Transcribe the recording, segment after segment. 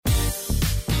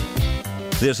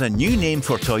There's a new name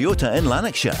for Toyota in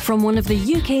Lanarkshire. From one of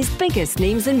the UK's biggest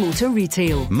names in motor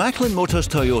retail. Macklin Motors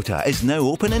Toyota is now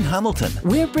open in Hamilton.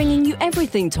 We're bringing you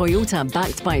everything Toyota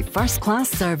backed by first-class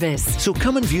service. So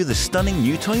come and view the stunning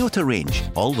new Toyota range,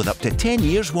 all with up to 10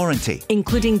 years warranty.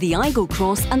 Including the Aygo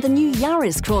Cross and the new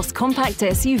Yaris Cross compact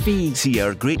SUV. See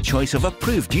our great choice of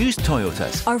approved used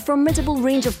Toyotas. Our formidable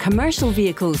range of commercial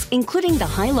vehicles, including the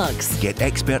Hilux. Get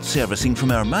expert servicing from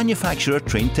our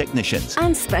manufacturer-trained technicians.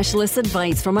 And specialist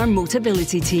advice from our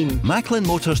Motability team. Macklin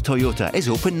Motors Toyota is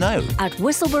open now. At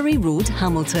Whistlebury Road,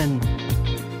 Hamilton.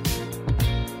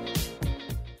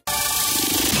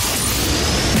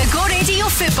 The Go Radio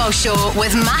Football Show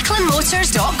with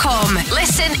MacklinMotors.com.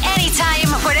 Listen anytime,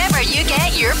 wherever you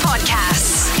get your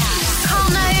podcasts. Call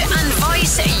now and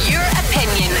voice your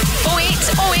opinion.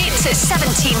 0808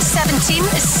 17 17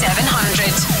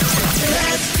 700.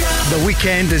 The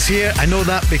weekend is here. I know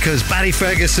that because Barry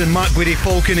Ferguson, Mark Guidi,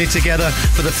 Paul Cooney together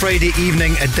for the Friday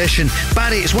evening edition.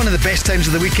 Barry, it's one of the best times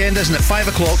of the weekend, isn't it? 5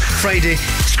 o'clock, Friday,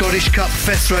 Scottish Cup,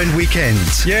 5th round weekend.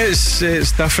 Yeah, it's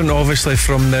different obviously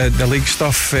from the league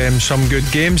stuff. Some good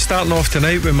games starting off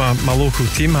tonight with my local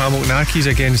team, Hamilton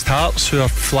Accies against Hearts, who are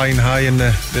flying high in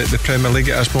the Premier League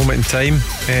at this moment in time.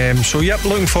 So yep,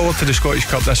 looking forward to the Scottish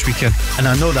Cup this weekend. And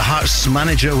I know the Hearts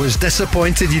manager was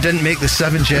disappointed you didn't make the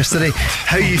sevens yesterday.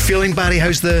 How are you feeling, Barry?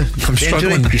 How's the I'm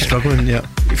struggling. You're struggling, yeah.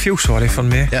 You feel sorry for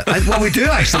me. Yeah. Well, we do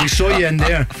actually. We saw you in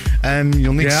there.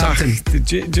 You'll need something.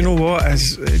 Do you know what?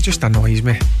 It just annoys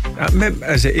me.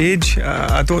 As it age,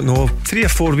 I don't know. 3 or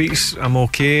 4 weeks, I'm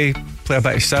okay. Play a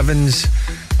bit of sevens,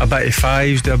 a bit of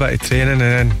fives, do a bit of training, and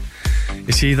then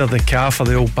it's either the calf or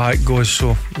the old back goes.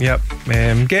 So, yep.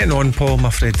 Getting on, Paul, I'm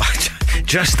afraid.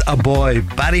 Just a boy.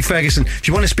 Barry Ferguson. If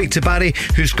you want to speak to Barry,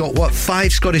 who's got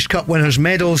 5 Scottish Cup winners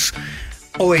medals,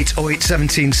 0808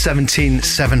 17 17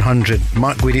 700.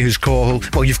 Mark Guidi, who's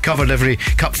you've covered every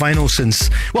cup final since,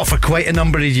 for quite a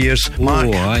number of years. Mark,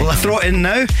 will I throw it in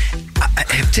now?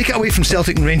 Take it away from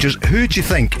Celtic and Rangers. Who do you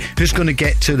think who's going to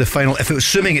get to the final, if it was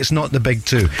assuming it's not the big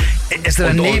two? Is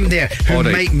there a name there who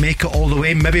might make it all the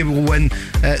way? Maybe we'll win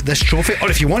this trophy.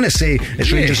 Or if you want to say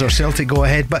it's Rangers or Celtic, go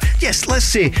ahead. But yes, let's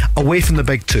say away from the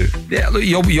big two. Yeah, look,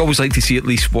 you always like to see at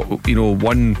least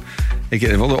one.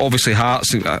 Obviously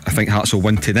Hearts, I think Hearts will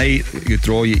win tonight. You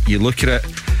draw, you look at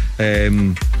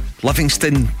it.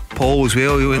 Livingston, Paul, as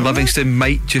well. Livingston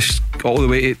might just go all the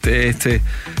way to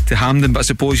Hampden, but I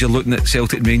suppose you're looking at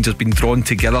Celtic and Rangers being drawn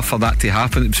together for that to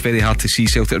happen. It was very hard to see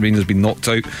Celtic and Rangers being knocked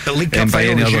out the League Cup by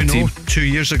final, any other team. 2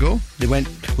 years ago they went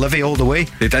Livy all the way.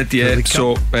 They did, yeah.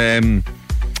 So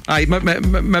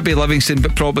maybe Livingston,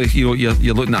 but probably you're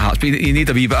looking at Hearts. But you need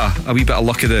a wee bit of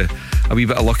luck of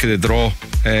the draw.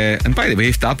 And by the way,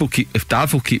 if Dav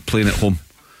will keep playing at home,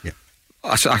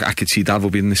 I could see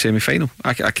Davil being in the semi-final.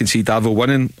 I can see Davil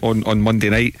winning on Monday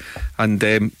night, and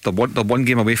they're one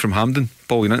game away from Hampden.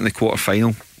 Paul, you're not in the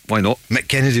quarter-final. Why not? Mick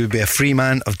Kennedy would be a free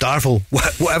man of Darvel,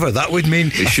 whatever that would mean.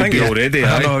 He should be already.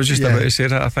 I was just about to say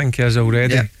that. I think he is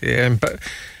already. But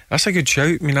that's a good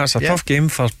shout. I mean, that's a tough game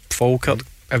for Falkirk.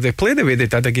 If they play the way they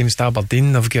did against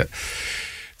Aberdeen, they've got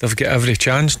every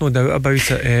chance, no doubt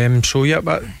about it.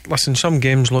 But listen, some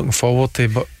games looking forward to,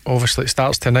 but obviously it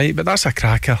starts tonight. But that's a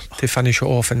cracker to finish it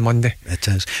off on Monday. It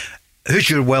is. Who's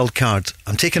your wild card?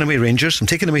 I'm taking away Rangers, I'm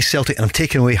taking away Celtic, and I'm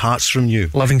taking away Hearts from you.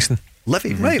 Livingston.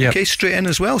 Livy, right, okay, straight in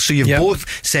as well. So you've both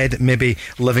said maybe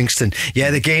Livingston.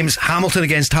 Yeah, the game's Hamilton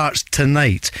against Hearts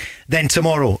tonight. Then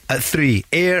tomorrow at 3,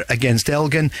 Ayr against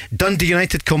Elgin, Dundee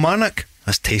United Kilmarnock.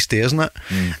 That's tasty, isn't it?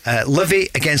 Livy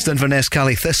against Inverness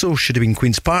Cally Thistle. Should have been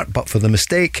Queen's Park, but for the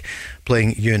mistake,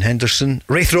 playing Ewan Henderson.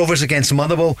 Raith Rovers against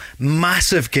Motherwell.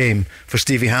 Massive game for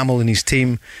Stevie Hamill and his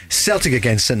team. Celtic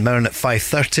against St Mirren at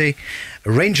 5:30.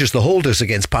 Rangers the Holders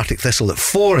against Partick Thistle at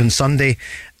 4 on Sunday.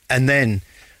 And then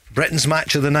Britain's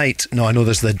match of the night. No, I know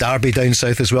there's the derby down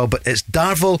south as well, but it's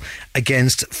Darvel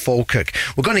against Falkirk.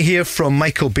 We're going to hear from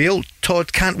Michael Beale.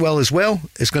 Todd Cantwell as well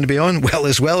is going to be on. Well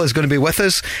as well is going to be with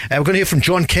us. We're going to hear from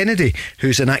John Kennedy,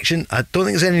 who's in action. I don't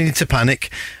think there's any need to panic.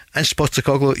 And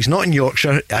Spotsakoglu, he's not in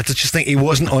Yorkshire. I just think he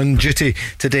wasn't on duty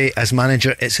today as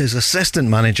manager. It's his assistant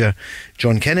manager,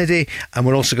 John Kennedy. And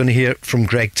we're also going to hear from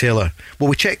Greg Taylor. Will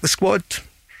we check the squad?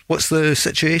 What's the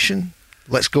situation?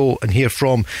 Let's go and hear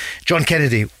from John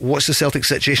Kennedy. What's the Celtic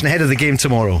situation ahead of the game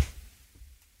tomorrow?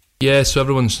 Yeah, so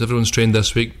everyone's trained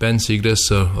this week. Ben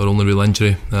Siegrist, our only real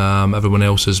injury. Everyone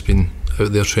else has been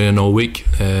out there training all week.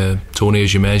 Tony,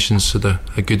 as you mentioned, had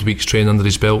a good week's training under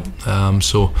his belt.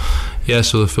 So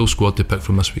the full squad to pick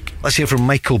from this week. Let's hear from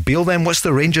Michael Beale then. What's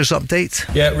the Rangers update?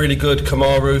 Yeah, really good.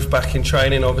 Kamaru back in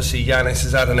training. Obviously Yanis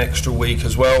has had an extra week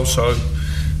as well, so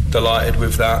delighted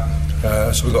with that.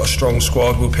 So we've got a strong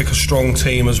squad. We'll pick a strong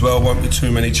team as well. Won't be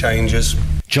too many changes.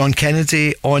 John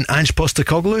Kennedy on Ange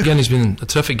Postecoglou. Again, he's been a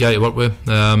terrific guy to work with.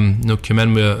 Came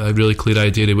in with a really clear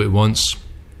idea of what he wants.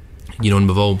 And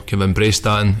we've all kind of embraced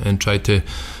that and tried to,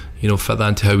 fit that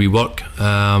into how we work.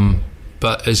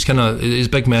 But it's his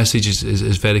big message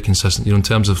is very consistent. In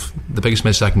terms of the biggest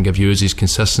message I can give you is his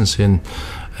consistency and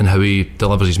how he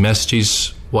delivers his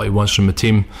messages, what he wants from the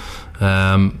team.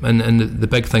 And the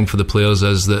big thing for the players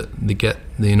is that they get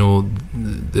the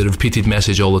repeated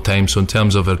message all the time. So in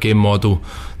terms of our game model,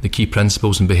 the key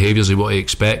principles and behaviours of what he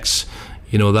expects,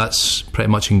 that's pretty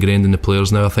much ingrained in the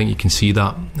players now. I think you can see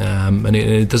that, and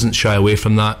it doesn't shy away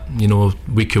from that.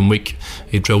 Week on week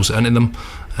he drills it into them,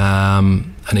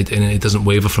 and it doesn't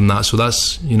waver from that. So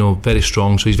that's very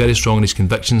strong. So he's very strong in his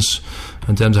convictions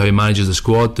in terms of how he manages the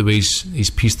squad, the way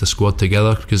he's pieced the squad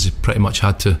together, because he pretty much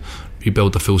had to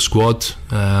rebuild a full squad,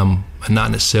 and that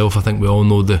in itself, I think we all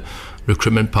know the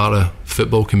recruitment part of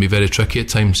football can be very tricky at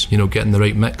times, getting the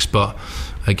right mix. But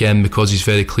again, because he's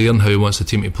very clear on how he wants the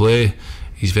team to play,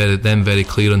 he's very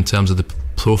clear in terms of the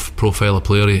profile of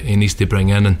player he needs to bring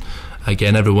in. And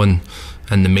again, everyone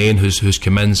in the main who's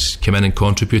come in and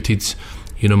contributed,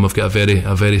 we've got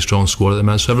a very strong squad at the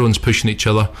minute, so everyone's pushing each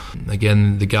other.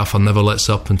 Again, the gaffer never lets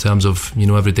up in terms of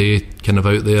every day kind of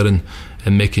out there and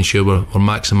making sure we're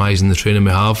maximising the training we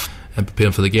have and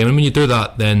preparing for the game. And when you do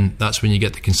that, then that's when you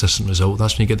get the consistent result,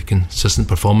 that's when you get the consistent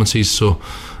performances. So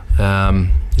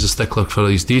he's a stickler for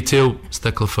his detail,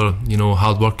 stickler for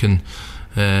hard work and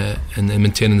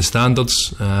maintaining the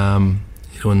standards.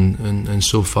 And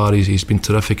so far he's been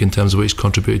terrific in terms of what he's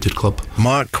contributed to the club.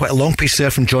 Mark, quite a long piece there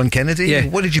from John Kennedy. Yeah.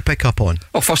 What did you pick up on?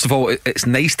 Well, first of all, it's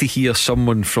nice to hear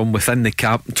someone from within the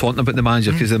camp talking about the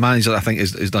manager, because the manager, I think,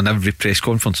 has done every press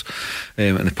conference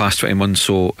in the past 20 months.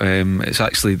 So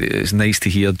it's nice to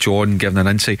hear John giving an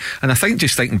insight. And I think,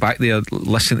 just thinking back there,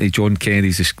 listening to John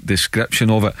Kennedy's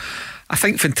description of it, I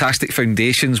think fantastic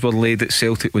foundations were laid at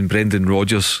Celtic when Brendan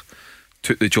Rodgers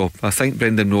took the job. I think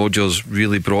Brendan Rodgers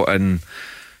really brought in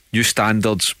new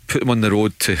standards, put them on the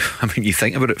road to, you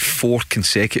think about it, 4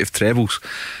 consecutive trebles.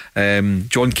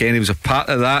 John Kennedy was a part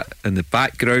of that in the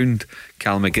background.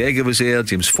 Callum McGregor was there,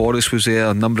 James Forrest was there,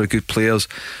 a number of good players.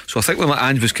 So I think when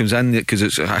Ange comes in, because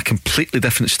it's a completely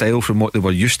different style from what they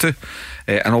were used to,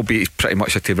 and albeit pretty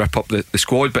much had to rip up the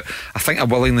squad, but I think a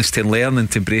willingness to learn and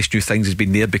to embrace new things has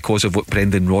been there because of what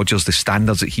Brendan Rodgers, the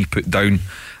standards that he put down.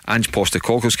 Ange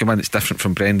Postecoglou's come in, it's different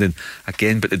from Brendan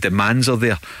again, but the demands are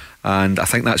there, and I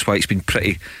think that's why it's been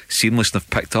pretty seamless and I've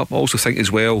picked up. I also think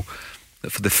as well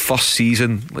that for the first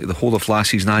season, like the whole of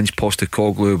last season, Ange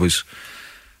Postecoglou was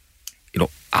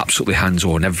absolutely hands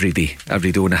on every day,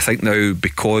 and I think now,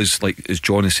 because like as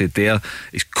John has said there,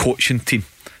 his coaching team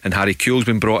and Harry Kewell's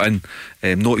been brought in,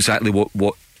 not exactly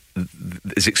what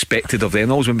is expected of them.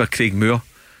 I always remember Craig Moore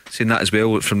saying that as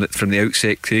well from the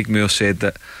outset. Craig Moore said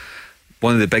that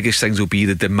one of the biggest things will be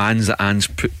the demands that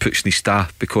Ange puts on his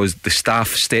staff, because the staff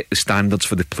set the standards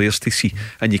for the players to see,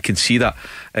 and you can see that.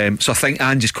 So I think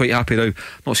Ange is quite happy now. I'm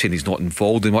not saying he's not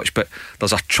involved in much, but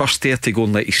there's a trust there to go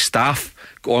and let his staff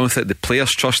go on with it. The players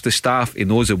trust the staff. He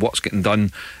knows the work's getting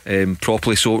done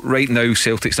properly. So right now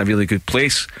Celtic's in a really good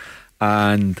place,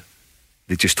 and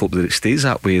they just hope that it stays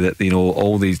that way, that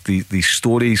all these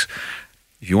stories,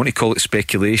 if you want to call it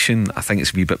speculation, I think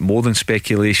it's a wee bit more than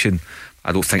speculation.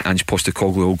 I don't think Ange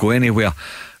Postecoglou will go anywhere,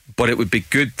 but it would be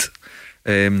good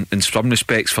in some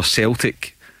respects for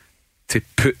Celtic to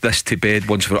put this to bed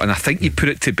once for all. And I think you put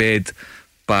it to bed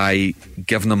by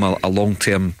giving them a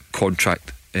long-term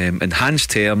contract, enhanced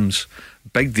terms,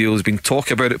 big deal. There's been talk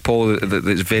about it, Paul, that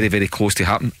it's very, very close to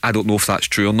happen. I don't know if that's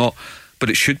true or not, but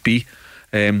it should be.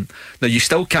 Now you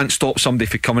still can't stop somebody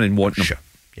from coming and wanting them. Sure.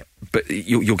 Yep. But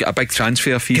you'll get a big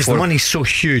transfer fee because the money's so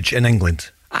huge in England.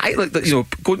 Going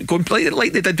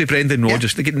like they did with Brendan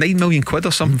Rodgers. They get £9 million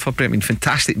or something for Brendan.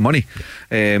 Fantastic money.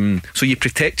 So you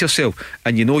protect yourself,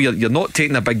 and you're not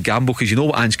taking a big gamble, because you know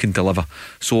what Ange can deliver.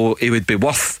 So it would be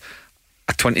worth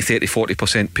a 20, 30,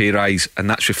 40% pay rise, and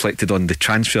that's reflected on the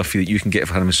transfer fee that you can get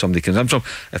for him if somebody comes in from.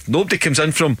 If nobody comes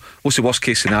in from, what's the worst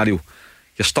case scenario?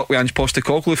 You're stuck with Ange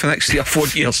Postecoglou for the next 3 or 4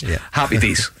 years. Happy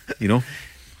days,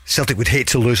 Celtic would hate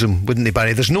to lose him, wouldn't they,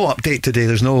 Barry? There's no update today.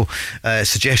 There's no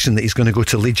suggestion that he's going to go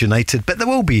to Leeds United, but there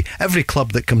will be. Every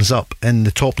club that comes up in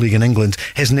the top league in England,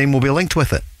 his name will be linked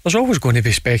with it. There's always going to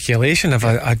be speculation if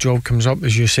a job comes up,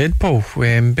 as you said, Paul,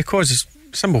 because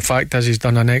simple fact is he's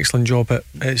done an excellent job at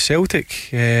Celtic.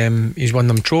 He's won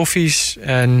them trophies,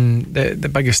 and the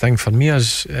biggest thing for me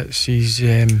is his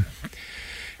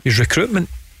recruitment.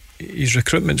 His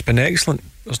recruitment's been excellent.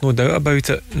 There's no doubt about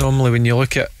it. Normally when you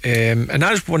look at and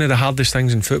that's one of the hardest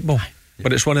things in football,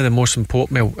 But it's one of the most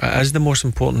important. Well, it is the most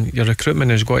important. Your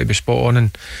recruitment has got to be spot on,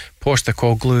 and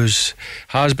Postecoglou's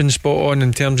has been spot on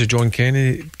in terms of John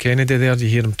Kennedy. There, you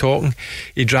hear him talking.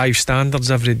 He drives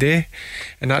standards every day,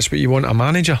 and that's what you want a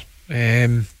manager.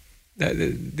 They're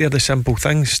the simple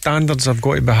things. Standards have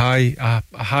got to be high.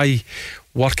 A high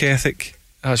work ethic.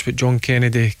 That's what John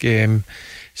Kennedy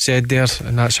said there,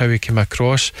 and that's how he came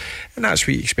across, and that's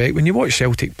what you expect when you watch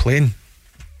Celtic playing.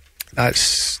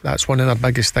 That's one of their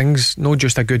biggest things. Not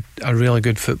just a really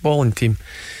good footballing team.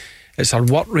 It's our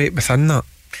work rate within that.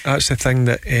 That's the thing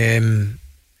that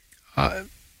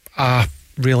I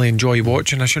really enjoy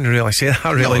watching. I shouldn't really say that.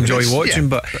 I really enjoy watching,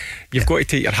 but you've got to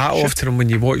take your hat off to them when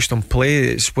you watch them play.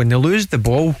 It's when they lose the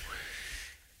ball,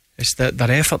 it's their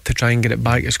effort to try and get it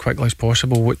back as quickly as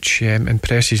possible, which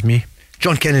impresses me.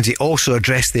 John Kennedy also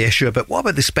addressed the issue about what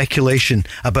about the speculation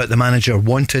about the manager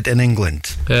wanted in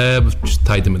England? We've just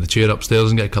tied him with the chair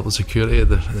upstairs and get a couple of security at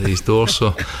his door.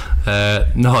 So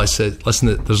no, I said,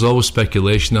 listen, there's always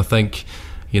speculation. I think,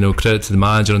 credit to the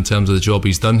manager in terms of the job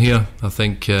he's done here. I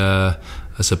think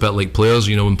it's a bit like players.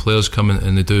 When players come in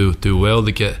and they do well,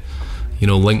 they get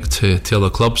linked to other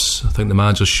clubs. I think the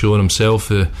manager's shown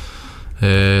himself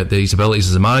his abilities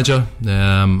as a manager.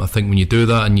 I think when you do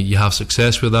that and you have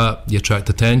success with that, you attract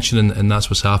attention, and that's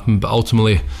what's happened. But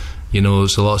ultimately,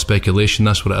 there's a lot of speculation.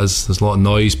 That's what it is. There's a lot of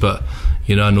noise, but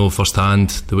I know firsthand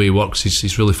the way he works.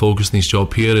 He's really focused on his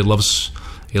job here. He loves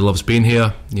being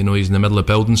here. He's in the middle of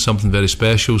building something very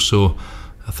special. So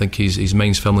I think his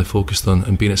mind's firmly focused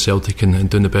on being at Celtic and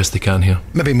doing the best he can here.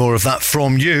 Maybe more of that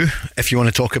from you if you want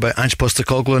to talk about Ange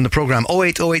Postecoglou in the programme.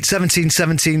 0808 17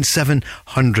 17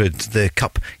 700. The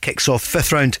Cup kicks off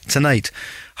 5th round tonight.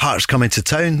 Hearts coming to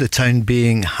town, the town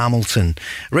being Hamilton.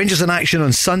 Rangers in action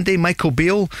on Sunday. Michael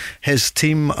Beale, his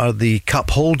team are the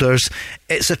Cup holders.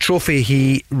 It's a trophy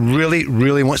he really,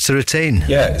 really wants to retain.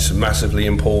 Yeah, it's massively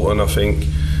important, I think.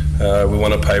 We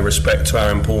want to pay respect to how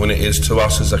important it is to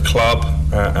us as a club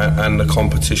and the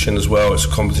competition as well. It's a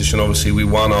competition obviously we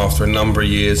won after a number of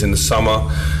years in the summer,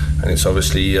 and it's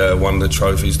obviously one of the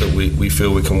trophies that we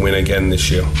feel we can win again this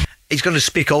year. He's going to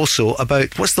speak also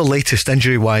about what's the latest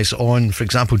injury-wise on, for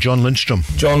example, John Lundstrom.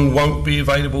 John won't be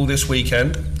available this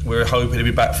weekend. We're hoping to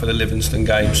be back for the Livingston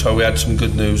game, so we had some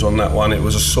good news on that one. It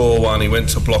was a sore one. He went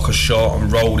to block a shot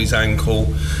and rolled his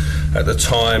ankle. At the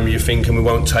time, you're thinking we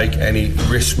won't take any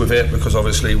risk with it because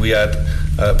obviously we had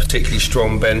a particularly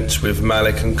strong bench with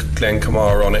Malik and Glenn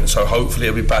Kamara on it, so hopefully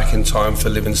he'll be back in time for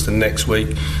Livingston next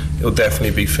week. He'll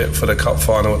definitely be fit for the Cup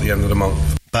final at the end of the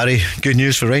month. Barry, good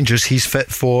news for Rangers. He's fit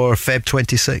for Feb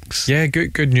 26. Yeah,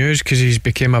 good news because he's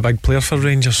became a big player for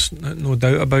Rangers, no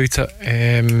doubt about it.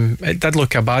 It did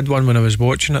look a bad one when I was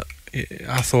watching it.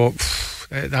 I thought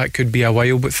that could be a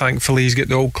while, but thankfully he's got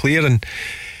the all clear and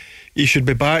he should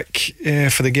be back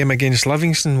for the game against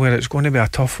Livingston, where it's going to be a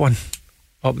tough one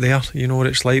up there. You know what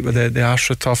it's like with the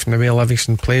AstroTurf and the way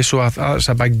Livingston play. So that's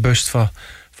a big boost for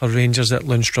Rangers that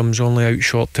Lundstrom's only out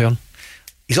short term.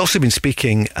 He's also been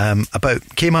speaking about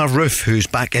Kemar Roof, who's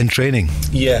back in training.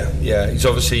 Yeah. He's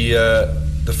obviously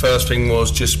the first thing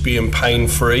was just being pain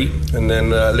free, and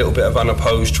then a little bit of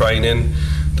unopposed training.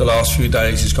 The last few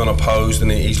days he's gone opposed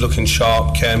and he's looking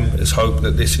sharp. Kem, let's hope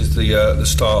that this is the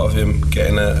start of him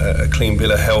getting a clean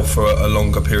bill of health for a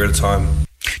longer period of time.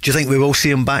 Do you think we will see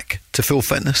him back to full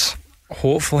fitness?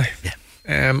 Hopefully.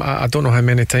 Yeah. I don't know how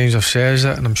many times I've said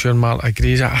it, and I'm sure Mark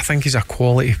agrees. I think he's a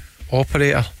quality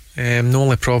operator. The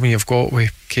only problem you've got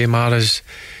with Kemar is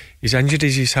his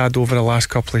injuries he's had over the last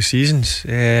couple of seasons,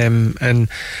 and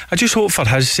I just hope for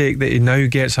his sake that he now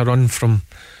gets a run from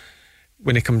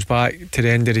when he comes back to the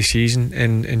end of the season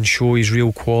and show his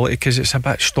real quality, because it's a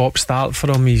bit stop-start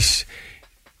for him. He's,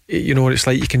 it's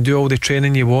like you can do all the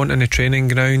training you want in the training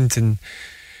ground, and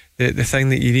the thing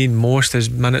that you need most is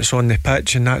minutes on the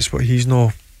pitch, and that's what he's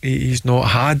not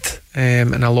had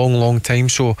in a long time.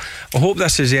 So I hope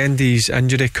this is the end of his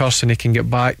injury curse and he can get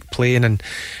back playing, and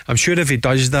I'm sure if he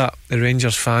does that, the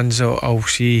Rangers fans will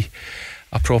see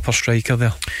a proper striker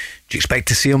there. Do you expect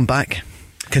to see him back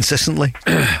consistently?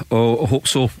 I hope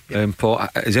so. Paul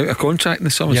is out of contract in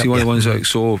the summer. One of the ones out,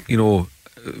 so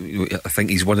I think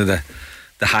he's one of the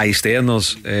highest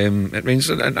earners at Rangers,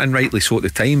 and rightly so at the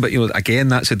time. But again,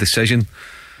 that's a decision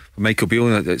for Michael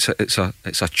Beale. It's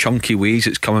a chunky wage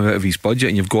that's coming out of his budget,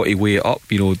 and you've got to weigh it up.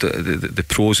 The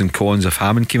pros and cons of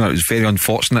having came out. It was very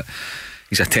unfortunate.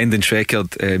 His attendance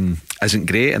record isn't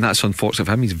great, and that's unfortunate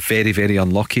for him. He's very, very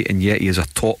unlucky, and yet he is a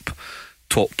top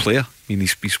player. I mean,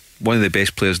 he's one of the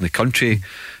best players in the country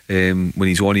when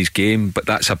he's on his game. But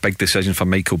that's a big decision for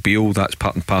Michael Beale. That's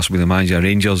part and parcel with the manager of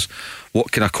Rangers.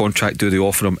 What kind of contract do they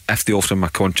offer him, if they offer him a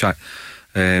contract?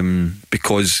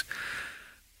 Because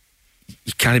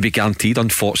you can't be guaranteed,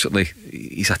 unfortunately.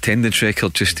 His attendance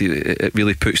record it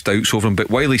really puts doubts over him. But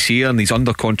while he's here and he's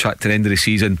under contract to the end of the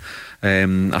season,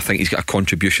 I think he's got a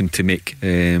contribution to make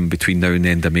between now and the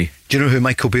end of May. Do you know who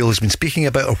Michael Beale has been speaking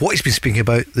about, or what he's been speaking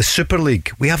about? The Super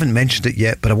League. We haven't mentioned it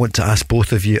yet, but I want to ask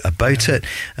both of you about it.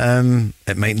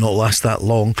 It might not last that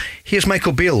long. Here's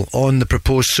Michael Beale on the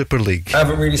proposed Super League. I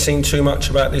haven't really seen too much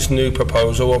about this new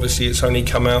proposal. Obviously it's only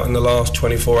come out in the last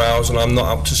 24 hours and I'm not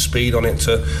up to speed on it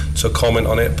to comment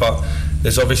on it, but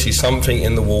there's obviously something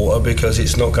in the water, because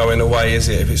it's not going away, is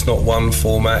it? If it's not one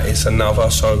format, it's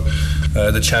another. So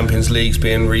the Champions League's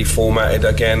being reformatted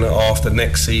again after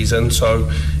next season, so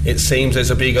it seems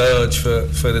there's a big urge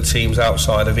for the teams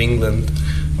outside of England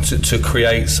to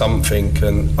create something,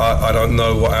 and I don't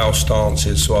know what our stance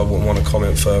is, so I wouldn't want to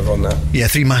comment further on that. Yeah,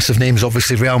 three massive names,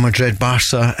 obviously Real Madrid,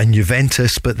 Barca and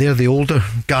Juventus, but they're the older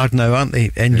guard now, aren't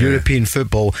they, in European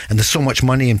football, and there's so much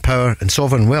money and power and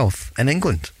sovereign wealth in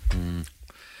England.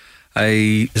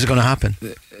 Is it going to happen?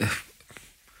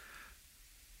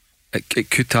 It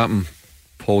could happen,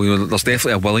 Paul. You know, there's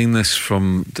definitely a willingness for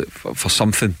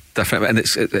something different, and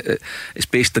it's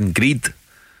based on greed.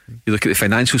 You look at the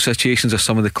financial situations of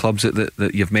some of the clubs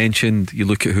that you've mentioned. You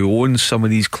look at who owns some of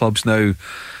these clubs now.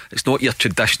 It's not your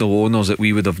traditional owners that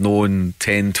we would have known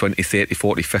 10, 20, 30,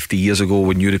 40, 50 years ago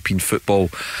when European football.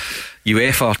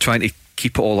 UEFA are trying to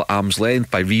keep it all at arm's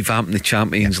length by revamping the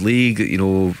Champions League, you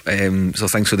know, so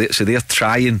they're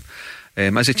trying.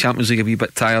 Is the Champions League a wee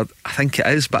bit tired? I think it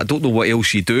is, but I don't know what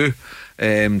else you do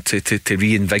to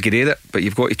reinvigorate it. But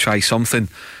you've got to try something.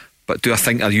 But do I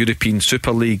think a European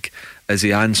Super League is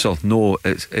the answer? No,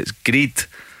 it's greed.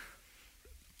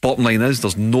 Bottom line is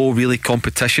there's no really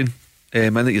competition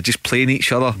in it. You're just playing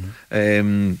each other.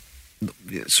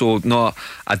 So no,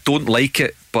 I don't like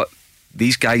it, but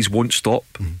these guys won't stop.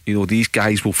 You know, these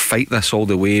guys will fight this all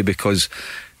the way because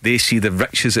they see the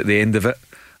riches at the end of it,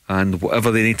 and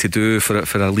whatever they need to do for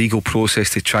a legal process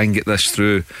to try and get this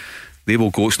through, they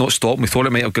will go. It's not stopping. We thought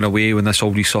it might have gone away when this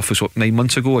all resurfaced 9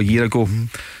 months ago, a year ago,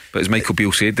 but as Michael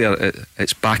Beale said there,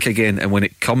 it's back again, and when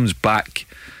it comes back,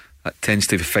 it tends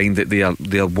to find that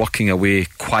they are working away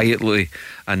quietly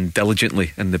and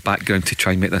diligently in the background to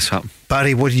try and make this happen.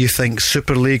 Barry, what do you think?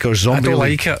 Super League or Zombie League? I don't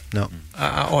like it. No,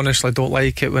 I honestly don't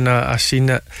like it. When I seen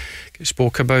it get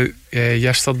spoke about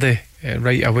yesterday,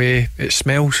 right away it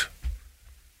smells.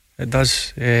 It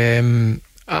does.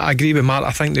 I agree with Mark.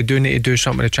 I think they do need to do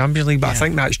something with the Champions League, but I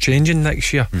think that's changing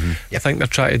next year. I think they're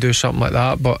trying to do something like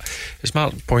that, but as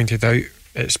Mark pointed out,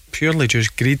 it's purely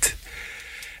just greed.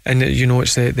 And you know,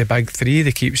 it's the big three.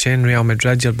 They keep saying Real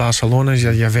Madrid, your Barcelona's,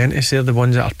 your Juventus. They're the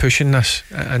ones that are pushing this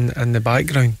in the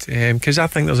background, because I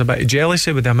think there's a bit of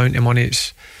jealousy with the amount of money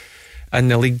it's in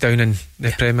the league down in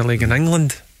the Premier League in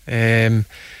England, and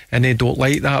they don't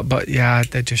like that. But yeah,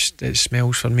 it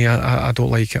smells for me. I don't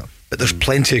like it. But there's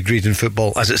plenty of greed in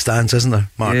football as it stands, isn't there,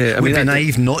 Mark? Yeah, we'd be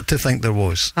naive not to think there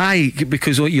was. Aye,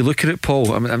 because you look at it,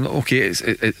 Paul, I mean, okay,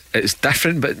 it's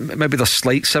different, but maybe there's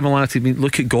slight similarity. I mean,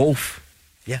 look at golf.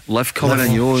 Yeah, Live coming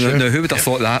in, you know. Sure. Now, who would have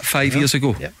thought that 5 years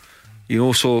ago? Yeah. You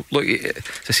know, so look,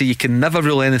 I say you can never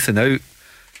rule anything out,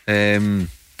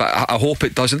 but I hope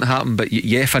it doesn't happen. But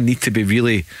UEFA need to be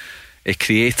really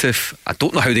creative. I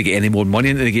don't know how they get any more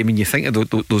money into the game. I mean, you think of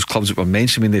those clubs that were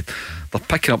mentioned, I mean, they're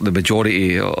picking up the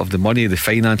majority of the money, the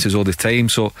finances all the time.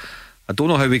 So I don't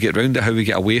know how we get around it, how we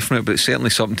get away from it, but it's certainly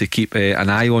something to keep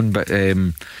an eye on. But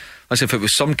listen, if it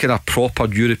was some kind of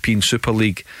proper European Super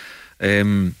League,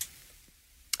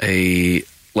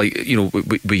 like, you know,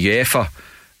 with UEFA,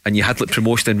 and you had like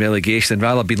promotion and relegation, and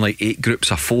rather than being like 8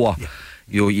 groups of 4,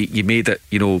 you know, you made it,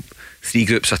 you know, 3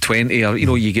 groups of 20, or you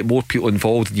know, you get more people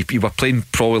involved. You were playing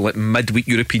probably like midweek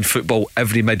European football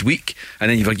every midweek,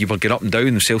 and then you were getting up and down,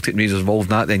 and Celtic and Rangers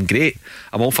involved in that. Then great,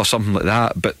 I'm all for something like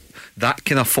that, but that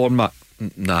kind of format,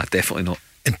 nah, definitely not.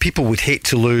 And people would hate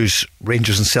to lose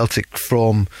Rangers and Celtic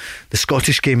from the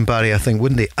Scottish game, Barry, I think,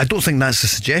 wouldn't they? I don't think that's the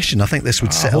suggestion. I think this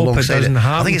would sit alongside it.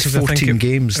 I think it's 14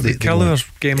 games. It would kill their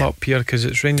game up here, because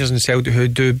it's Rangers and Celtic who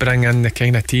do bring in the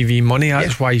kind of TV money.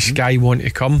 That's why Sky want to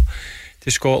come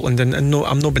to Scotland. And no,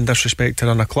 I'm not being disrespected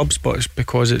on the clubs, but it's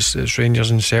because it's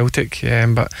Rangers and Celtic.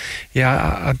 But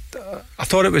yeah, I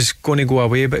thought it was going to go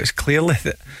away, but it's clearly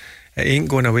that it ain't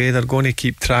going away. They're going to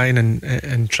keep trying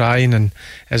and trying, and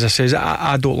as I says,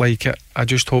 I don't like it. I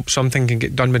just hope something can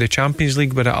get done with the Champions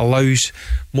League where it allows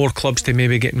more clubs to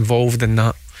maybe get involved in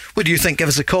that. What do you think? Give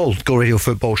us a call. Go Radio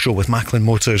Football Show with Macklin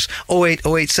Motors.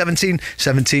 0808 17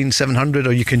 17 700,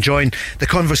 or you can join the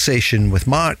conversation with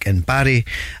Mark and Barry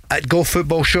at Go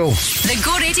Football Show. The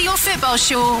Go Radio Football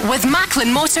Show with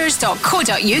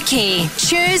macklinmotors.co.uk.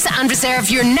 Choose and reserve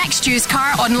your next used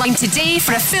car online today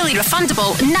for a fully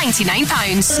refundable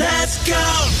 £99. Let's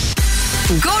go!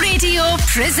 Go Radio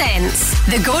presents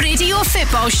the Go Radio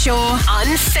Football Show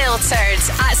Unfiltered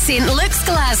at St Luke's,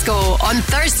 Glasgow on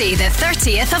Thursday the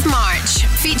 30th of March,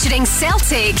 featuring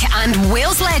Celtic and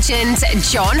Wales legend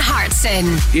John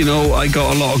Hartson. You know, I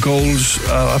got a lot of goals.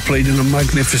 I played in a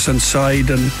magnificent side,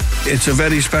 and it's a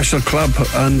very special club,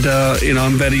 and you know,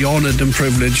 I'm very honoured and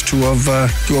privileged to have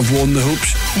won the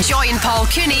hoops. Join Paul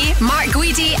Cooney, Mark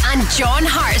Guidi and John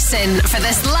Hartson for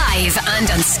this live and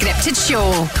unscripted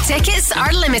show. Tickets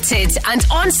are limited and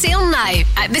on sale now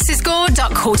at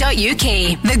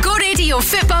thisisgo.co.uk. The Go Radio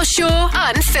Football Show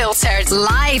Unfiltered,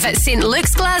 live at St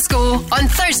Luke's, Glasgow on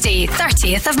Thursday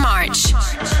 30th of March.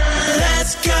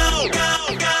 Let's go, go,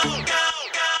 go, go, go.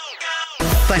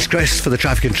 Thanks, Chris, for the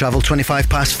traffic and travel.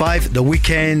 5:25. The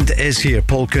weekend is here.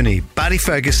 Paul Cooney, Barry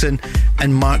Ferguson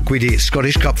and Mark Guidi.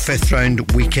 Scottish Cup 5th round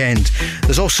weekend.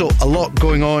 There's also a lot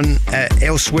going on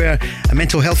elsewhere. A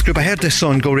mental health group, I heard this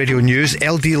on Go Radio News,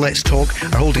 LD Let's Talk,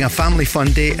 are holding a family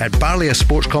fun day at Barlia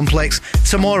Sports Complex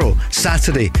tomorrow,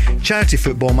 Saturday. Charity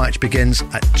football match begins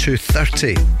at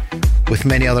 2:30 with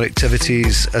many other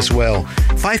activities as well.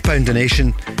 £5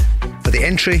 donation for the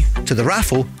entry to the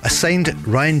raffle, a signed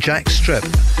Ryan Jack strip.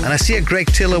 And I see a Greg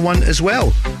Taylor one as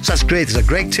well. So that's great. There's a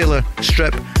Greg Taylor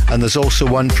strip, and there's also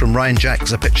one from Ryan Jack.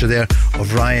 There's a picture there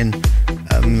of Ryan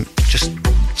just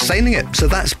signing it. So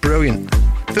that's brilliant.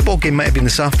 Football game might have been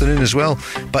this afternoon as well.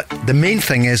 But the main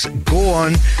thing is, go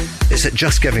on. It's at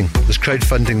Just Giving. There's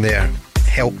crowdfunding there.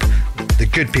 Help the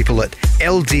good people at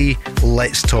LD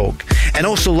Let's Talk. And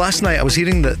also last night I was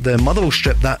hearing that the Motherwell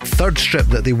strip, that third strip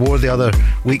that they wore the other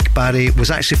week, Barry, was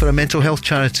actually for a mental health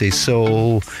charity.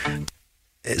 So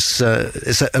it's a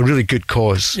really good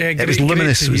cause. Yeah, it was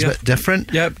luminous. It was a bit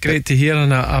different. Yep, great to hear.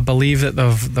 And I believe that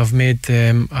they've made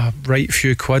a right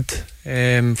few quid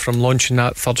from launching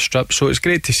that third strip. So it's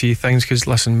great to see things, because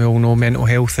listen, we all know mental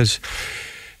health is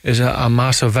a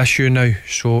massive issue now.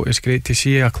 So it's great to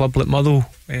see a club like Motherwell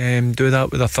do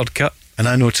that with a third kit. And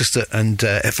I noticed it, and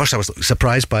at first I was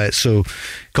surprised by it. So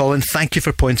Colin, thank you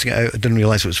for pointing it out. I didn't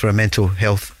realise it was for a mental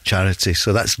health charity.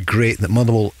 So that's great that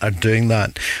Motherwell are doing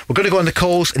that. We're going to go on the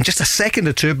calls in just a second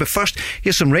or two, but first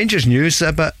here's some Rangers news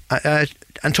about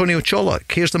Antonio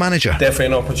Cholak. Here's the manager. Definitely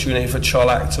an opportunity for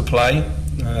Cholak to play.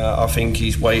 I think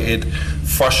he's waited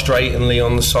frustratingly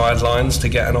on the sidelines to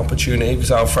get an opportunity,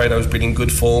 because Alfredo's been in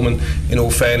good form, and in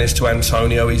all fairness to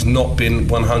Antonio, he's not been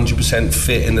 100%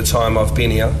 fit in the time I've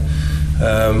been here.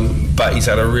 But he's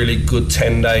had a really good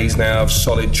 10 days now of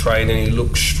solid training. He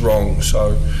looks strong,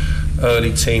 so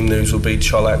early team news will be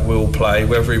Cholak will play.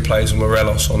 Whether he plays with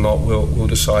Morelos or not, we'll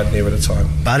decide nearer the time.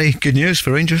 Barry, good news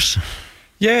for Rangers?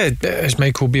 Yeah, as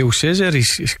Michael Beale says there,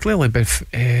 he's clearly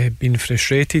been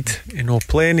frustrated,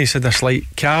 playing. He's had a slight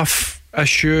calf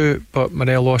issue, but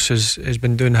Morelos has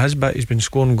been doing his bit. He's been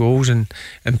scoring goals and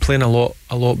playing a lot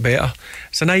better.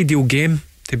 It's an ideal game,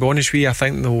 to be honest with you. I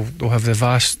think they'll have the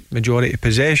vast majority of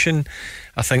possession.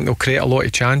 I think they'll create a lot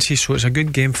of chances, so it's a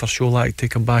good game for Cholak to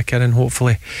come back in and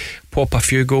hopefully pop a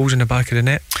few goals in the back of the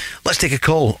net. Let's take a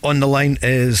call. On the line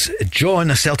is John,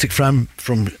 a Celtic fan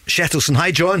from Shettleston. Hi,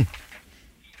 John.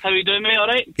 How are you doing, mate?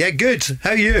 Alright? Yeah, good.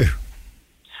 How are you?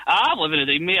 I'm living the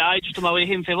dream, mate. I just on my way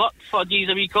home for work. 4 days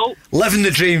a week call. Living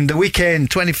the dream. The weekend,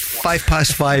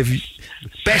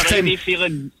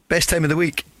 5:25. Best time of the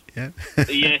week. Yeah.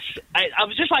 Yes. I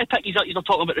was just trying to pick you up. You're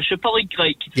talking about the Super League.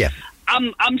 Yeah.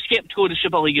 I'm sceptical of the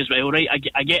Super League as well, right?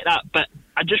 I get that, but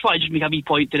I just want to make a wee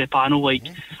point to the panel. We're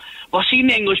seeing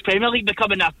the English Premier League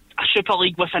becoming a Super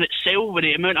League within itself, with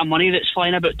the amount of money that's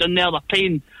flying about down there. They're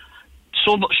paying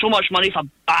so much money for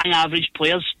bang average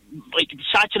players,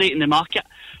 saturating the market.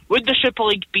 Would the Super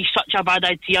League be such a bad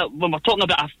idea when we're talking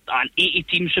about an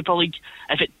 80-team Super League?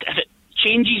 If it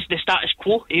changes the status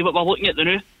quo, what we're looking at the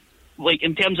new,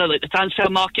 in terms of the transfer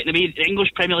market and the way the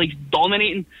English Premier League's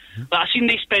dominating. I've seen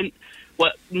they spent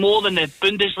more than the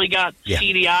Bundesliga,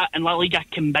 Serie A and La Liga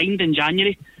combined in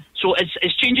January. So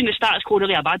is changing the status quo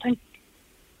really a bad thing?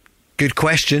 Good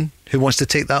question. Who wants to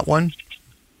take that one?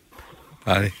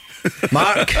 Barry.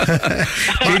 Mark.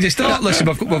 Listen,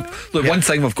 one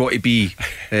thing we've got to be,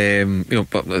 but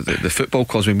the football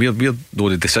cause, we're no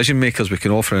the decision makers. We can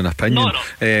offer an opinion,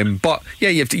 but yeah,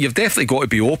 you've definitely got to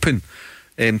be open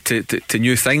to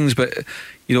new things. But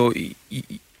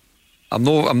I'm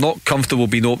not comfortable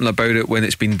being open about it when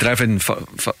it's been driven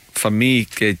for me,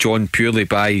 John, purely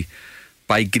by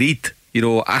greed. You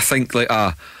know, I think like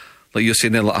you're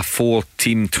saying there, like a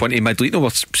 4-team 20 mid-league, where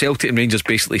Celtic and Rangers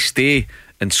basically stay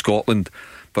in Scotland,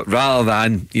 but rather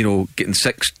than, you know, getting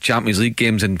 6 Champions League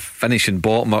games and finishing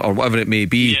bottom or whatever it may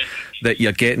be, that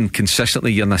you're getting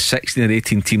consistently, you're in a 16 or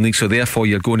 18 team league, so therefore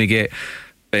you're going to get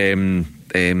 30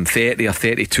 or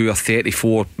 32 or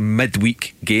 34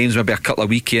 midweek games, maybe a couple of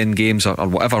weekend games or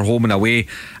whatever, home and away,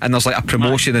 and there's like a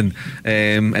promotion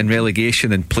and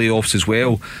relegation and playoffs as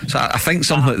well. So I think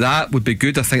something like that would be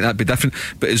good. I think that'd be different,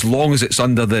 but as long as it's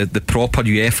under the proper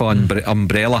UEFA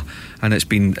umbrella, and it's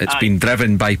been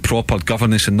driven by proper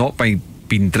governance and not by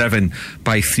being driven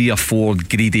by 3 or 4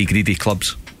 greedy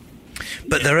clubs.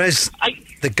 But there is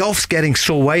the gulf's getting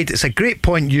so wide. It's a great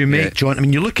point you make, John. I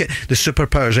mean, you look at the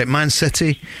superpowers, right? Man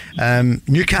City,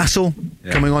 Newcastle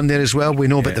coming on there as well. We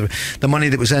know about the money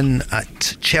that was in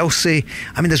at Chelsea.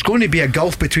 I mean, there's going to be a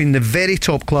gulf between the very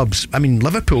top clubs. I mean,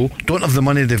 Liverpool don't have the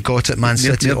money they've got at Man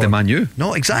City. Or the Man U.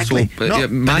 No, exactly. So,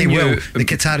 Man U, the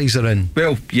Qataris are in.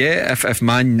 Well, yeah, if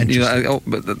Man, you know,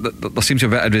 there seems to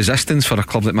be a bit of resistance for a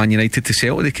club like Man United to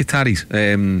sell to the Qataris.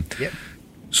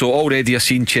 So already I've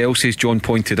seen Chelsea, as John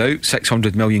pointed out,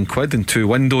 600 million quid in 2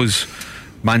 windows.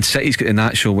 Man City's got the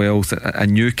natural wealth,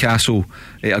 and Newcastle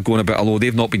are going about, although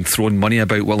they've not been throwing money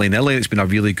about willy-nilly. It's been a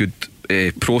really good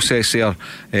process there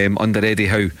under Eddie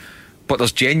Howe. But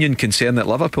there's genuine concern at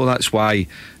Liverpool. That's why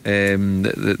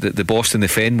the Boston, the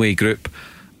Fenway group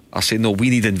are saying, no, we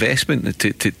need investment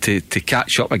to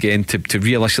catch up again, to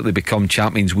realistically become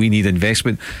champions. We need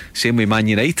investment. Same with Man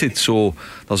United. So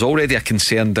there's already a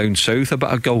concern down south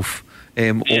about a gulf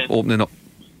opening up.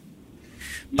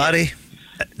 Barry,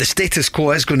 the status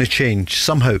quo is going to change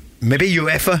somehow. Maybe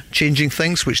UEFA changing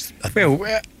things, which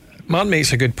Mark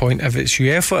makes a good point. If it's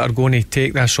UEFA are going to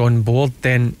take this on board,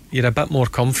 then you're a bit more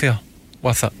comfier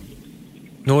with it.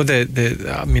 No,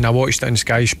 I mean, I watched it on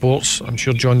Sky Sports. I'm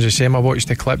sure John's the same. I watched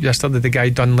the clip yesterday. The guy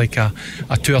done like a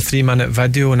 2 or 3 minute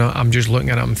video, and I'm just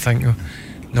looking at it and thinking,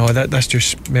 no, this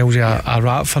just smells of a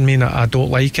rat for me, and I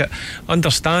don't like it.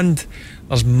 Understand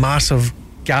there's massive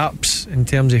gaps in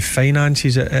terms of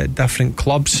finances at different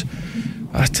clubs.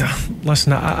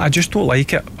 Listen, I just don't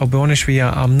like it. I'll be honest with you,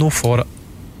 I'm no for it.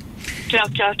 Can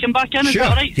I come back in? Sure. Is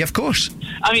that right? Yeah, of course.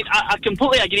 I mean, I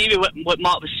completely agree with what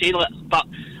Mark was saying, but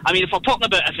I mean, if we're talking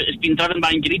about if it's been driven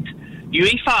by greed,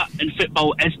 UEFA in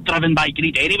football is driven by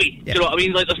greed anyway. Do you know what I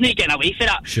mean? Like, there's no getting away from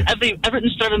that. Sure.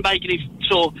 Everything's driven by greed.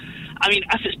 So, I mean,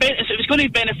 if it's going to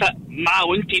benefit my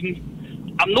own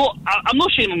team, I'm not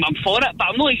saying I'm for it, but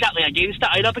I'm not exactly against it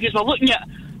either, because we're looking at.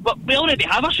 But we already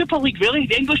have a Super League, really.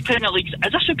 The English Premier League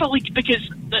is a Super League, because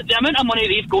the amount of money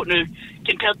they've got now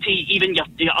compared to even your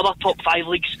other top 5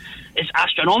 leagues is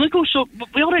astronomical. So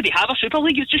we already have a Super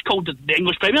League. It's just called the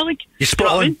English Premier League. You're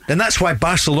spot on. And that's why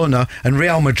Barcelona and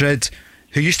Real Madrid,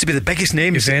 who used to be the biggest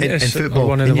names in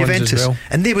football, and Juventus,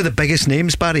 and they were the biggest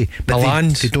names, Barry. But Milan,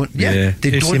 they don't have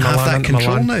that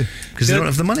control now because they don't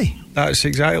have the money. That's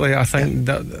exactly. I think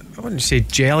that I wouldn't say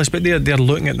jealous, but they're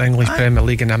looking at the English Premier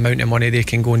League and the amount of money they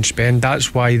can go and spend.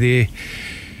 That's why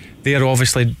they're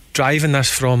obviously driving this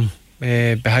from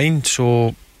behind.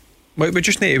 So we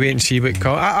just need to wait and see what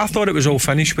comes. I thought it was all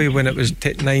finished with when it was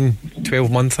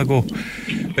 9-12 months ago,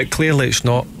 but clearly it's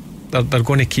not. They're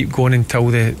going to keep going until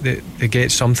they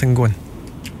get something going.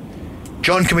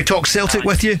 John, can we talk Celtic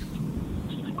with you?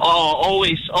 Oh,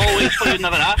 always, we would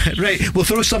never ask. Right, we'll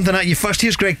throw something at you first.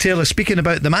 Here's Greg Taylor speaking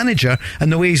about the manager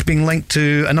and the way he's being linked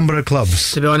to a number of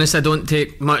clubs. To be honest, I don't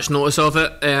take much notice of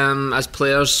it. As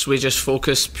players, we just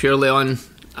focus purely on,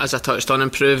 as I touched on,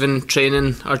 improving,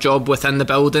 training, our job within the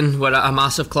building. We're at a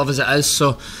massive club as it is,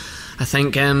 so I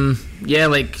think,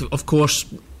 of course,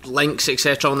 links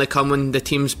etc. only come when the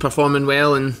team's performing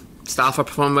well and staff are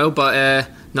performing well, but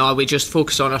no, we just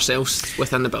focus on ourselves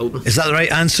within the building. Is that the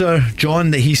right answer,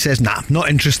 John, that he says, nah, not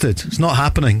interested, it's not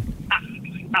happening?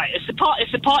 It's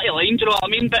the party line, do you know what I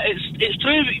mean? But it's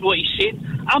true what he's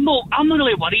saying. I'm not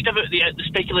really worried about the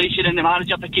speculation in the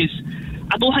manager, because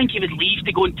I don't think he would leave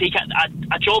to go and take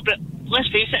a job that, let's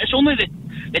face it, it's only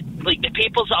the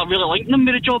papers that are really linking him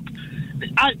with the job.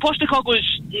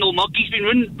 Postecoglou's no mug. He's been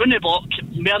run the block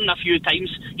more than a few times.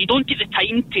 You don't get the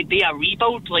time to do a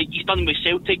rebuild like he's done with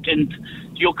Celtic and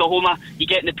Yokohama. You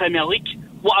get in the Premier League.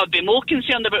 What I'd be more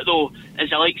concerned about, though,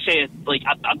 is a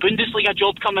Bundesliga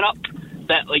job coming up.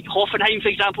 That, like, Hoffenheim, for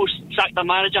example, sacked their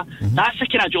manager. Mm-hmm. That's the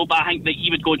kind of job I think that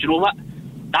he would go, do you know what?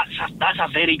 That's a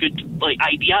very good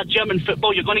idea. German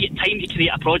football, you're going to get time to create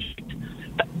a project.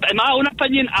 But in my own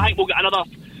opinion, I think we'll get another.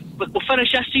 We'll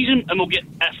finish this season, and we'll get,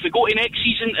 if we go to next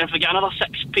season, if we get another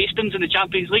 6 pastons in the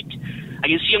Champions League, I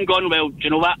can see him going, well, do you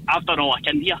know what, I've done all I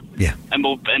can here, and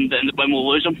when we'll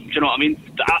lose him, do you know what I mean?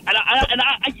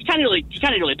 You can't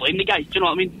really blame the guy, do you know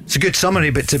what I mean? It's a good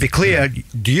summary, but to be clear,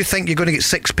 do you think you're going to get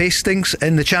 6 pastings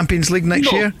in the Champions League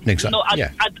next year? No,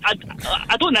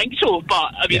 I don't think so,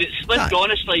 but I mean, let's be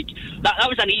honest, like, that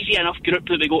was an easy enough group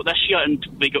that we got this year, and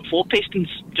we got 4 pastings,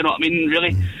 do you know what I mean,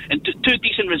 really? And 2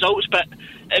 decent results, but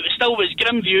it was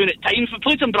grim viewing at times. We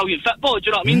played some brilliant football, do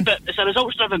you know what I mean? But it's a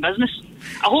results driven business.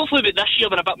 Hopefully with this year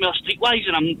we're a bit more streetwise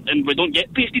and we don't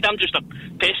get pasted. I'm just a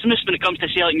pessimist when it comes to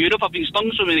Celtic in Europe. I've been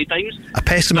stung so many times. A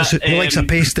pessimist who likes a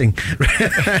pasting.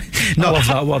 No, I love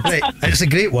that word. Right. It's a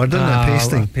great word, isn't it?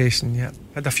 Pasting. Pasting, yeah.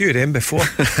 Had a few of them before.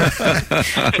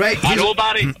 Right, I know,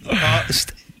 Barry.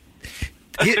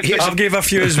 I've gave a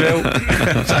few as well.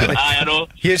 Exactly. I know.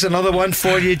 Here's another one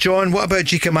for you, John. What about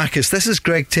Giakoumakis? This is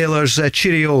Greg Taylor's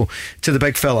cheerio to the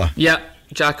big fella. Yeah,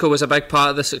 Jacko was a big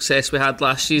part of the success we had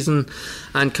last season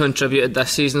and contributed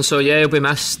this season, so yeah, he'll be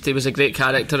missed. He was a great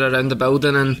character around the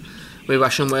building and we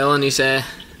wish him well in his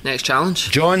next challenge.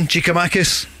 John,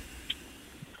 Giakoumakis?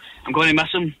 I'm going to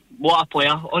miss him. What a player.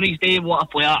 On his day, what a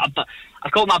player. I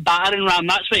call him a battering ram.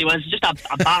 That's what he was. Just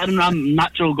a battering ram,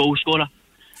 natural goal scorer.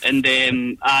 And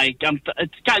I'm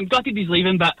gutted he's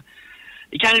leaving, but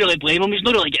you can't really blame him. He's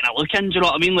not really getting a look in, do you know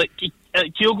what I mean? Like,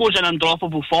 Kyogo's in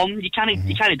undroppable form. You can't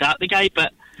doubt the guy,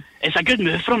 but it's a good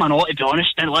move for him, I know, to be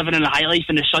honest, and living in the high life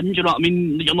in the sun, do you know what I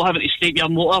mean? You're not having to scrape your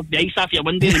motor, the ice off your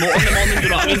window in the motor in the morning, do you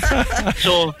know what I mean?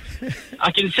 So,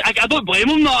 I don't blame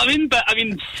him, know what I mean? But, I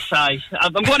mean,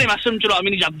 I'm going to miss him, do you know what I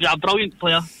mean? He's a brilliant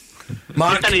player.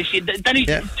 Mark? 2 years,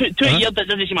 that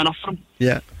doesn't seem enough for him.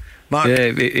 Yeah. Mark?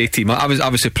 Yeah, 18 months. I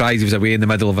was surprised he was away in the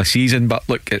middle of a season, but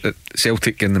look,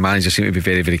 Celtic and the manager seem to be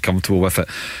very, very comfortable with it.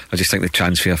 I just think the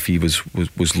transfer fee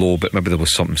was low, but maybe there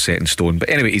was something set in stone. But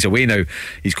anyway, he's away now.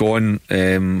 He's gone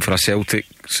for a Celtic.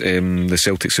 The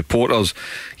Celtic supporters,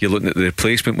 you're looking at the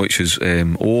replacement, which is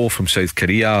O from South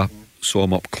Korea. Saw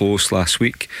him up close last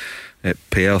week at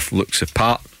Perth. Looks the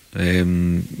part.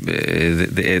 The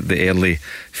early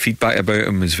feedback about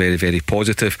him is very, very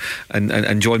positive,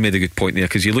 and John made a good point there,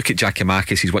 because you look at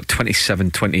Giakoumakis, he's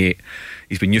 27, 28.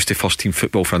 He's been used to first team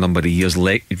football for a number of years,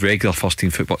 regular first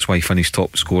team football. That's why he finished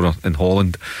top scorer in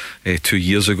Holland 2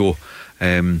 years ago.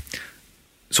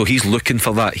 So he's looking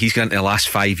for that. He's got into the last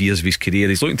 5 years of his career.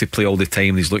 He's looking to play all the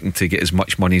time. He's looking to get as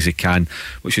much money as he can,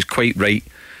 which is quite right.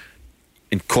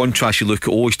 In contrast, you look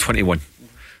at he's 21.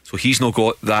 So he's not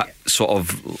got that sort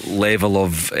of level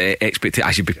of expectation.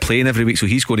 I should be playing every week, so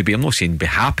he's going to be, I'm not saying be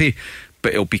happy,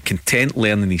 but he'll be content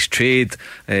learning his trade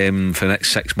for the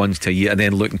next 6 months to a year, and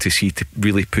then looking to see to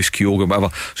really push Kyogo and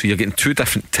whatever. So you're getting 2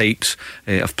 different types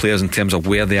of players in terms of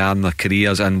where they are in their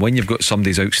careers. And when you've got somebody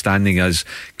as outstanding as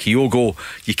Kyogo,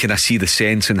 you kind of see the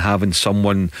sense in having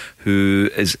someone who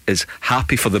is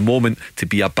happy for the moment to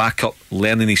be a backup,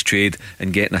 learning his trade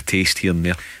and getting a taste here and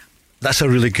there. That's a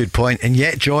really good point. And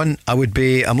yet, John, I'm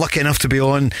lucky enough to be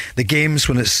on the games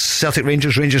when it's Celtic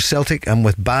Rangers, Rangers Celtic. I'm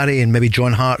with Barry and maybe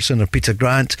John Hartson or Peter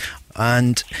Grant,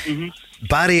 and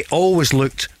Barry always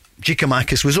looked,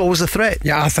 Giakoumakis was always a threat.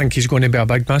 Yeah, I think he's going to be a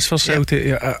big miss for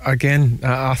Celtic. Again,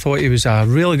 I thought he was a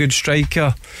really good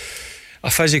striker, a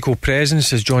physical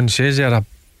presence, as John says there, a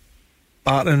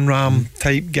battering ram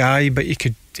type guy, but he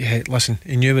could listen,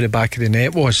 he knew where the back of the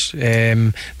net was.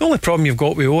 The only problem you've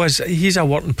got with O is he's a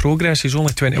work in progress. He's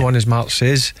only 21, as Mark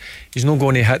says. He's not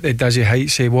going to hit the dizzy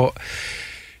heights, say what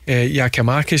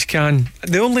Giakoumakis can.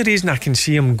 The only reason I can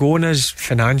see him going is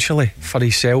financially for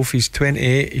himself. He's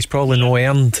 28. He's probably not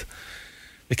earned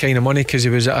the kind of money because he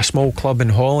was at a small club in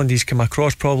Holland. He's come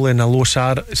across probably in a low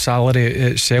salary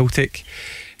at Celtic,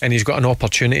 and he's got an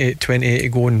opportunity at 28 to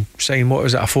go and sign, what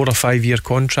was it, a 4 or 5 year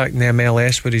contract in the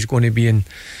MLS where he's going to be in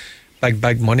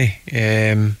big money.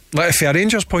 Like, from a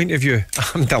Rangers point of view,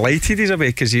 I'm delighted he's away,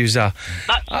 because he was I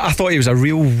thought he was a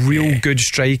real good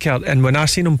striker, and when I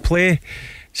seen him play,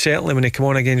 certainly when he came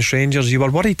on against Rangers, you were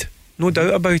worried, no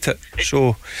doubt about it.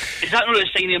 So is that not a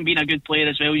sign of him being a good player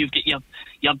as well? You've got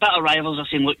your bitter rivals are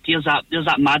saying, look, there's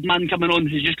that madman coming on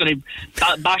who's just going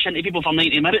to bash into people for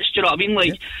 90 minutes. Do you know what I mean?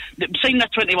 Like, signing a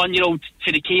 21-year-old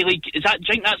for the K-League, do you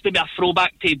think that's maybe a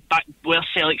throwback to back where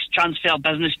Celtic's transfer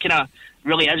business kind of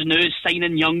really is now,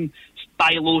 signing young,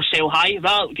 buy low, sell high?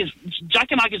 Well, because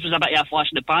Giakoumakis was a bit of a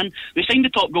flash in the pan. We signed the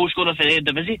top goal scorer for the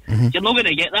Eredivisie. You're not going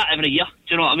to get that every year.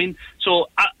 Do you know what I mean? So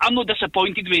I'm not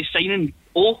disappointed with signing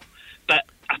but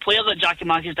a player that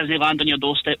Giakoumakis doesn't land on your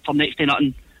doorstep from next to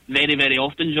nothing very, very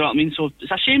often, do you know what I mean? So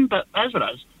it's a shame, but that's what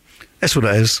it is. That's what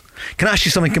it is. Can I ask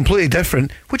you something completely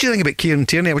different? What do you think about Kieran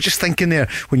Tierney? I was just thinking there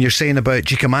when you're saying about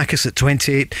Giakoumakis at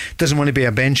 28 doesn't want to be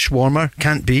a bench warmer,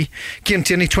 can't be. Kieran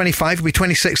Tierney 25, will be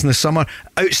 26 in the summer,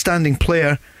 outstanding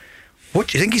player. What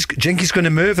do you think he's going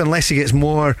to move unless he gets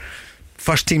more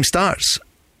first team starts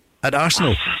at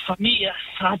Arsenal? For me,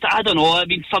 I don't know. I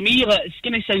mean, for me, like, it's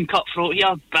going to sound cutthroat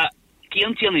here, but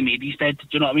Kieran Tierney made his bed. Do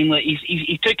you know what I mean? Like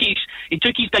he took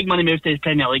his big money move to the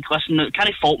Premier League. Listen, I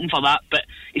can't fault him for that, but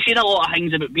he said a lot of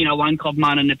things about being a one club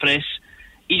man in the press.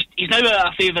 He's now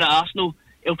a favourite at Arsenal.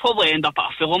 He'll probably end up at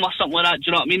a Fulham or something like that. Do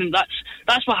you know what I mean? And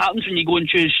that's what happens when you go and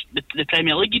choose the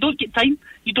Premier League. You don't get time.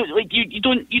 You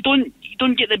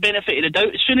don't get the benefit of the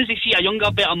doubt. As soon as you see a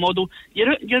younger, better model, you're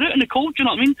out in the cold. Do you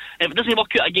know what I mean? If it doesn't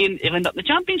work out again, he'll end up in the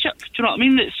Championship. Do you know what I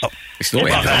mean? It's not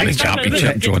in the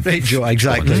Championship, John. Right, Joe,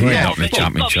 exactly. Not in the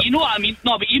Championship. But you know what I mean?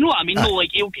 No, but you know what I mean. No, like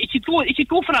he could go and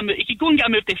get a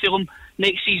move to Fulham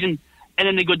next season, and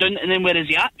then they go down, and then where is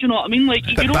he at? Do you know what I mean? Like,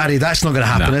 but Barry, that's not going to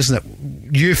happen, isn't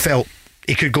it? You felt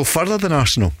he could go further than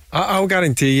Arsenal. I'll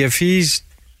guarantee you,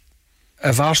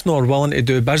 if Arsenal are willing to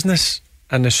do business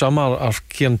in the summer, or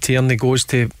Kieran Tierney goes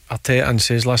to Arteta and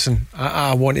says, listen,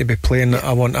 I want to be playing,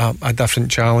 I want a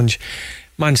different challenge,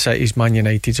 Man City's, Man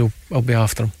United's will be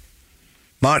after him.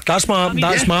 Mark, that's my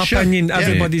opinion.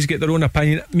 Everybody's got their own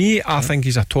opinion. I think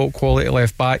he's a top quality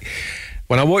left back.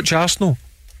 When I watch Arsenal,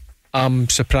 I'm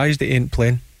surprised he ain't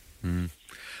playing.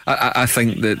 I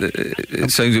think that it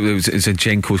sounds like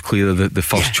Zinchenko's clearly the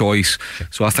first choice.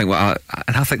 So I think I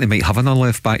think they might have another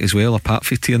left back as well, apart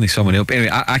from Tierney, someone else. But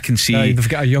anyway, I can see they've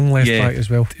got a young left back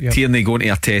as well. Tierney going to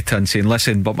Arteta and saying,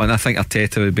 listen, but I think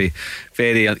Arteta would be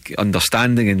very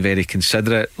understanding and very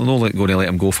considerate. They're not going to let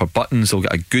him go for buttons. They'll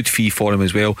get a good fee for him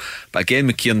as well. But again,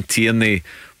 with Kieran Tierney,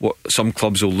 what some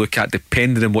clubs will look at,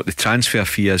 depending on what the transfer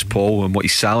fee is, Paul, and what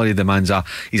his salary demands are,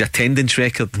 his attendance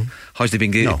record hasn't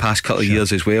been great the past couple of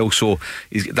years as well. So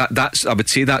that's I would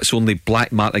say that's only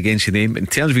black mark against the name. But in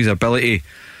terms of his ability,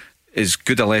 as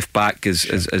good a left back as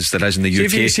there is in the UK,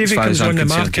 see if he comes on the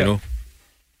market,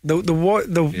 they'll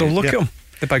look at him,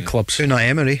 the big clubs. Unai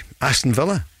Emery, Aston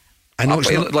Villa. I know.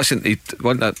 Listen,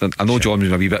 I know John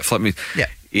was a wee bit flipping.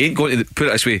 He ain't going to put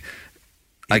it this way.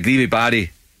 I agree with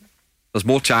Barry. I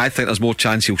think there's more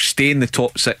chance he'll stay in the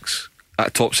top six at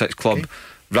a top six club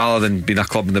rather than being a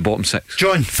club in the bottom six.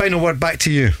 John, final word back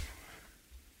to you.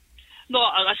 No,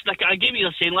 I get what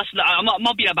you're saying. Listen, I'm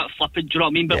not being a bit flippant, do you know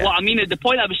what I mean? But what I mean, the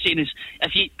point I was saying is,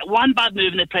 if you one bad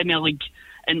move in the Premier League,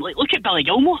 and like look at Billy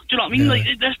Gilmore, do you know what I mean? Like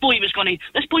this boy was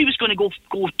going to go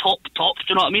top, do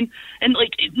you know what I mean? And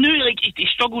like now, like he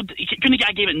struggled. He's going to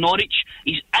get a game at Norwich.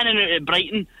 He's in and out at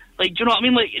Brighton. Like, do you know what I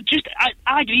mean? Like,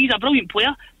 I agree, he's a brilliant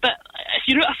player, but if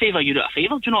you're out of favour, you're out of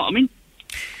favour. Do you know what I mean?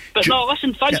 But no,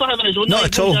 listen, thanks for having his own. Not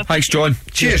at all. Thanks, John.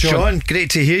 Cheers, John.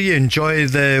 Great to hear you. Enjoy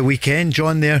the weekend,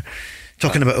 John. There.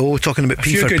 Talking about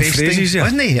P for pasting,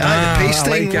 wasn't he?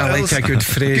 Pasting. I like a good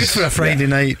phrase. Good for a Friday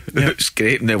night.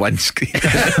 Scraping the windscreen.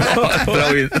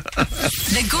 Brilliant.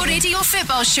 The Go Radio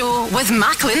Football Show with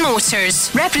Macklin Motors,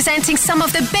 representing some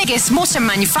of the biggest motor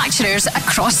manufacturers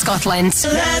across Scotland.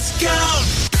 Let's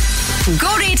go.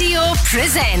 Go Radio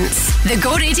presents the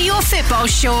Go Radio Football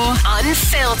Show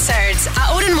Unfiltered at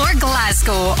Odenmore,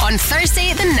 Glasgow on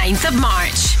Thursday the 9th of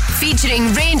March,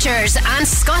 featuring Rangers and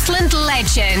Scotland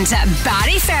legend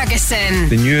Barry Ferguson.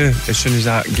 They knew as soon as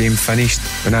that game finished,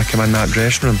 when I came in that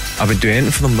dressing room, I would do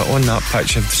anything for them, but on that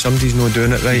pitch, if somebody's not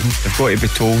doing it right, they've got to be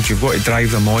told, you've got to drive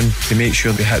them on to make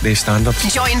sure they hit their standards.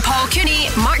 Join Paul Cooney,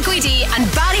 Mark Guidi and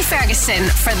Barry Ferguson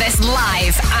for this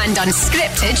live and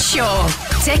unscripted show.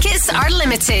 Tickets are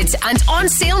limited and on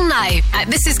sale now at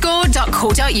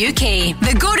thisisgo.co.uk.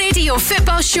 The Go Radio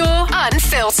Football Show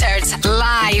Unfiltered,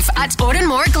 live at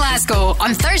Odenmore, Glasgow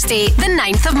on Thursday the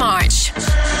 9th of March.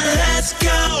 Let's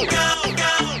go, go,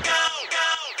 go, go.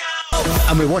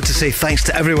 And we want to say thanks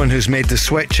to everyone who's made the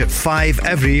switch at 5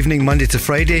 every evening, Monday to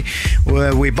Friday,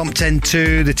 where we bumped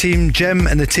into the team, Jim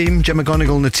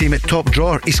McGonigal and the team at Top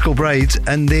Drawer, East Kilbride,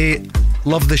 and they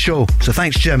love the show. So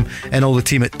thanks, Jim, and all the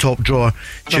team at Top Drawer.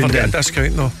 Never get a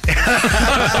discount, no. No,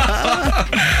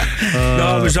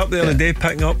 I was up the other day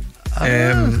picking up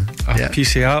a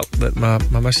piece of art that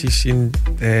my missus seen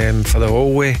for the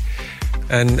hallway.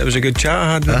 And it was a good chat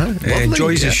I had with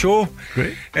enjoys the show.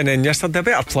 Great. And then yesterday, I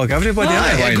better plug everybody.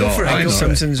 Go for it.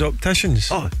 Simpsons Opticians.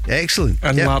 Oh, excellent.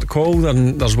 And Mark Calder,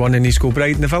 and there's one in East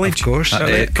Kilbride in the village. Of course.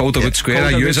 Calderwood Square. I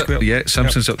use it. Yeah,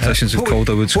 Simpsons Opticians in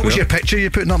Calderwood Square. What was your picture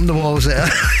you're putting up on the wall? Is it?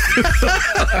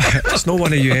 It's not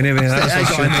one of you anyway. I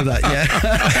got into that, yeah.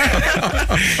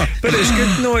 But it's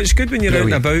good. No, it's good when you're out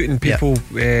and about and people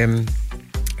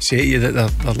say to you that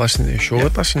they're listening to the show.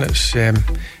 Listen,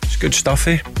 it's good stuff,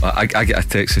 eh? I get a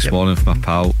text this morning from my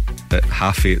pal at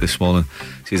 8:30 this morning.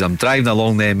 Says, I'm driving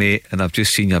along there, mate, and I've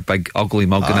just seen your big ugly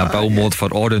mug in a billboard for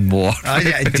Oranmore.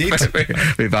 Yeah, indeed.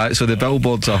 So the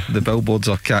billboards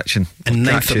are catching. And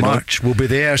 9th of March we'll be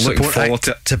there. Looking Support forward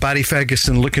act to Barry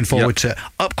Ferguson. Looking forward to it.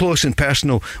 Up close and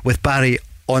personal with Barry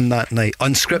on that night.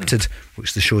 Unscripted,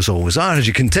 which the shows always are, as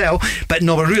you can tell. But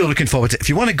no, we're really looking forward to it. If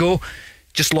you want to go,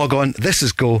 just log on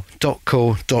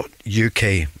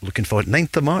thisisgo.co.uk. Looking forward.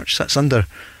 9th of March, that's under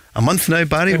a month now,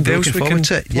 Barry. We're looking forward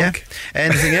to it. Yeah.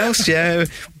 Anything else? Yeah.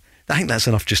 I think that's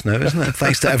enough just now, isn't it?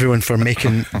 Thanks to everyone for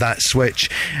making that switch.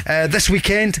 This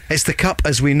weekend, it's the Cup,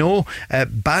 as we know.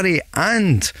 Barry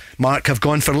and Mark have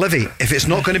gone for Livy. If it's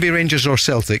not going to be Rangers or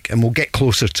Celtic, and we'll get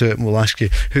closer to it and we'll ask you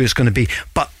who it's going to be,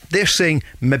 but they're saying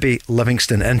maybe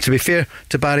Livingston. And to be fair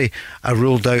to Barry, I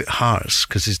ruled out Hearts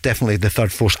because it's definitely the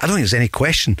third force. I don't think there's any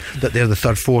question that they're the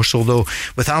third force, although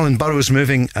with Alan Burrows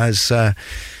moving as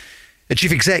the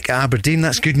chief exec at Aberdeen,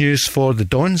 that's good news for the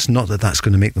Dons. Not that that's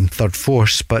going to make them third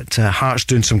force, but Hearts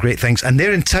doing some great things, and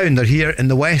they're in town. They're here in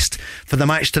the West for the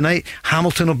match tonight.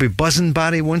 Hamilton will be buzzing,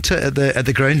 Barry, won't it, at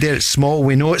the ground there? It's small,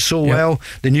 we know it so well.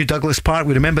 The new Douglas Park,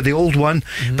 we remember the old one.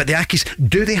 But the Accies,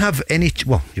 do they have any?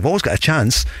 Well, you've always got a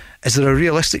chance. Is there a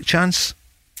realistic chance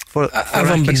for if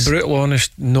I'm being brutally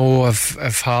honest, no.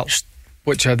 If Hearts,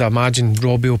 which I'd imagine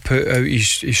Robbie will put out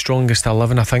his strongest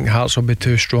 11, I think Hearts will be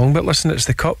too strong. But listen, it's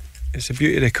the Cup. It's the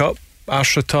beauty of the Cup.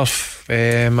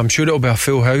 AstroTurf. I'm sure it'll be a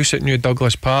full house at New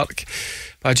Douglas Park.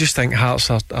 But I just think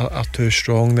Hearts are too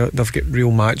strong. They've got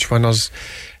real match winners.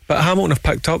 But Hamilton have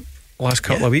picked up last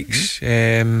couple of weeks.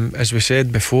 As we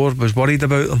said before, was worried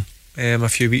about them a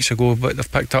few weeks ago, but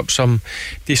they've picked up some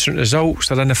decent results.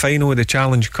 They're in the final of the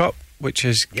Challenge Cup, which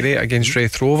is great, against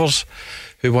Raith Rovers,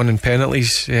 who won in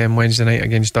penalties Wednesday night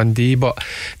against Dundee. But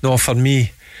no, for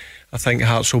me, I think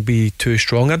Hearts will be too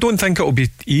strong. I don't think it will be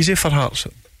easy for Hearts,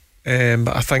 but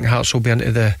I think Hearts will be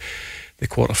into the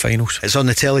quarter-finals. It's on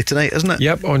the telly tonight, isn't it?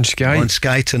 Yep, on Sky. On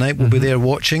Sky tonight. We'll be there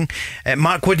watching.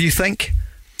 Mark, what do you think?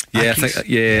 I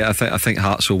think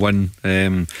Hearts will win.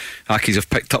 Accies have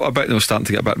picked up a bit. They're starting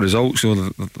to get a bit of results.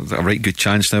 They've got a right good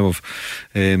chance now of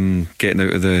getting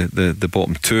out of the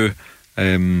bottom two.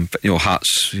 But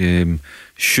Hearts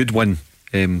should win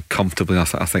comfortably. I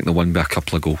think they'll win by a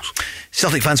couple of goals.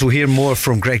 Celtic fans will hear more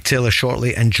from Greg Taylor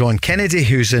shortly, and John Kennedy,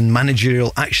 who's in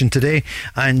managerial action today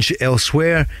and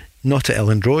elsewhere. Not at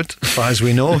Elland Road, as far as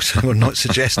we know, so we're not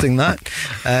suggesting that.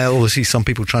 Although I see some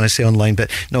people trying to say online,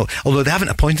 but no, although they haven't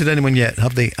appointed anyone yet,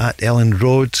 have they, at Elland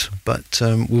Road? But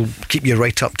we'll keep you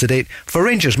right up to date. For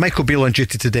Rangers, Michael Beale on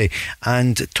duty today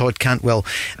and Todd Cantwell.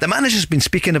 The manager's been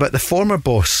speaking about the former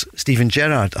boss, Stephen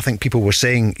Gerrard. I think people were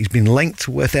saying he's been linked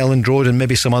with Elland Road and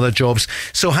maybe some other jobs.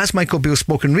 So has Michael Beale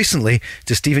spoken recently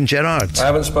to Stephen Gerrard? I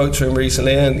haven't spoken to him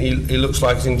recently, and he looks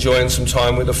like he's enjoying some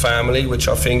time with the family, which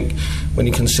I think, when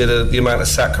you consider the amount of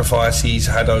sacrifice he's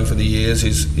had over the years,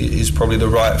 is probably the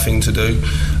right thing to do.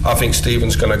 I think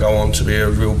Stephen's going to go on to be a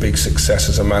real big success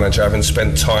as a manager. Having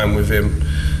spent time with him,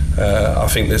 I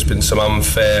think there's been some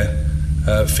unfair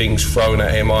things thrown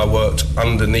at him. I worked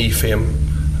underneath him,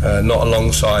 not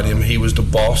alongside him. He was the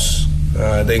boss,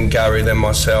 then Gary, then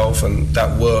myself, and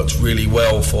that worked really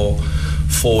well for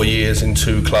 4 years in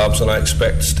 2 clubs, and I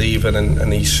expect Stephen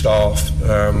and his staff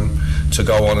to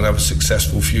go on and have a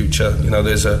successful future.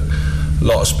 There's a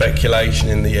lot of speculation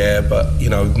in the air, but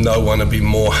no one will be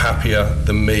more happier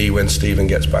than me when Stephen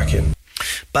gets back in.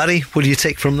 Barry, what do you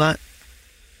take from that?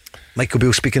 Michael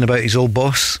Beale speaking about his old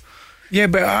boss. Yeah,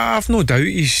 but I've no doubt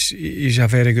he's a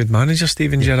very good manager,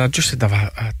 Stephen Gerrard. Just had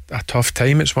a tough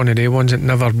time. It's one of the ones that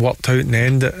never worked out in the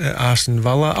end at Aston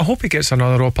Villa. I hope he gets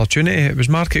another opportunity. It was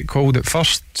Market called at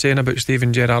first saying about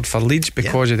Stephen Gerrard for Leeds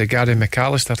because of the Gary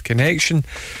McAllister connection,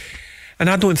 and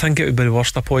I don't think it would be the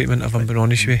worst appointment, if I'm being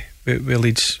honest with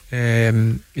Leeds.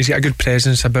 He's got a good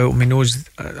presence about him. He knows.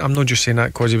 I'm not just saying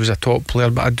that because he was a top player,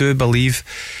 but I do believe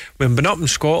when been up in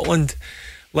Scotland,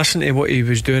 listen to what he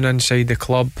was doing inside the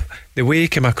club, the way he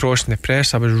came across in the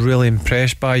press, I was really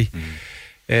impressed by.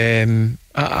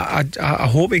 I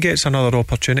hope he gets another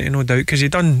opportunity, no doubt, because he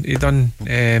done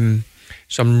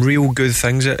some real good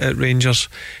things at Rangers.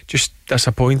 Just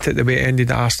disappointed the way it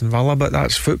ended at Aston Villa, but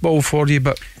that's football for you.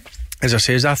 But as I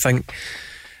says, I think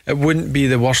it wouldn't be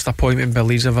the worst appointment by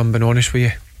Leeds, if I'm being honest with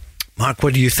you. Mark,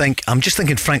 what do you think? I'm just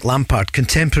thinking Frank Lampard,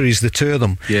 contemporaries, the two of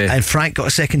them. Yeah. And Frank got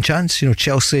a second chance,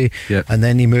 Chelsea, and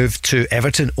then he moved to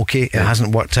Everton. Okay, it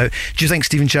hasn't worked out. Do you think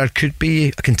Stephen Gerrard could be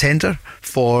a contender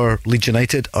for Leeds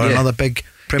United or another big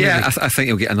Premier League? I think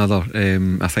he'll get another.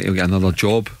 I think he'll get another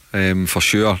job for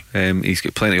sure. He's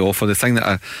got plenty to offer. The thing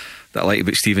that that I like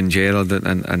about Steven Gerrard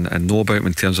and know about him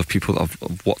in terms of people that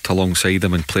have worked alongside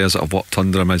him and players that have worked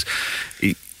under him is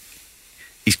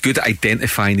he's good at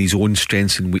identifying his own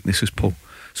strengths and weaknesses, Paul.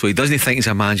 So he doesn't think he's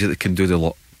a manager that can do the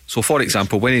lot. So for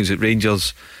example, when he was at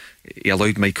Rangers, he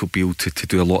allowed Michael Beale to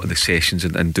do a lot of the sessions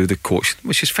and do the coaching,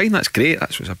 which is fine, that's great,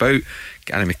 that's what it's about.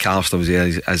 Gary McAllister was there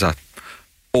as a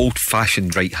old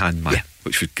fashioned right hand man,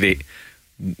 which was great.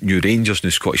 Knew Rangers,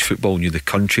 knew Scottish football, knew the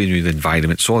country, knew the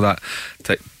environment, saw that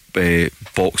type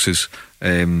boxes.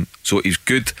 So he's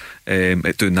good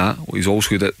at doing that. What he's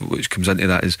also good at, which comes into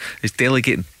that, is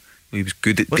delegating. He was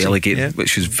good at delegating,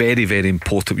 which is very, very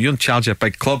important. When you're in charge of a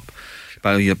big club,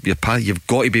 you've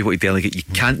got to be able to delegate. You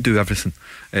can't do everything.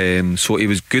 So he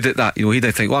was good at that. He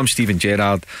didn't think, I'm Steven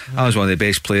Gerrard, I was one of the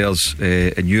best players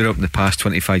in Europe in the past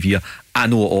 25 years, I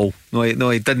know it all. No,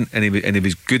 he didn't, and he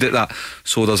was good at that.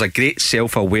 So there's a great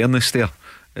self-awareness there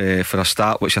for a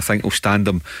start, which I think will stand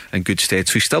him in good stead.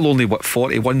 So he's still only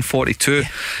 41, 42.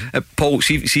 Paul,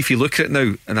 see if you look at it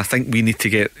now, and I think we need to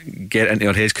get into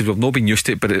our heads, because we've not been used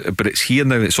to it, but it's here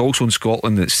now. It's also in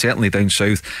Scotland, it's certainly down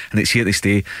south, and it's here to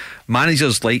stay.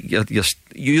 Managers like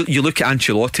you look at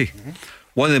Ancelotti,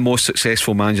 one of the most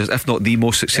successful managers, if not the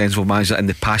most successful manager in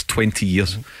the past 20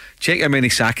 years. Check how many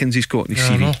sackings he's got in his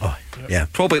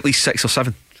CV. Probably at least 6 or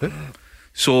 7.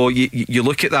 So you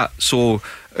look at that. So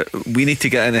we need to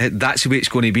get in the head. That's the way it's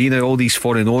going to be now. All these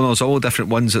foreign owners, all the different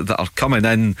ones that are coming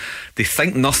in, they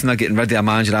think nothing of getting rid of a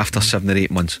manager after 7 or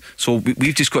 8 months. So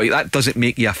we've just got to, that doesn't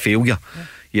make you a failure.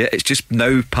 Yeah, it's just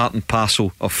now part and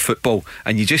parcel of football,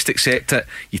 and you just accept it.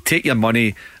 You take your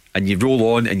money and you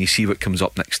roll on, and you see what comes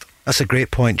up next. That's a great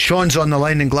point. Sean's on the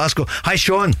line in Glasgow. Hi,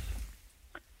 Sean.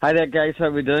 Hi there, guys. How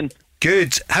are we doing?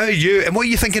 Good. How are you? And what are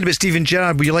you thinking about Steven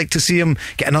Gerrard? Would you like to see him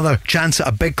get another chance at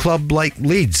a big club like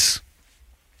Leeds?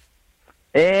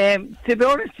 To be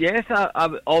honest, yes.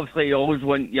 I obviously always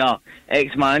want your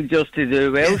ex-managers to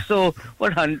do well. So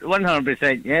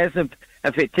 100% yes.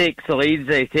 If it takes Leeds,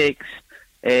 it takes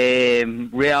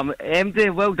Real Madrid.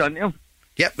 Well done to him.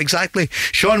 Yep, exactly.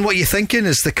 Sean, what are you thinking?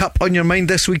 Is the cup on your mind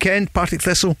this weekend, Partick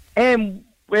Thistle?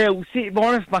 Well, see, to be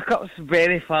honest, my cup's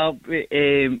very far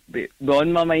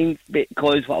beyond my mind,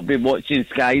 because I've been watching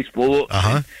Sky Sports,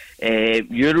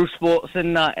 Eurosports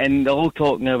and that, and they're all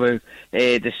talking about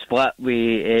the split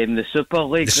with the Super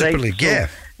League. The Super League,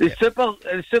 so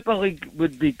the Super League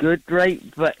would be good, right?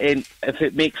 But if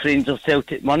it makes Rangers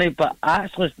Celtic money, but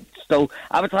actually, still,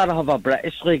 I would rather have a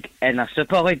British League and a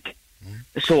Super League.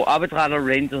 So I would rather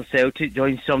Rangers Celtic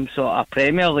join some sort of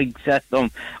Premier League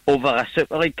system over a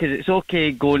Super League, because it's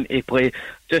okay going to play,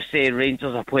 just say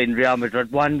Rangers are playing Real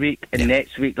Madrid one week, and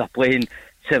next week they're playing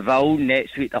Seville,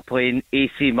 next week they're playing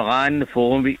AC Milan, the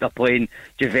following week they're playing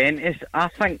Juventus. I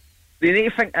think they need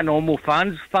to think of normal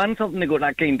fans. Fans haven't got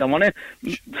that kind of money.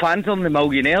 Fans are the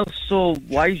millionaires, so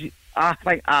why? I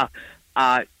think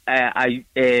like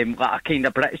a kind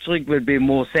of British League would be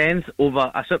more sense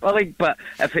over a Super League. But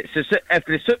if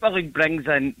the Super League brings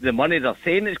in the money they're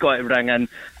saying it's got to bring in,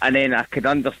 and then I could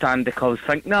understand the clubs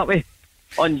thinking that way.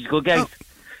 On you go, guys.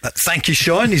 Thank you,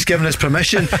 Sean. He's given us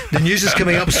permission. The news is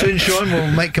coming up soon, Sean.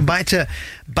 We might come back to it.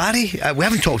 Barry, we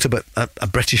haven't talked about a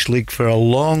British League for a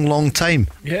long, long time.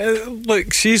 Yeah,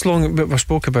 look, see, as long, but we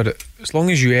spoke about it, as long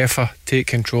as UEFA take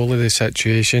control of the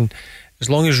situation, as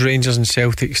long as Rangers and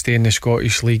Celtic stay in the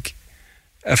Scottish League,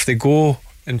 if they go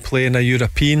and play in a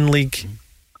European league,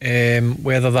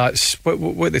 whether that's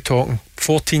what they're talking,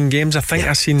 14 games, I think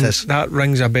I've seen that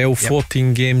rings a bell.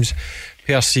 14 games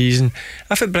per season.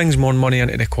 If it brings more money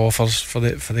into the coffers for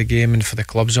the game and for the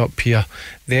clubs up here,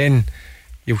 then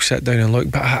you'll sit down and look.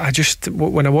 But I just,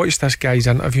 when I watched this guy's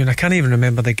interview, and I can't even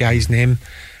remember the guy's name,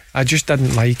 I just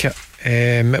didn't like it.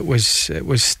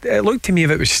 It looked to me if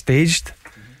it was staged.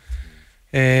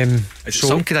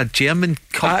 Some kind of German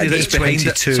company that's behind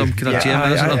it. Some kind of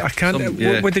German, isn't it? I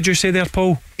can't. What did you say there,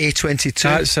 Paul? A22.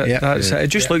 That's it. That's it. It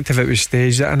just looked if it was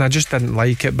staged, and I just didn't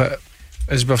like it. But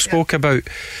as we've spoke about,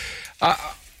 I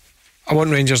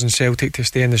want Rangers and Celtic to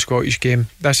stay in the Scottish game.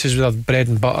 This is where bread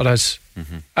and butter is.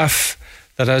 If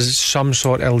there is some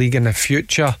sort of league in the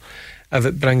future, if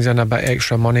it brings in a bit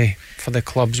extra money for the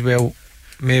clubs, well,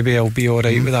 maybe I'll be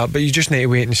alright with that. But you just need to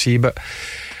wait and see. But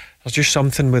there's just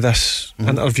something with this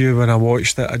interview when I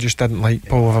watched it I just didn't like,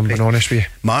 Paul, if I'm being honest with you.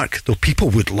 Mark, though, people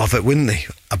would love it, wouldn't they?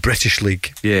 A British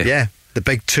league. Yeah, the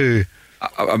big two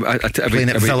playing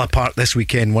at Villa Park this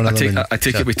weekend. I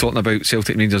take it we're talking about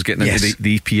Celtic Rangers getting into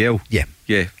the EPL. Yeah.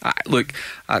 Look,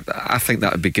 I think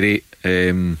that would be great.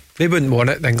 They wouldn't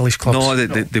want it, the English clubs. No,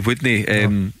 they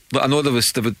wouldn't. Look, I know there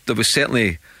was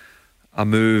certainly a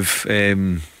move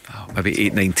maybe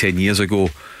 8, 9, 10 years ago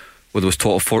where there was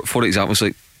talk, for example, it's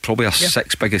like probably our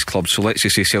 6 biggest clubs. So let's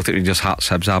just say Celtic, Rangers, Hearts,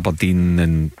 Hibs, Aberdeen,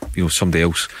 and somebody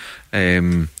else.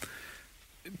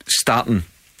 Starting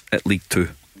at League 2,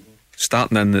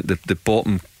 starting in the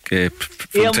bottom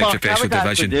full-time professional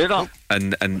division,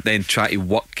 and then try to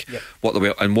work what the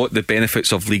way, and what the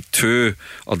benefits of League 2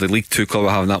 or the League 2 club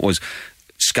were having, that was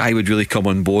Sky would really come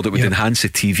on board. It would enhance the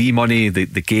TV money, the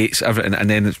gates, everything, and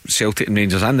then Celtic and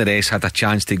Rangers and the rest had a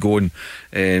chance to go and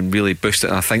really boost it.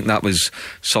 And I think that was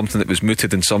something that was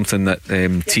mooted and something that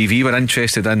TV were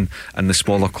interested in, and the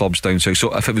smaller clubs down south.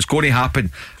 So if it was going to happen,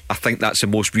 I think that's the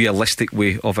most realistic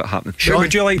way of it happening. Sean,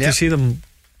 would you like to see them?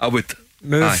 I would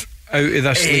move out of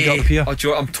this league up here.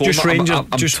 I'm torn. Just Rangers, I'm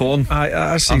torn.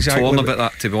 That's I'm exactly torn about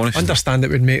that, to be honest. Understand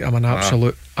it would make them an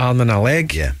absolute arm and a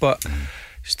leg, but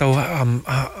still,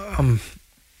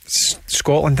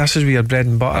 Scotland, this is where your bread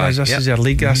and butter is. This is your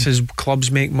league. This is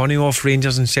clubs make money off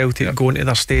Rangers and Celtic going to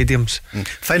their stadiums.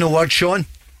 Final word, Sean?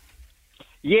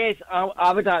 Yes,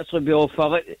 I would actually be all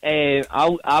for it.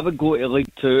 I would go to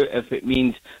League 2 if it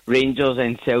means Rangers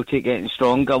and Celtic getting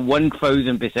stronger,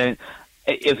 1000%.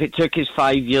 If it took us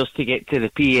 5 years to get to the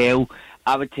PL,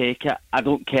 I would take it. I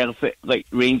don't care if it, like,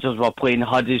 Rangers were playing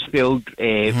Huddersfield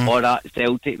or at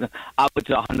Celtic. I would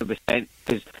do it 100%,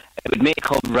 because it would make the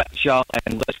club richer,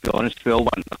 and let's be honest, we all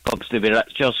want the clubs to be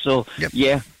richer. So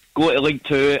go to League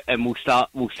 2 and we'll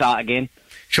start again.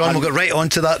 Sean, we'll get right on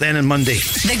to that then on Monday.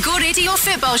 The Go Radio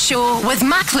Football Show with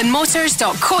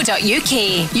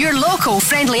MacklinMotors.co.uk. Your local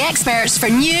friendly experts for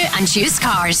new and used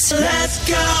cars. Let's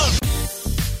go!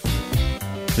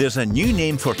 There's a new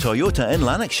name for Toyota in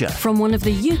Lanarkshire. From one of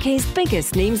the UK's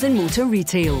biggest names in motor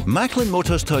retail. Macklin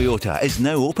Motors Toyota is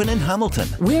now open in Hamilton.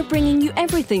 We're bringing you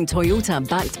everything Toyota,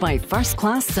 backed by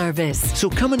first-class service. So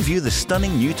come and view the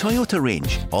stunning new Toyota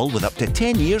range, all with up to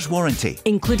 10 years warranty.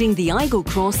 Including the Igo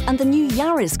Cross and the new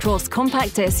Yaris Cross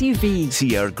compact SUV.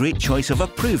 See our great choice of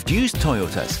approved used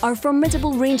Toyotas. Our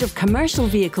formidable range of commercial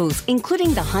vehicles,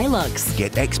 including the Hilux.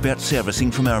 Get expert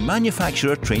servicing from our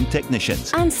manufacturer-trained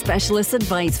technicians. And specialist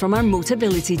advice from our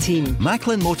Motability team.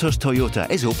 Macklin Motors Toyota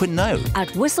is open now at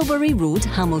Whistlebury Road,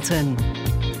 Hamilton. The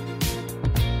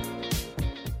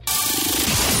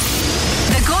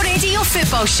Go Radio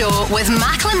Football Show with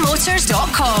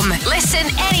MacklinMotors.com. Listen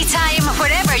anytime,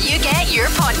 wherever you get your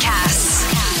podcasts.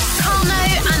 Call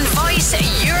now and voice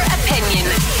your opinion.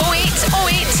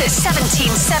 0808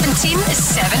 1717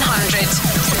 700.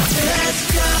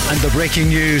 And the breaking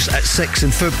news at 6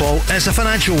 in football. And it's a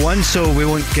financial one, so we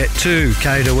won't get too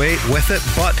carried away with it.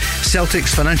 But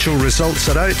Celtic's financial results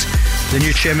are out. The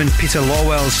new chairman, Peter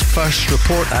Lawwell's first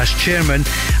report as chairman,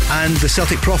 and the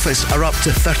Celtic profits are up to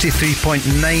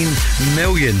 33.9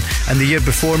 million. And the year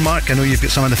before, Mark, I know you've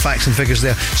got some of the facts and figures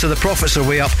there, so the profits are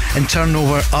way up and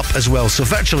turnover up as well. So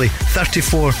virtually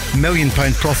 £34 million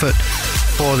profit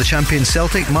for the champion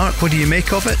Celtic. Mark, what do you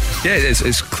make of it? Yeah,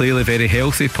 it's clearly very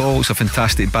healthy, Paul. It's a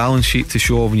fantastic balance sheet to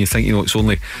show when you think, it's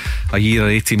only a year or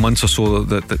 18 months or so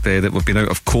that we've been out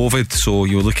of COVID. So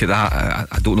you look at that,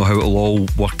 I don't know how it'll all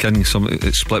work in.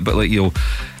 It's split, but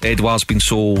Edouard's been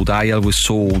sold, Ayer was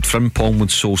sold, Frimpong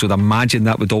was sold, so I'd imagine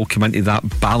that would all come into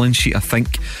that balance sheet, I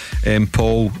think,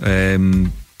 Paul.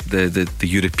 The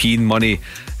European money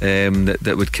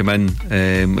that would come in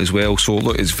as well. So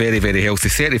look, it's very, very healthy.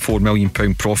 £34 million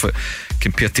compare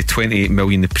compared to 28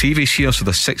 million the previous year, so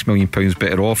they're £6 million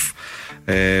better off.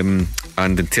 And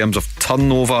in terms of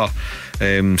turnover,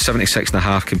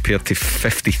 76.5 compared to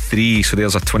 53, so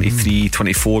there's a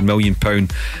 24 million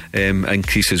pound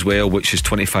increase as well, which is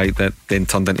 25 that then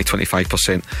turned into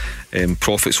 25%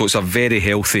 profit. So it's a very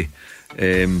healthy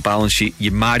balance sheet. You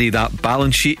marry that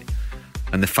balance sheet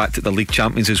and the fact that they're league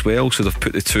champions as well, so they've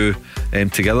put the two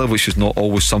together, which is not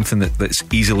always something that's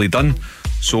easily done.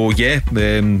 So yeah,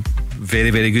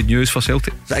 very, very good news for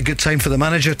Celtic. Is that a good time for the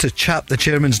manager to chap the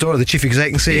chairman's door, the chief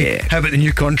exec, and say, how about the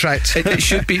new contract? It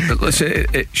should be, but listen,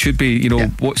 it should be,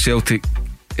 what Celtic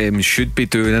should be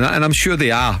doing, and I'm sure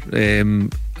they are. I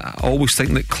always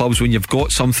think that clubs, when you've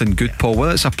got something good, Paul,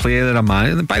 whether it's a player or a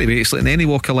man, and by the way, it's like in any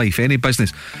walk of life, any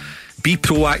business, be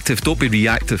proactive, don't be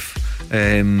reactive.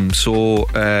 So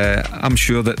I'm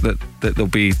sure that there'll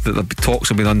be talks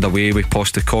have been underway with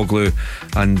Postecoglou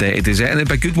and it'd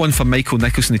be a good one for Michael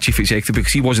Nicholson, the chief executive,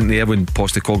 because he wasn't there when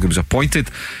Postecoglou was appointed.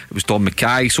 It was Don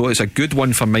Mackay, so it's a good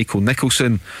one for Michael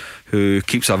Nicholson, who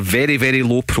keeps a very, very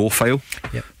low profile,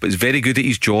 but is very good at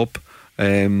his job.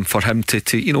 For him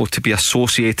to be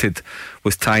associated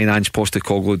with tying Ange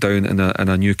Postecoglou down in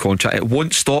a new contract, it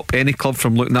won't stop any club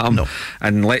from looking at him. No.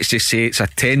 And let's just say it's a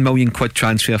 £10 million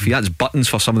transfer fee. That's buttons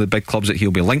for some of the big clubs that he'll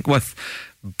be linked with.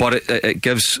 but it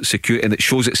gives security, and it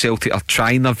shows that Celtic are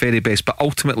trying their very best. But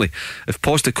ultimately, if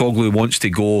Postecoglou wants to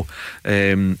go,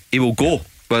 he will go,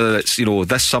 whether it's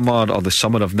this summer or the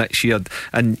summer of next year.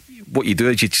 And what you do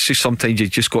is sometimes you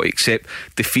just got to accept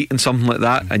defeat and something like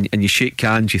that, and you shake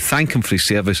hands, you thank him for his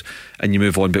service, and you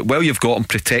move on. But while you've got him,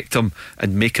 protect him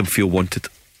and make him feel wanted.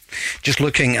 Just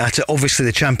looking at it, obviously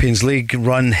the Champions League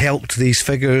run helped these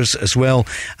figures as well,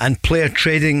 and player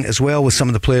trading as well, with some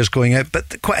of the players going out,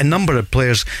 but quite a number of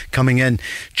players coming in.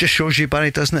 Just shows you, Barry,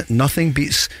 doesn't it? Nothing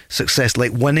beats success,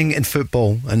 like winning in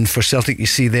football. And for Celtic, you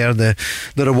see there the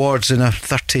rewards in a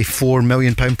 £34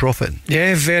 million profit.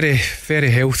 Yeah, very, very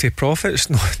healthy profits,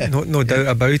 no doubt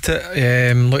about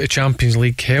it. Look, the Champions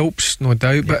League helps, no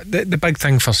doubt, but the big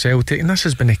thing for Celtic, and this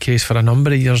has been the case for a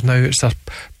number of years now, it's their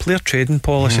player trading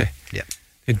policy. Yeah,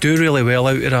 they do really well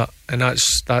out of that, and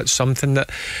that's something that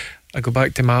I go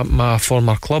back to my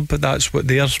former club, but that's what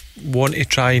they want to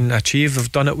try and achieve.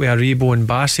 They've done it with Aribo and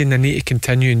Bassi, and they need to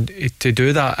continue to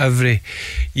do that every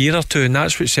year or two, and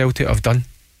that's what Celtic have done.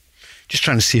 Just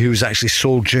trying to see who was actually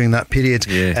sold during that period.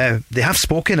 They have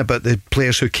spoken about the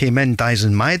players who came in: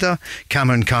 Dyson Maeda,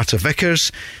 Cameron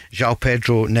Carter-Vickers, João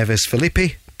Pedro Neves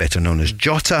Felipe, better known as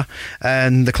Jota,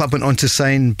 and the club went on to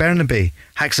sign Bernabe,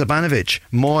 Haksabanovic,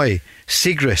 Moy,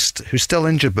 Sigrist, who's still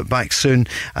injured but back soon,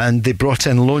 and they brought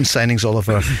in loan signings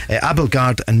Oliver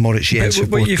Abelgard and Moritz Jens.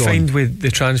 What you find with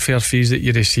the transfer fees that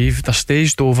you receive, they're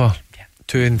staged over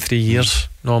 2 and 3 years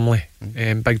normally.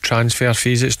 Big transfer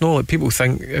fees. It's not like people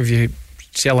think if you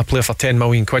sell a player for 10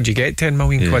 million quid you get 10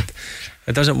 million quid.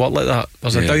 It doesn't work like that.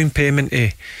 There's a down payment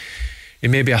to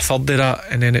maybe a third of that,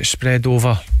 and then it's spread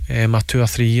over a 2 or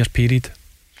 3 year period.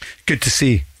 Good to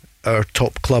see our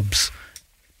top clubs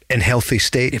in healthy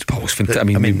state. I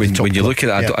mean, when you look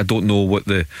at it, I don't know what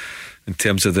in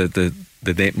terms of the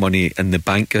net money in the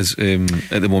bank is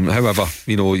at the moment. However,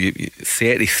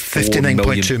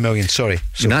 59.2 million. Sorry, I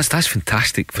mean, that's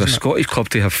fantastic for a Scottish club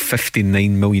to have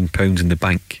 £59 million in the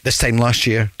bank. This time last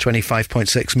year,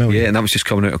 25.6 million. Yeah, and that was just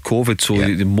coming out of COVID, so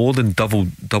they more than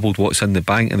doubled what's in the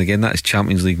bank. And again, that is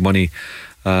Champions League money,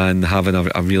 and having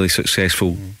a really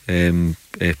successful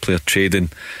player trading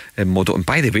model. And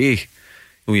by the way,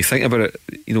 when you think about it,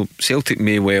 Celtic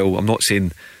may well, I'm not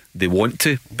saying they want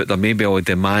to, but there may be a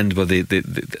demand where they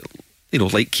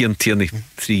like Kieran Tierney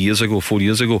 4 years ago,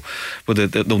 where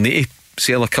they'll need to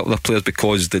sell a couple of players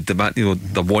because the demand,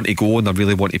 they want to go and they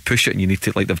really want to push it, and you need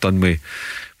to, like they've done with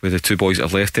the two boys that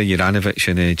have left there, Juranovic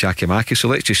and Giakoumakis. So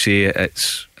let's just say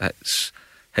it's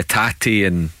Hatate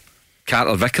and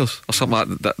Carter-Vickers or something like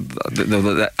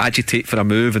that agitate for a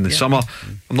move in the summer.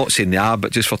 I'm not saying they are,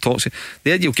 but just for talks,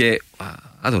 then you'll get,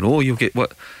 I don't know, you'll get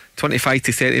what, 25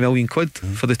 to 30 million quid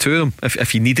for the two of them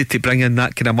if you needed to bring in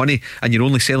that kind of money, and you're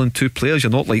only selling 2 players.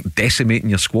 You're not like decimating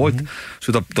your squad.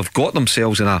 So they've got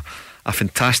themselves in a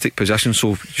fantastic position.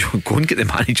 So go and get the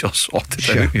manager sorted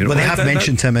out. Well, they have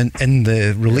mentioned him in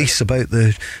the release about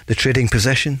the trading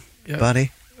position.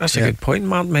 Barry, that's a good point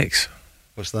Mark makes.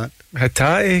 What's that?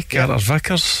 Hatate,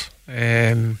 Carter-Vickers.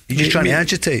 You're just trying to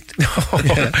agitate.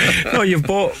 No, you've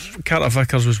bought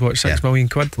Carter-Vickers was what, 6 million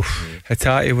quid.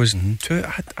 Hatate was 2,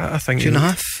 I think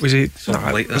 2.5. Was he?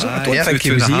 Like that. I don't think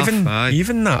he was even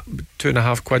that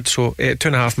 2.5 quid. So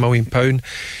 £2.5 million.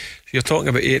 You're talking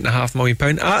about £8.5 million.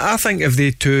 I think if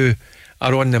they two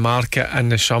are on the market in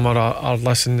the summer, or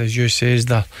listen, as you says,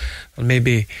 they're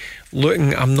maybe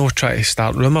looking. I'm not trying to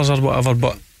start rumours or whatever,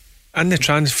 but in the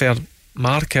transfer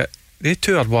market, they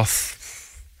two are worth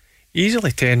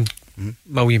easily 10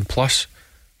 million plus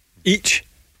each.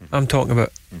 I'm talking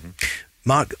about.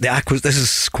 Mark, this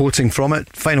is quoting from it.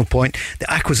 Final point: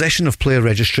 the acquisition of player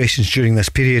registrations during this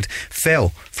period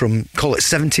fell from, call it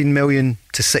 17 million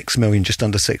to 6 million, just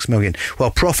under 6 million, while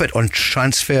profit on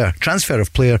transfer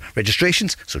of player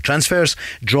registrations, so transfers,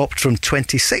 dropped from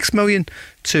 26 million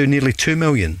to nearly 2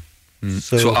 million.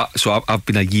 So I've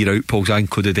been a year out, Paul. I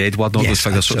included Edward on those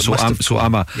figures. So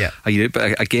I'm a year out.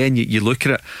 But again, you look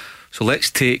at it. So let's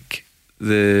take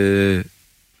the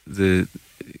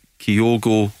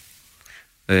Kyogo,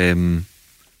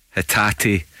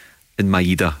 Hatate and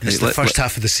Maeda. It's the first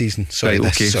half of the season. Sorry, right,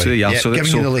 okay. Sorry. So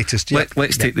giving you the latest.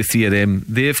 Let's take the 3 of them.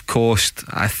 They've cost,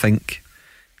 I think,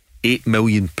 £8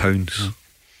 million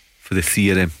for the 3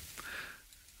 of them.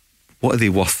 What are they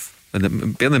worth?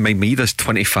 And bear in mind, Maeda's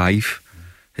 25,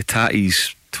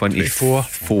 Hatate's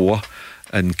 24,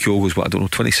 and Kyogo's what, I don't know,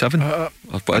 27.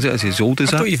 What is it? Is he as old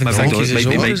as that? I don't even think he's as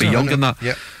old. Might be younger than that.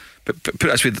 Yeah. But put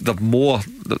it this way,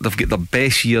 they've got their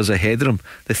best years ahead of them.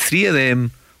 The 3 of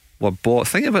them were bought,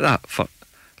 think about that, for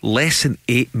less than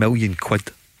 8 million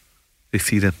quid. The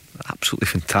 3 of them, absolutely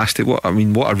fantastic. What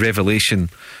a revelation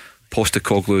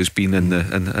Postecoglou has been in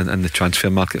the transfer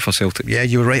market for Celtic. Yeah,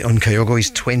 you were right on Kyogo.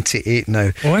 He's 28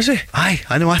 now. Oh, is he? Aye,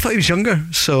 I know. I thought he was younger.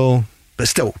 So, but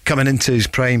still coming into his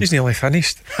prime. He's nearly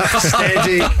finished.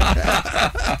 Steady.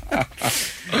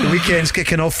 The weekend's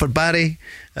kicking off for Barry,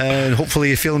 and hopefully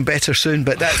you're feeling better soon.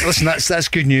 But listen, that's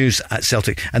good news at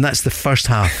Celtic, and that's the first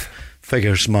half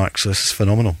figures, Mark. So this is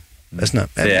phenomenal, isn't it?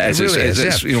 Yeah, it really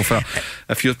is. You know, for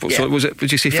a few. So was it?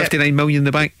 Would you say 59 million in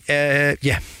the bank?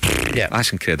 Yeah,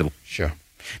 that's incredible. Sure.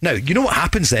 Now you know what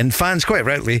happens then. Fans, quite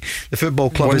rightly, the football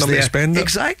club is there. Spend it.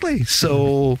 Exactly.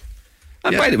 So.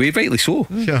 And by the way, rightly so.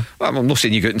 Sure. Well, I'm not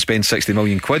saying you go out and spend 60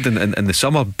 million quid in the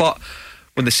summer, but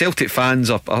when the Celtic fans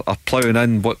are ploughing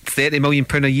in £30 million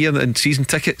a year in season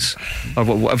tickets, or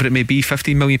whatever it may be,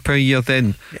 £15 million a year,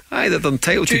 then they're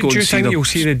entitled to go and see them. Do you think you'll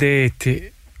see the day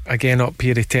to again up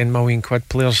here the £10 million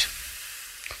players?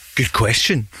 Good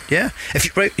question. Yeah, if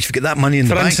you get that money in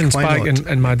the bank, for instance, back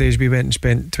in my days, we went and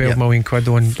spent £12 million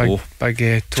on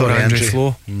big Torrey Andrew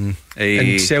Flo,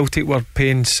 and Celtic were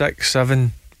paying £6, £7,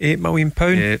 £8 million.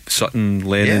 Yeah, Sutton,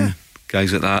 Lennon,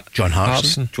 guys like that. John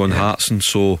Hartson.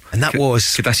 So, and that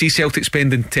could I see Celtic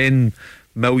spending 10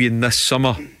 million this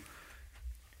summer?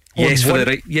 Yes, for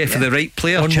the right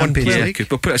player. On Champions League.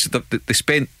 We'll put it. They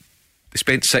spent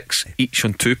 6 each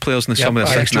on 2 players in the summer,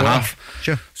 6.5.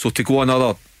 Sure. So to go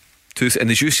another 2,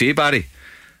 and as you say, Barry,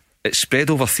 it's spread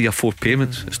over 3 or 4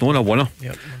 payments. It's not a winner.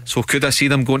 So could I see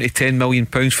them going to £10 million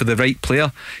for the right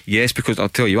player? Yes, because I'll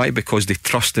tell you why. Because they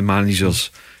trust the manager's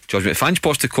judgment. If Ange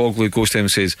Postecoglou goes to him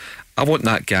and says, I want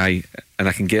that guy and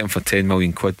I can get him for £10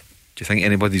 million, do you think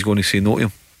anybody's going to say no to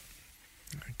him?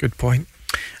 Good point.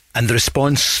 And the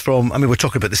response from, we're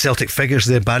talking about the Celtic figures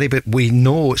there, Barry, but we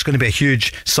know it's going to be a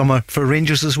huge summer for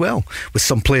Rangers as well, with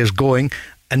some players going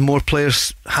and more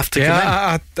players have to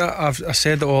come in. I've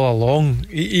said it all along.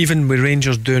 Even with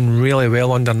Rangers doing really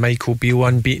well under Michael Beale,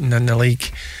 unbeaten in the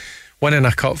league, winning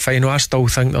a cup final, I still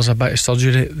think there's a bit of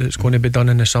surgery that's going to be done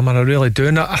in the summer. I really do.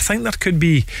 And I think there could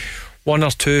be 1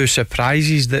 or 2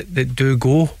 surprises that do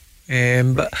go.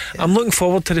 But I'm looking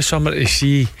forward to the summer to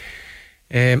see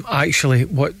actually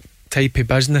what type of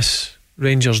business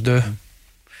Rangers do.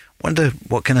 Wonder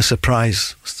what kind of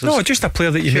surprise. No, just a player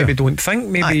that you maybe don't think.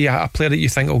 Maybe a player that you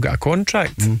think will get a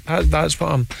contract. That's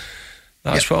what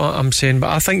I'm saying. But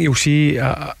I think you'll see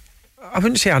I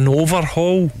wouldn't say an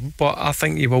overhaul, but I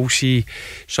think you will see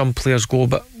some players go.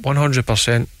 But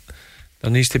 100%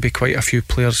 there needs to be quite a few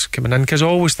players coming in, because I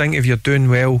always think if you're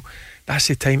doing well, that's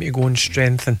the time to go and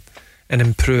strengthen and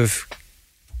improve.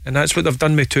 And that's what they've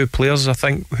done with 2 players, I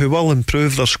think, who will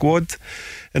improve their squad,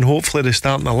 and hopefully the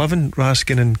starting 11,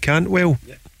 Raskin and Cantwell.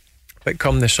 But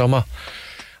come the summer,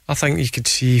 I think you could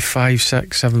see 5,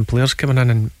 6, 7 players coming in,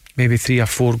 and maybe 3 or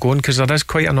 4 going, because there is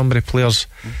quite a number of players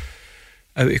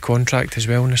out of contract as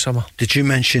well in the summer. Did you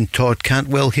mention Todd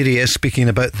Cantwell? Here he is speaking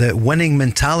about the winning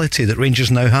mentality that Rangers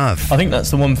now have. I think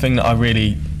that's the one thing that I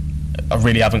really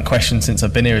haven't questioned since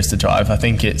I've been here, is the drive. I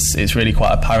think it's really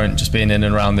quite apparent just being in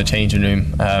and around the changing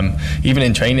room, even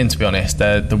in training, to be honest.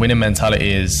 The winning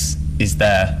mentality is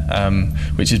there,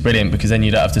 which is brilliant, because then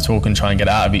you don't have to talk and try and get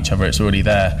out of each other. It's already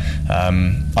there.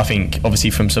 I think obviously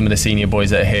from some of the senior boys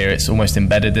that are here, it's almost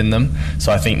embedded in them,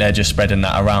 so I think they're just spreading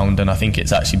that around, and I think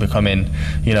it's actually becoming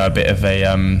a bit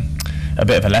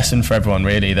of a lesson for everyone,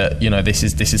 really, that this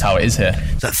is how it is here.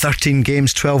 Is that 13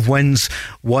 games, 12 wins,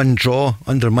 1 draw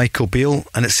under Michael Beale?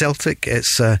 And at Celtic,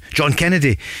 it's John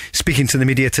Kennedy speaking to the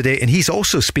media today, and he's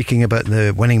also speaking about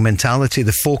the winning mentality,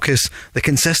 the focus, the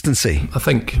consistency. I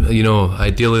think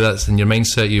ideally that's in your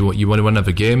mindset. You want to win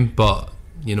every game, but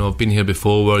I've been here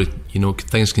before where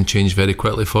things can change very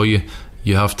quickly for you.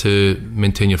 You have to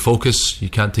maintain your focus. You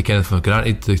can't take anything for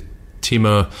granted. The team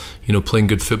are playing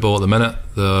good football at the minute,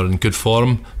 they're in good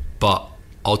form, but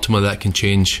ultimately that can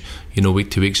change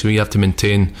week to week, so we have to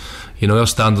maintain our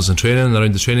standards in training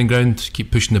around the training ground,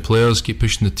 keep pushing the players, keep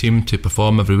pushing the team to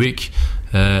perform every week,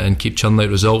 and keep churning out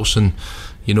results. And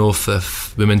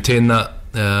if we maintain that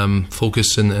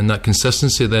focus and that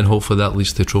consistency, then hopefully that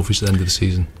leads to trophies at the end of the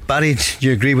season. Barry, do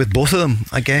you agree with both of them,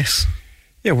 I guess?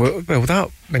 Yeah, well that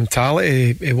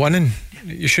mentality of winning,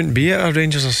 you shouldn't be at a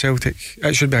Rangers or Celtic.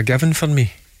 It should be a given for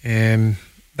me.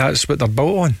 That's what they're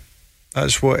built on.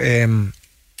 That's what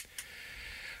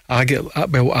I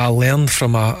learned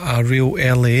from a real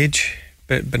early age.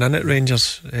 been in at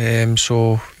Rangers,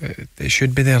 so it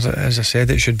should be there. As I said,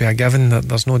 it should be a given.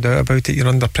 There's no doubt about it. You're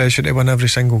under pressure to win every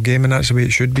single game, and that's the way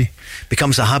it should be.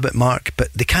 Becomes a habit, Mark,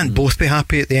 but they can't both be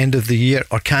happy at the end of the year,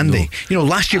 or can they? You know,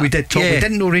 last year we did talk, we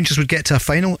didn't know Rangers would get to a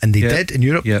final, and they did in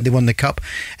Europe. They won the cup,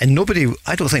 and nobody,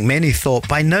 I don't think many thought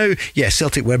by now,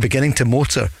 Celtic were beginning to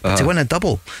motor to win a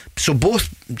double. So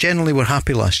both generally were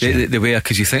happy last year. They were,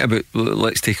 because you think about,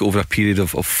 let's take it over a period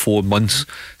of 4 months.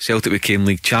 Celtic became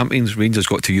league champions, Rangers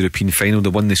got to European final, they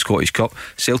won the Scottish Cup,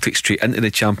 Celtic straight into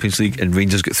the Champions League, and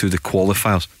Rangers got through the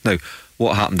qualifiers. Now,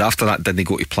 what happened after that didn't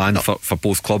go to plan for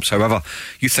both clubs. However,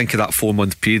 you think of that 4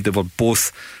 month period, they were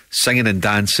both singing and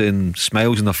dancing,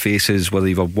 smiles on their faces, whether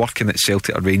they were working at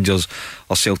Celtic or Rangers,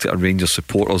 or Celtic or Rangers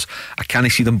supporters. I can't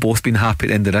see them both being happy at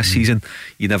the end of this season.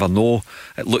 You never know.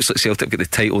 It looks like Celtic get the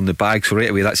title in the bag, so right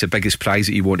away that's the biggest prize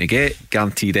that you want to get.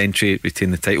 Guaranteed entry,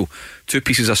 retain the title. 2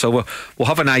 pieces of silver. We'll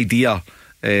have an idea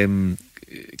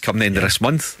come the end of this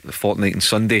month, the fortnight and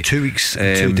Sunday, 2 weeks,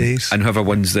 2 days, and whoever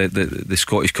wins the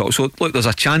Scottish Cup. So look, there's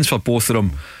a chance for both of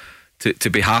them to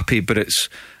be happy, but it's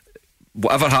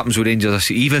whatever happens with Rangers. I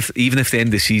see, even if the end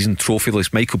of the season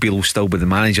trophyless, Michael Beale will still be the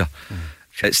manager.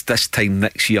 It's this time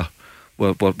next year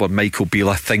where Michael Beale,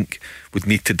 I think, would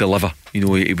need to deliver. You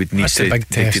know, he would need that's to. That's the big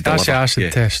test. That's the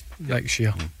acid test Yeah. next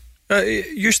year.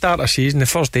 You start a season, the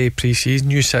first day of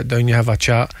pre-season, you sit down, you have a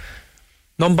chat.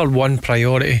 Number one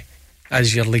priority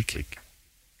is your league.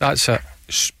 That's it.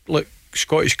 Look,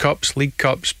 Scottish Cups, League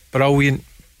Cups, brilliant,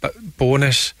 but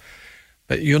bonus.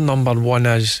 But your number one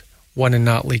is winning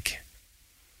that league.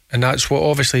 And that's what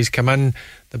obviously has come in.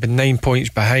 They've been 9 points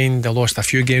behind. They lost a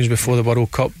few games before the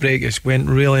World Cup break. It's went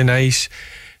really nice.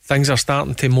 Things are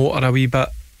starting to motor a wee bit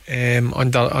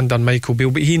under Michael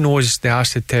Beale, but he knows the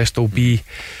acid test will be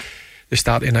the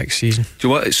start of next season. Do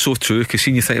you know what? It's so true, because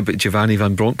you think about Giovanni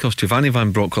Van Bronckhorst. Giovanni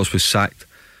Van Bronckhorst was sacked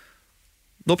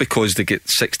not because they get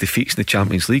 6 defeats in the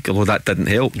Champions League, although that didn't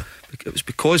help. It was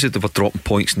because they were dropping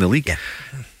points in the league.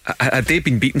 Had they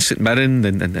been beating St Mirren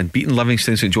and beating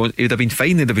Livingston, St John's, it would have been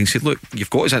fine. They'd have been said, look, you've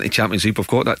got us into Champions League, we've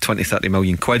got that 20-30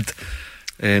 million quid,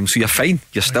 so you're fine,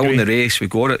 you're still in the race, we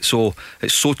got it. So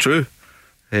it's so true.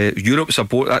 Europe's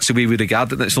that's the way we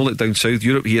regard it. It's not like down south.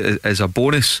 Europe here is a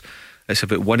bonus. It's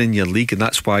about winning your league, and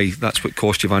that's what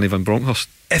cost Giovanni Van Bronckhorst.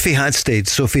 If he had stayed,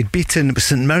 so if he'd beaten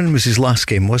St Mirren, was his last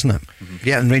game, wasn't it?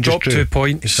 Yeah, and Rangers dropped 2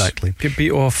 points. Exactly.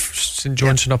 Beat off St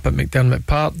Johnstone up at McDermott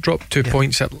Park. Dropped 2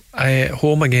 points at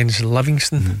home against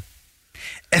Livingston.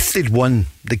 If they'd won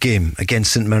the game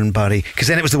against St Mirren, Barry, because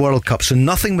then it was the World Cup, so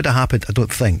nothing would have happened, I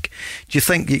don't think. Do you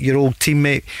think your old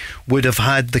teammate would have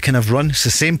had the kind of run? It's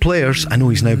the same players. I know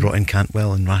he's now brought in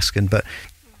Cantwell and Raskin, but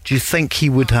do you think he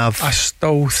would have? I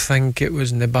still think it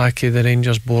was in the back of the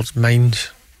Rangers board's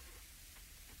minds,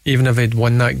 even if they'd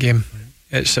won that game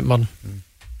at St Mirren,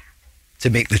 to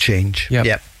make the change.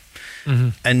 Yep.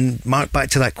 And Mark,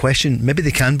 back to that question, maybe they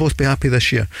can both be happy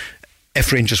this year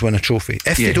if Rangers win a trophy.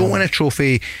 If they don't win a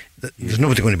trophy, there's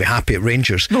nobody going to be happy at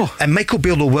Rangers. No. And Michael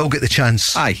Beale will get the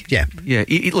chance. Aye. Yeah.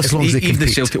 As long as even the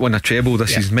Celtic win a treble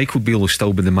this season, Michael Beale will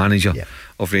still be the manager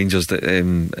of Rangers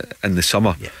in the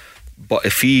summer. But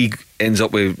if he ends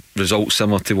up with results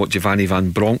similar to what Giovanni Van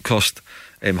Bronckhorst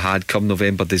had come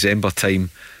November, December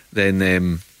time,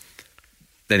 then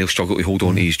he'll struggle to hold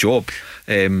on to his job.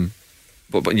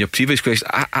 But in your previous question,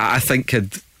 I think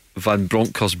had Van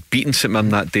Bronckhorst beaten St Mirren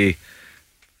that day,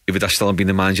 he would have still been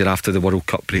the manager after the World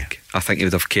Cup break. I think he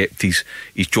would have kept his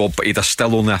job, but he'd have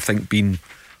still only, I think, been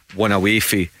one away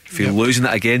for losing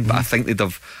it again. But I think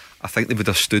they would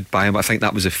have stood by him. I think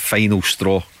that was the final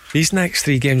straw. These next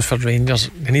 3 games for Rangers,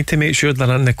 they need to make sure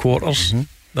they're in the quarters.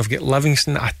 They've got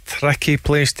Livingston, a tricky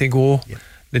place to go.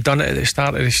 They've done it at the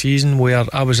start of the season, where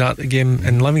I was at the game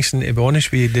in Livingston. To be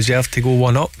honest, we deserved to go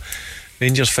 1 up.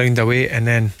 Rangers found a way, and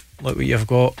then look what you've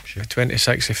got, the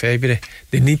 26th of February.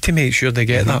 They need to make sure they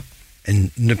get that.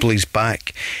 And Nibley's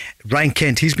back. Ryan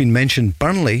Kent, he's been mentioned.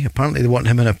 Burnley, apparently they want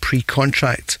him in a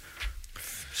pre-contract.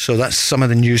 So that's some of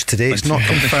the news today. It's not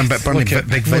confirmed, but Burnley,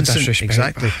 Big Vincent.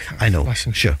 Exactly. I know.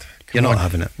 Listen, sure. You're not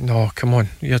having it. No, come on.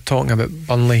 You're talking about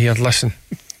Burnley here. Listen,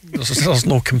 there's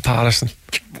no comparison.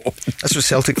 That's what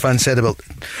Celtic fans said about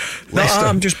Leicester. No,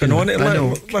 I'm just been on it.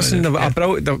 Listen,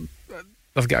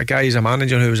 they've got a guy as a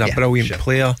manager who was a brilliant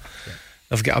player.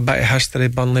 They've got a bit of history,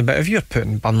 Burnley. But if you're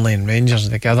putting Burnley and Rangers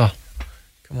together,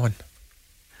 come on.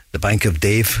 The Bank of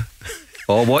Dave.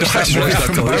 Oh, watch that.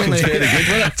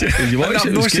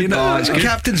 The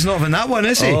captain's not in that one,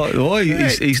 is he? No,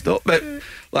 he's not. But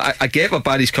I get where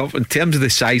Barry's come from. In terms of the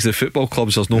size of the football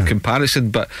clubs, there's no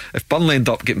comparison. But if Burnley end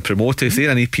up getting promoted, if they're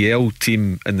an EPL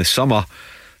team in the summer,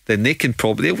 then they can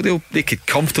probably they could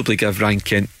comfortably give Ryan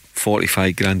Kent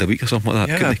 45 grand a week or something like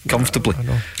that, couldn't they? Comfortably. I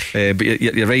know. But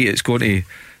you're right, it's going to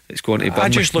Burnley. I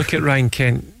just look at Ryan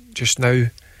Kent just now,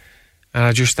 and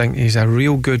I just think he's a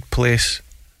real good place.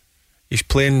 He's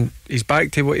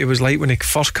back to what he was like when he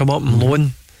first come up on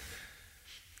loan,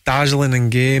 dazzling in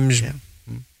games,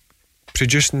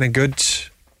 producing the goods,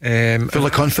 full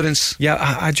of confidence. Yeah,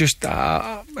 I just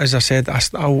as I said, I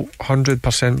still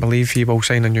 100% believe he will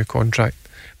sign a new contract,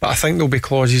 but I think there'll be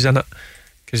clauses in it,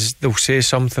 because they'll say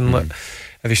something like,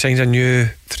 if he signs a new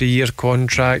 3-year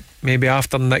contract, maybe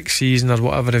after next season or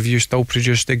whatever, if you still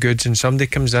produce the goods and somebody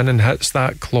comes in and hits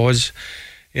that clause,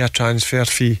 a transfer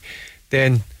fee,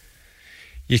 then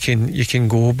you can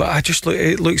go. But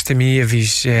it looks to me, if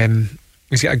he's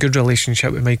got a good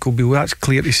relationship with Michael Beale, that's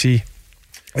clear to see,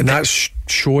 and that's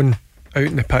shown out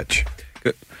in the pitch.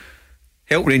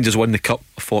 Help Rangers win the cup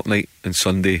a fortnight on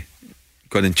Sunday.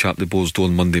 Go in and chat the Bows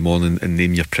on Monday morning and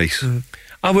name your price.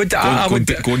 I would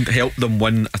go and help them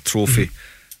win a trophy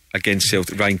against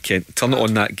Celtic. Ryan Kent, turn it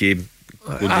on that game.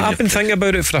 I've been thinking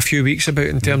about it for a few weeks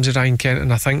in terms of Ryan Kent,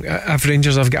 and I think if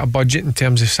Rangers have got a budget in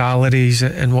terms of salaries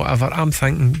and whatever, I'm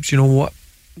thinking, do you know what,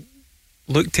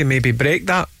 look to maybe break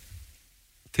that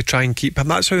to try and keep him.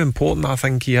 That's how important I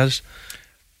think he is.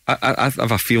 I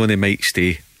have a feeling he might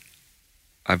stay.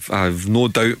 I've no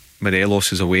doubt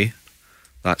Morelos is away.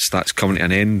 That's coming to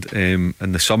an end in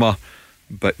the summer.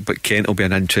 But Kent will be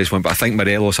an interesting one. But I think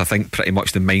Morelos, pretty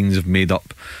much the minds have made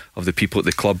up of the people at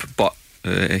the club. But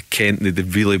Kent, they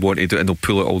really want to do it, and they'll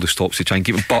pull out all the stops to try and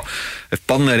keep him. But if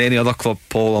Burnley or any other club,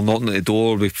 Paul, are knocking at the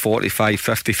door with 45,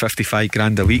 50, 55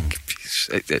 grand a week,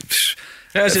 it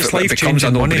becomes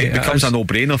a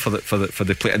no-brainer for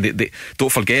the player. And they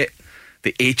don't forget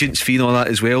the agents fee and all that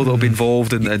as well that'll be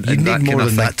involved in you that need kind more of than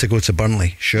thing. that to go to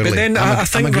Burnley, surely. But then I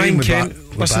think Ryan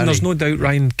Kent, listen, there's no doubt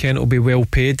Ryan Kent will be well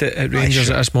paid at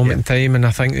Rangers at this moment in time, and I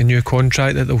think the new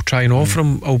contract that they'll try and offer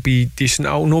him will be decent.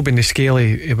 I'll not be in the scale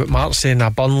of what Mark's saying,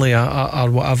 a Burnley or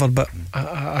whatever, but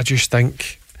I just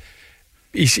think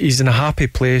he's in a happy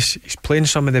place. He's playing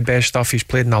some of the best stuff he's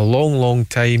played in a long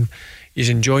time. He's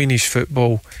enjoying his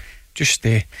football. Just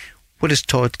stay. What does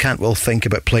Todd Cantwell think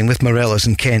about playing with Morelos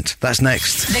and Kent? That's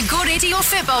next. The Go Radio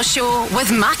Football Show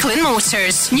with Macklin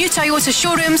Motors. New Toyota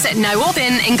showrooms now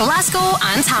open in Glasgow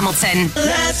and Hamilton.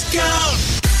 Let's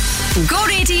go! Go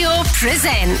Radio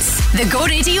presents the Go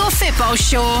Radio Football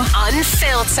Show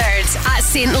Unfiltered at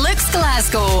St Luke's,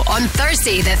 Glasgow on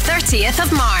Thursday the 30th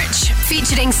of March,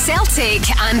 featuring Celtic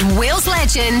and Wales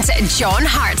legend John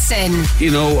Hartson.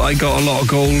 You know, I got a lot of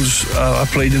goals. I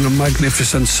played in a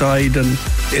magnificent side, and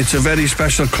it's a very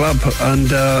special club,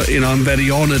 and I'm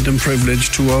very honoured and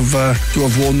privileged to have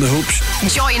won the hoops.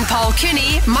 Join Paul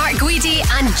Cooney, Mark Guidi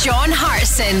and John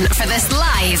Hartson for this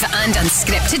live and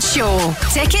unscripted show.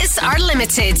 Tickets are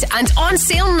limited and on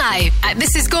sale now at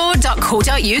thisisgo.co.uk.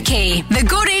 The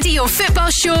Go Radio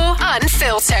Football Show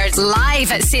Unfiltered,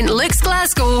 live at St Luke's,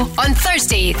 Glasgow on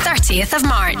Thursday 30th of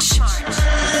March.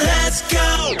 Let's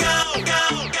go, go, go,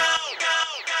 go, go,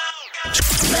 go.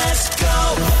 Let's go.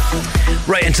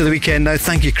 Right into the weekend now.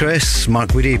 Thank you, Chris, Mark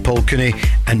Guidi, Paul Cooney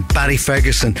and Barry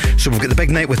Ferguson. So we've got the big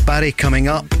night with Barry coming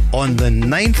up on the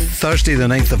 9th, Thursday the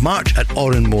 9th of March at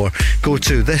Oranmore. Go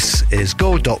to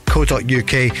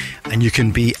thisisgo.co.uk and you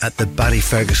can be at the Barry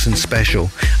Ferguson special.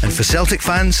 And for Celtic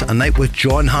fans, a night with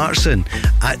John Hartson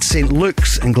at St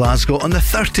Luke's in Glasgow on the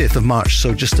 30th of March.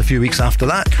 So just a few weeks after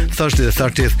that, Thursday the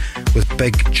 30th with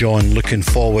Big John. Looking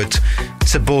forward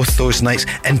to both those nights.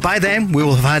 And by then we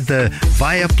will have had the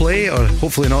Viaplay, or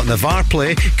hopefully not the VAR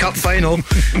play, Cup final.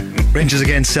 Rangers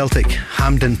against Celtic,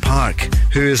 Hampden Park.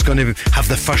 Who is going to have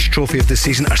the first trophy of the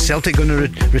season? Are Celtic going to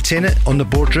retain it on the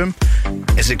boardroom?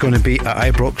 Is it going to be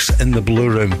at Ibrox in the Blue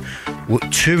Room?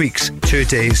 2 weeks, 2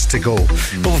 days to go.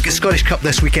 But we've got Scottish Cup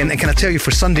this weekend, and can I tell you,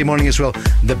 for Sunday morning as well,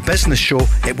 the business show,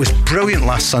 it was brilliant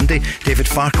last Sunday. David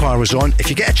Farquhar was on. If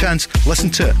you get a chance, listen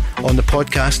to it on the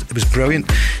podcast. It was brilliant.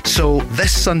 So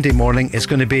this Sunday morning is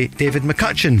going to be David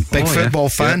McCutcheon, big football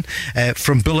fan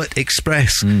from Bullet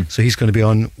Express. So he's going to be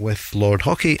on with Lord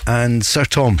Hockey and Sir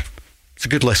Tom. It's a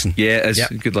good listen. Yeah, it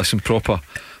is a good listen. Proper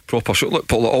show. Look,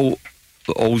 Paul,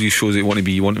 all these shows that you want to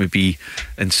be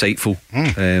insightful,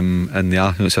 and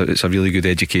it's a really good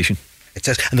education. It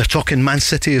is, and they're talking Man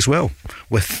City as well,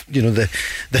 with the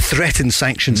threatened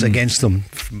sanctions against them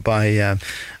by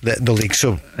the league.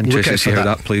 So interesting to see how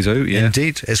that plays out. Yeah,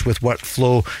 indeed, it's with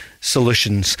Workflow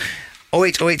Solutions.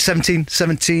 0808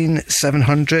 17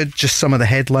 700. Just some of the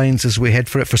headlines as we head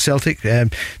for it for Celtic.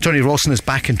 Tony Rawson is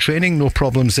back in training, no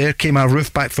problems there. Kemar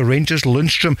Roof back for Rangers.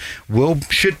 Lundstrom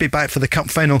should be back for the cup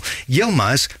final.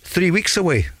 Yilmaz 3 weeks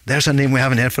away. There's a name we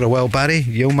haven't heard for a while, Barry.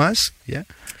 Yilmaz,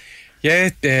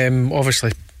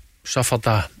 obviously suffered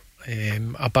a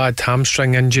bad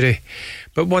hamstring injury.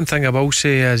 But one thing I will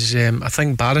say is I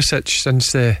think Barisic,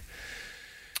 since the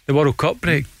World Cup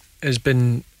break, has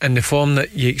been in the form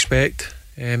that you expect.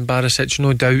 Barisic,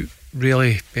 no doubt,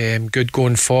 really good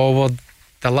going forward,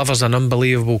 delivers an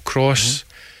unbelievable cross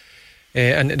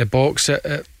into the box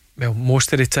at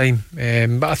most of the time,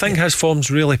 but I think his form's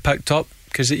really picked up,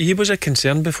 because he was a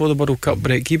concern before the World Cup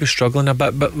break. He was struggling a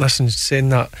bit, but listen, saying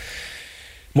that,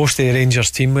 most of the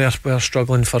Rangers team were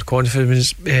struggling for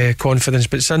confidence,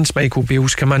 but since Michael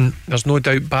Beale's come in, there's no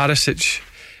doubt Barisic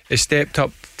has stepped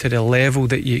up to the level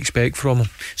that you expect from him.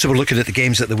 So we're looking at the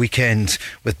games at the weekend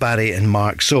with Barry and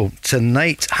Mark. So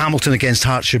tonight, Hamilton against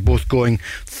Hearts, you're both going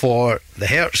for the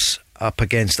Herts up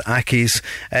against Accies.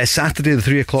 Saturday the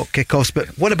 3 o'clock kickoffs. But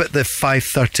what about the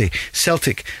 5:30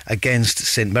 Celtic against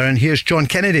St Mirren? Here's John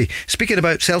Kennedy speaking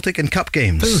about Celtic and cup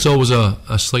games. I think there's always a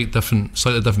slightly different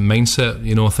mindset.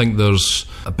 I think there's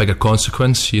a bigger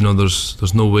consequence.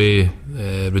 There's no way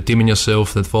redeeming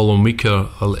yourself the following week or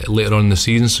later on in the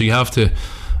season, so you have to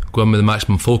go in with the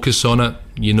maximum focus on it.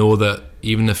 You know that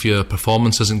even if your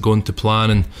performance isn't going to plan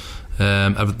and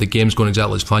the game's going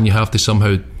exactly as planned, you have to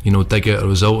somehow dig out a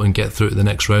result and get through to the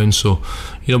next round. So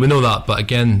we know that, but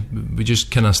again, we just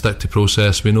kind of stick to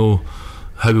process. We know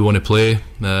how we want to play.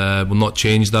 We'll not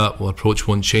change that. Our approach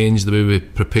won't change. The way we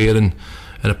prepare and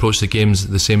approach the game's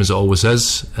the same as it always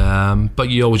is, but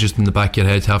you always just in the back of your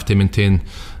head have to maintain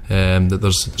that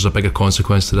there's a bigger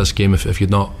consequence to this game if you're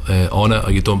not on it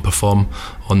or you don't perform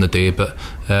on the day. But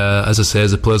as I say,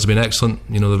 the players have been excellent.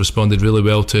 They've responded really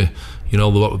well to all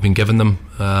the work we've been giving them,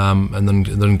 and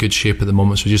they're in good shape at the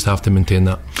moment, so we just have to maintain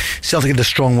that. Celtic had a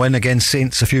strong win against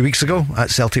Saints a few weeks ago at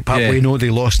Celtic Park. We know they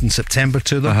lost in September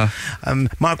to them.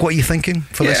 Mark, what are you thinking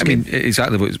for this game?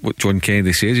 Exactly what John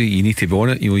Kennedy says. You need to be on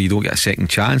it. You don't get a second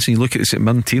chance. And you look at the St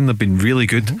Mirren team, they've been really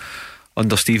good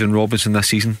under Stephen Robinson this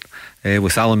season.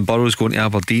 With Alan Burrows going to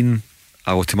Aberdeen,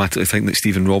 I automatically think that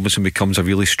Stephen Robinson becomes a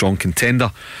really strong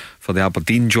contender for the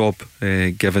Aberdeen job,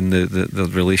 given the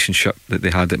relationship that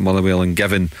they had at Motherwell, and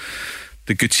given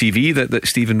the good CV that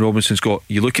Stephen Robinson's got.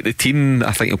 You look at the team,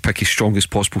 I think he'll pick his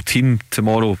strongest possible team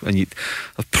tomorrow, and you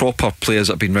have proper players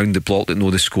that have been round the block that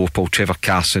know the scope: Trevor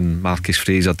Carson, Marcus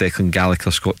Fraser, Declan Gallagher,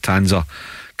 Scott Tanzer,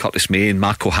 Curtis May and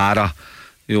Mark O'Hara.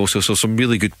 So some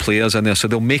really good players in there, so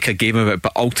they'll make a game of it,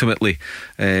 but ultimately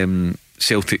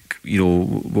Celtic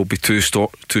will be too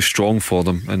strong for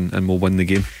them, and will win the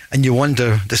game. And you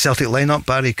wonder the Celtic lineup,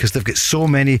 Barry, because they've got so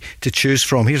many to choose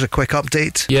from. Here's a quick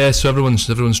update. Yeah, so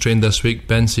everyone's trained this week.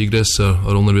 Ben Siegrist,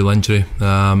 our only real injury.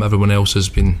 Everyone else has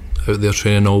been out there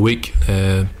training all week.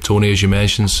 Tony, as you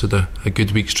mentioned, had a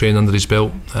good week's training under his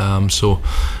belt. So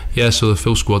the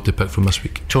full squad to pick from this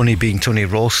week. Tony being Tony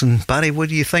Ralston. Barry, what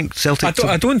do you think? Celtic?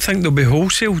 I don't think there'll be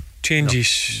wholesale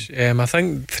changes. I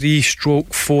think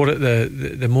 3-4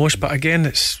 at the most. But again,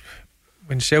 it's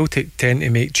when Celtic tend to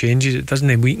make changes, it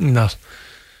doesn't weaken their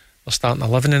starting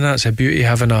 11, and that's a beauty,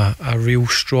 having a real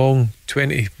strong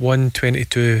 21,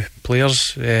 22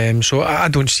 players. So I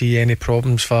don't see any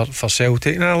problems for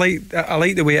Celtic, and I like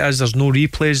the way it is. There's no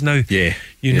replays now.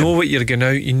 You know what you're going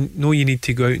out. You know you need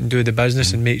to go out and do the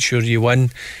business and make sure you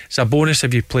win. It's a bonus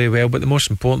if you play well, but the most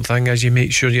important thing is you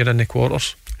make sure you're in the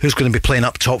quarters. Who's going to be playing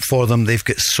up top for them? They've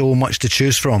got so much to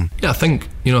choose from. I think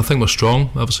we're strong.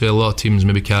 Obviously, a lot of teams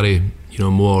maybe carry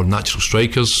more natural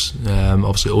strikers.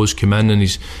 Obviously, O's come in and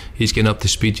he's getting up to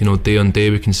speed. Day on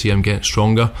day we can see him getting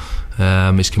stronger.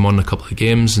 He's come on a couple of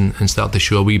games and started to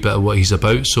show a wee bit of what he's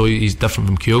about. So he's different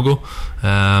from Kyogo.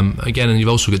 Again, and you've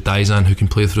also got Daizan, who can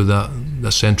play through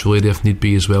that central area if need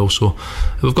be as well. So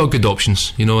we've got good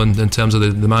options. In terms of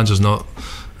the manager's not.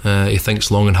 He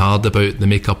thinks long and hard about the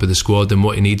makeup of the squad and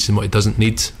what he needs and what he doesn't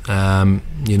need. And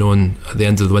at the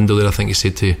end of the window there, I think he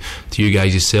said to you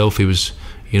guys yourself, he was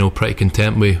pretty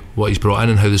content with what he's brought in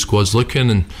and how the squad's looking,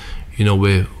 and we are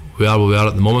where we are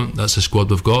at the moment. That's the squad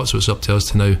we've got, so it's up to us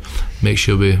to now make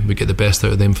sure we get the best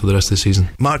out of them for the rest of the season.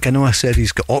 Mark, I know I said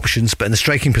he's got options, but in the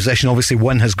striking position obviously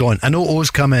one has gone. I know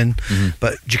O's come in,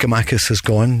 but Giakoumakis has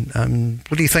gone.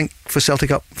 What do you think for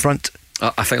Celtic up front?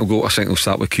 I think we'll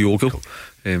start with Kyogo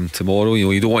tomorrow.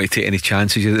 You don't want to take any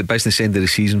chances. You're at the business end of the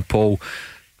season, Paul.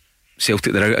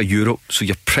 Celtic, they're out of Europe, so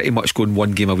you're pretty much going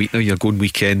one game a week now. You're going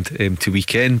weekend to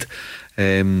weekend.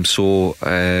 So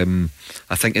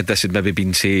I think if this had maybe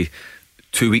been, say,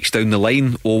 2 weeks down the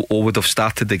line, O would have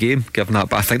started the game, given that.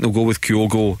 But I think they'll go with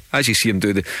Kyogo, as you see him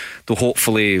do. They'll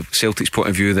hopefully, Celtic's point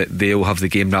of view, that they'll have the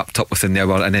game wrapped up within the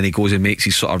hour, and then he goes and makes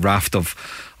his sort of raft of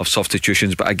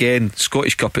substitutions. But again,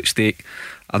 Scottish Cup at stake.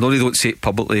 I know they don't say it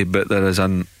publicly, but there is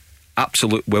an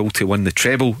absolute will to win the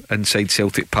treble inside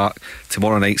Celtic Park.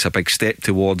 Tomorrow night's a big step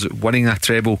towards winning a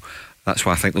treble. That's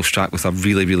why I think they'll strike with a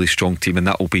really, really strong team, and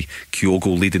that will be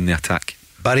Kyogo leading the attack.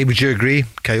 Barry, would you agree?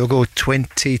 Kyogo,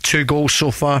 22 goals so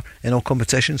far in all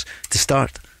competitions to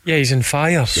start. Yeah, he's on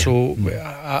fire, so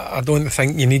I don't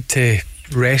think you need to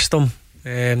rest him.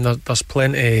 There's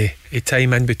plenty of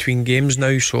time in between games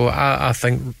now, so I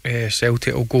think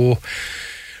Celtic will go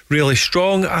really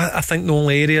strong. I think the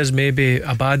only areas maybe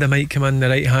Abada might come in the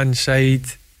right hand side.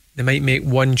 They might make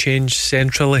one change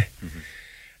centrally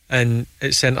and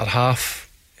at centre half.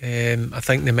 I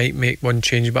think they might make one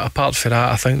change, but apart from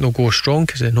that, I think they'll go strong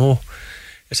because they know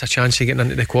it's a chance of getting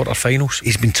into the quarter-finals.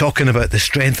 He's been talking about the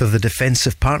strength of the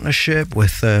defensive partnership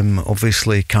with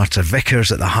obviously Carter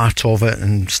Vickers at the heart of it,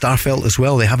 and Starfelt as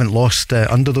well. They haven't lost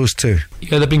under those two.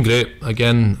 Yeah, they've been great.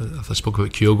 Again, I spoke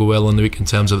about Kyogo well on the week in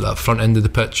terms of that front end of the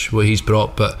pitch, what he's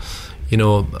brought, but you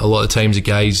know, a lot of times the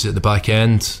guys at the back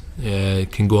end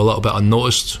can go a little bit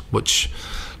unnoticed, which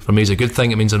for me is a good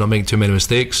thing. It means they're not making too many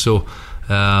mistakes. So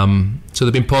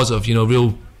they've been positive, you know,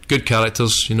 real good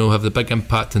characters, you know, have the big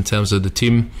impact in terms of the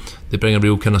team. They bring a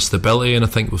real kind of stability, and I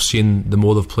think we've seen the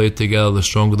more they've played together, the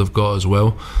stronger they've got as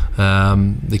well.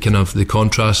 They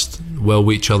contrast well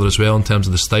with each other as well in terms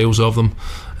of the styles of them.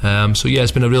 So yeah,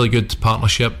 it's been a really good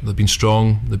partnership. They've been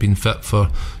strong, they've been fit for,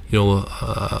 you know,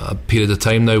 a period of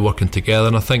time now working together,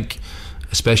 and I think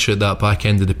especially at that back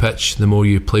end of the pitch, the more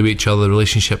you play with each other, the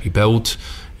relationship you build,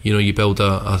 you know, you build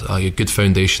a good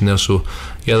foundation there. So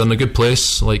yeah, they're in a good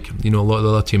place, like, you know, a lot of the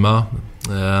other team are,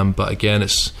 but again,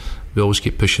 we always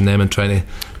keep pushing them and trying to,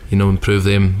 you know, improve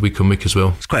them week on week as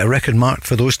well. It's quite a record mark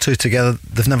for those two together.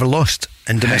 They've never lost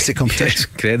in domestic competition. It's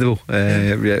incredible.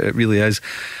 It really is.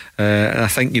 And I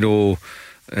think, you know,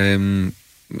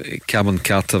 Cameron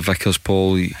Carter Vickers,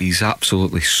 Paul, he's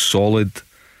absolutely solid,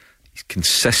 he's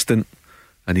consistent,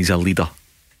 and he's a leader.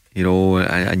 You know,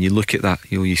 and you look at that,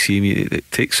 you know, you see him, it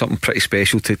takes something pretty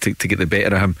special to get the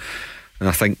better of him. And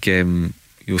I think, you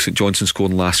know, St Johnstone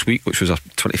scoring last week, which was a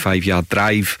 25-yard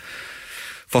drive,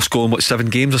 first goal in 7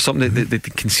 games or something they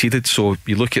conceded. So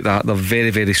you look at that, they're very,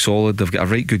 very solid. They've got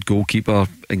a right good goalkeeper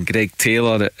in Greg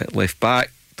Taylor at left back.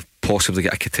 They've possibly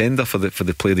got a contender for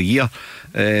the player of the year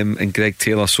in Greg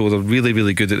Taylor. So they're really,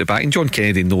 really good at the back. And John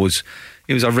Kennedy knows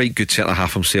he was a right good centre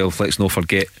half himself. Let's not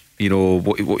forget, you know,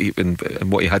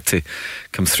 what he had to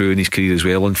come through in his career as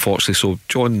well, unfortunately. So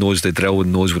John knows the drill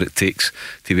and knows what it takes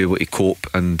to be able to cope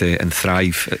and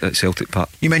thrive at Celtic Park.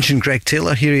 You mentioned Greg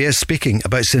Taylor. Here he is speaking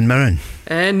about St Mirren.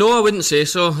 No, I wouldn't say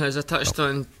so. As I touched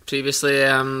on previously,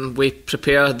 we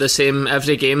prepare the same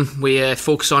every game. We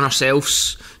focus on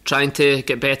ourselves, trying to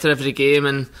get better every game,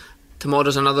 and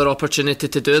tomorrow's another opportunity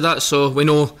to do that. So we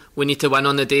know we need to win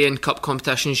on the day. In cup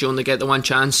competitions you only get the one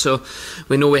chance, so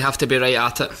we know we have to be right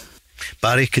at it.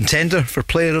 Barry, contender for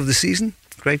player of the season,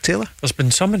 Greg Taylor? There's been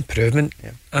some improvement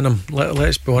in him,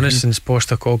 let's be honest, since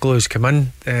Postecoglou's come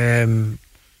in.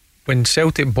 When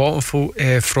Celtic bought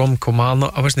him from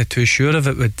Kilmarnock, I wasn't too sure if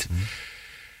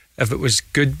it was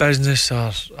good business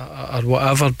or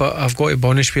whatever, but I've got to be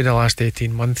honest with you, the last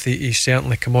 18 months he's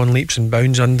certainly come on leaps and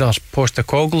bounds under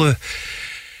Postecoglou,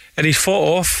 and he's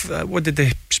fought off, what did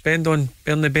they spend on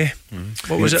Bernabé?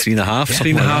 What was it? 3.5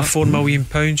 £4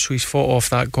 million. So he's fought off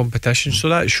that competition. So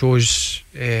that shows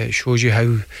you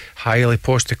how highly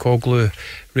Postecoglou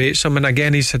rates him, and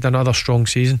again he's had another strong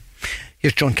season.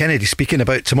 Here's John Kennedy speaking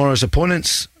about tomorrow's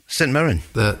opponents, St Mirren.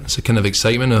 It's a kind of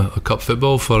excitement of cup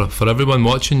football for everyone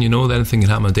watching. You know, anything can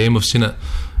happen a day, and we've seen it,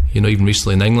 you know, even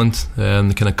recently in England.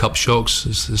 The kind of cup shocks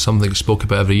is something that's spoke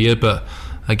about every year, but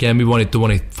again, we don't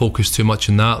want to focus too much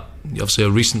on that. Obviously, a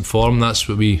recent form, that's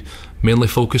what we mainly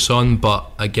focus on, but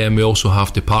again, we also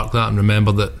have to park that and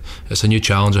remember that it's a new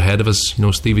challenge ahead of us. You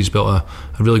know, Stevie's built a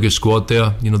really good squad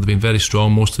there. You know, they've been very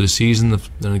strong most of the season.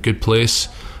 They're in a good place.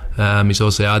 He's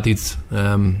also added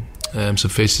some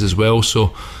faces as well,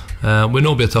 so we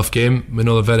know it'll be a tough game. We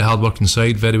know they're very hard working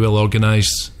side, very well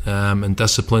organised and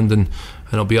disciplined, and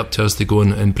it'll be up to us to go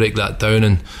and break that down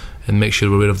and make sure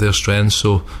we're aware of their strengths.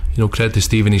 So, you know, credit to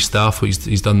Steve and his staff, what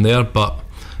he's done there, but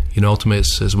you know, ultimately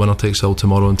it's winner takes all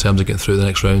tomorrow in terms of getting through the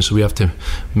next round, so we have to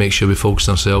make sure we focus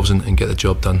on ourselves and get the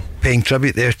job done. Paying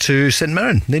tribute there to St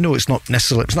Mirren. They know it's not going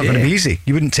to be easy.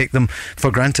 You wouldn't take them for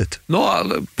granted.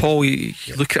 No, Paul, you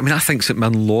look at, I mean, I think St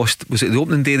Mirren lost, was it the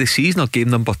opening day of the season or game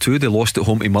number 2? They lost at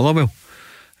home to Motherwell,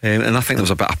 and I think there was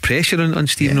a bit of pressure on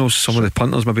Stephen Rose. Some of the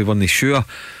punters maybe weren't sure,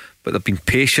 but they've been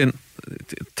patient,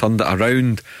 turned it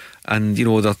around, and you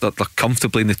know, they're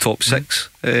comfortably in the top 6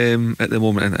 at the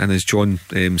moment, and as John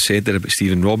said there about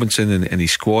Stephen Robinson and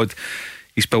his squad,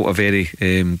 he's built a very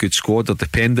good squad. They're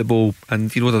dependable,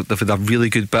 and you know they've had a really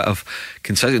good bit of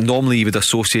consistency. Normally you would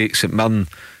associate St Mirren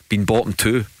being bottom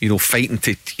two, you know, fighting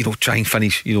to, you know, try and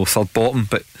finish, you know, third bottom,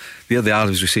 but there they are,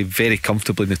 as we say, very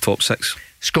comfortably in the top six.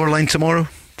 Scoreline tomorrow,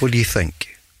 what do you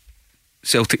think?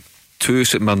 Celtic 2,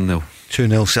 St Mirren 0.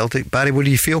 2-0 Celtic. Barry, what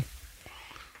do you feel?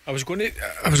 I was going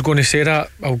to say that.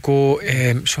 I'll go.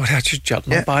 Sorry, I just jerked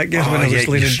my back there when I was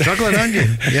leaning. You're struggling, aren't you?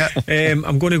 Yeah.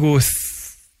 I'm going to go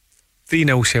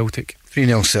 3-0 Celtic.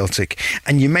 3-0 Celtic.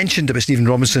 And you mentioned about Stephen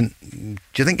Robinson. Do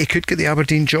you think he could get the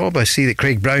Aberdeen job? I see that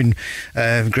Craig Brown,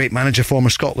 great manager, former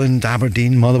Scotland,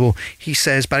 Aberdeen, Motherwell, he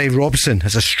says Barry Robson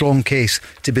has a strong case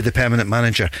to be the permanent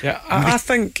manager. Yeah, I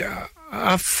think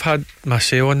I've had my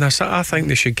say on this. I think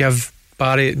they should give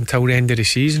Barry until the end of the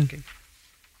season.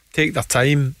 Take their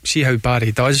time, see how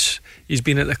Barry does. He's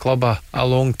been at the club a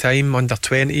long time, under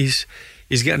 20s.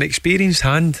 He's got an experienced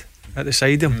hand at the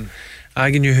side of him.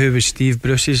 Agnew, who was Steve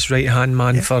Bruce's right hand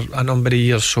man for a number of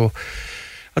years, so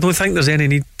I don't think there's any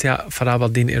need for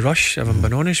Aberdeen to rush, if I'm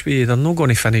being honest with you. They're not going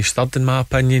to finish third in my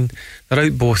opinion. They're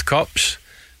out both cups,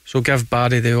 so give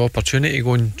Barry the opportunity to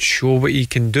go and show what he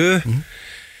can do.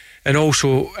 And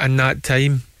also in that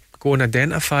time go and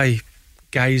identify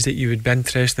guys that you would be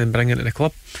interested in bringing to the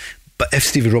club. But if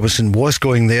Stevie Robinson was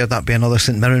going there, that'd be another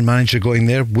St Mirren manager going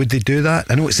there. Would they do that?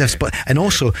 I know it's ifs, but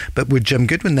would Jim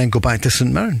Goodwin then go back to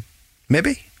St Mirren?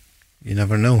 Maybe. You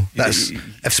never know. That's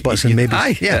if spots and maybe.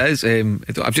 Aye, yeah, it is. I'm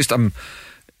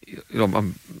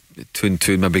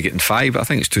 2-2, maybe getting 5. I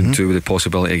think it's 2-2 with the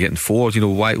possibility of getting 4. You know,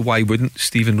 why wouldn't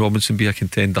Stephen Robinson be a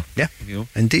contender? Yeah, you know,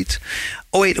 indeed.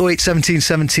 0808 17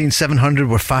 17 700.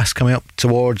 We're fast coming up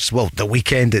towards, well, the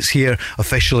weekend. It's here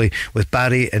officially with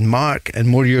Barry and Mark, and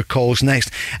more of your calls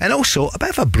next. And also a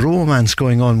bit of a bromance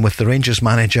going on with the Rangers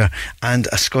manager and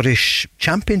a Scottish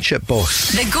Championship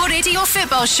boss. The Go Radio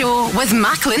Football Show with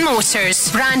Macklin Motors.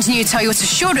 Brand new Toyota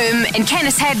showroom in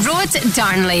Kennishead Road,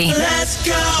 Darnley. Let's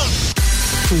go!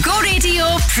 Go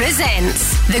Radio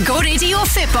presents the Go Radio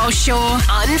Football Show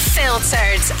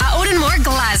Unfiltered at Odenmoor,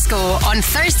 Glasgow on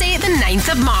Thursday the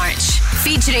 9th of March.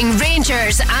 Featuring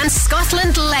Rangers and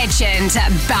Scotland legend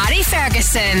Barry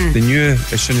Ferguson. They knew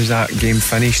as soon as that game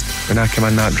finished, when I came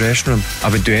in that dressing room, I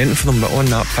would do anything for them, but on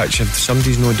that pitch, if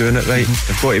somebody's not doing it right,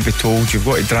 they've got to be told. You've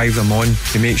got to drive them on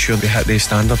to make sure they hit their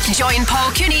standards. Join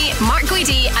Paul Cooney, Mark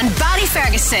Guidi and Barry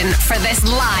Ferguson for this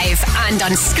live and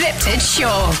unscripted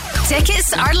show.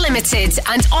 Tickets are limited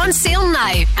and on sale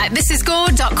now at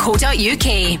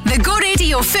thisisgo.co.uk. The Go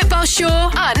Radio Football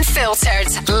Show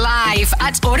Unfiltered, live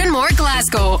at Odenmoor,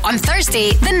 Glasgow on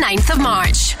Thursday the 9th of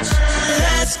March.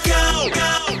 Let's go,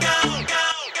 go, go, go, go.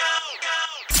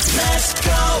 Let's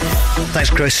go. Thanks,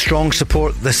 Chris. Strong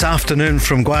support this afternoon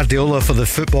from Guardiola for the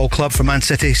football club for Man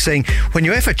City, saying when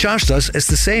UEFA charged us, it's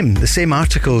the same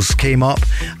articles came up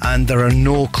and there are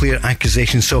no clear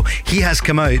accusations. So he has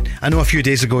come out. I know a few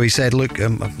days ago he said, look,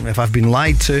 if I've been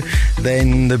lied to,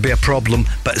 then there'd be a problem,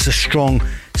 but it's a strong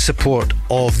support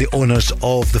of the owners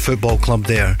of the football club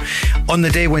there. On the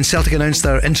day when Celtic announced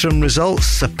their interim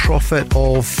results, a profit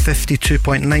of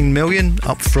 52.9 million,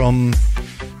 up from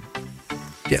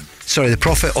the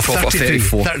profit of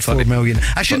 34 million.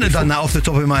 I shouldn't have done that off the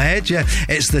top of my head. Yeah,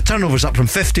 it's the turnover's up from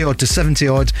 50 odd to 70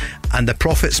 odd, and the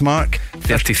profits, Mark,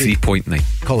 33.9.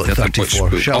 Call it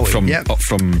 34, shall we? Up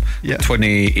from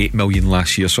 28 million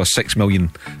last year, so a 6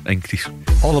 million increase.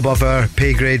 All above our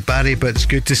pay grade, Barry, but it's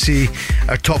good to see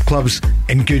our top clubs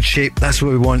in good shape. That's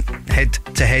what we want, head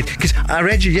to head. Because I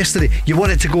read you yesterday, you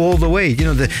want it to go all the way. You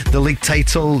know, the league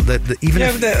title,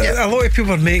 a lot of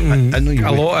people are making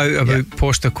a lot out about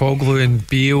Postecoglou and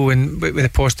Beale, and with the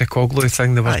Postecoglou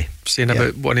thing they were saying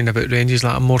about worrying about Rangers,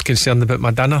 like I'm more concerned about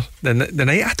my dinner than the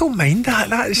night. I don't mind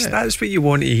that. That's what you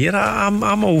want to hear.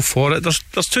 I'm all for it.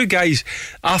 There's two guys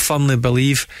I firmly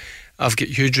believe have got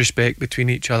huge respect between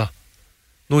each other,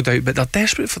 no doubt, but they're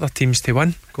desperate for their teams to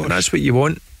win, and that's what you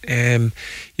want. You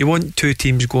want two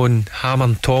teams going hammer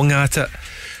and tong at it.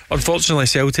 Unfortunately,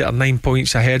 Celtic are 9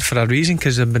 points ahead for a reason,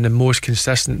 because they've been the most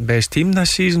consistent and best team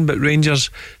this season. But Rangers,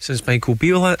 since Michael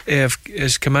Beale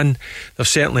has come in, they've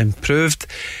certainly improved.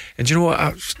 And you know what?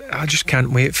 I just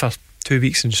can't wait for 2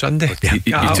 weeks on Sunday. You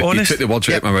took the words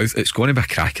right out of my mouth. It's going to be a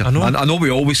cracker. I know we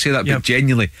always say that, but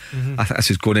genuinely, I think this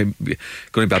is going to be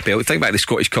a belt. Think back to the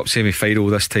Scottish Cup semi-final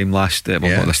this time last year.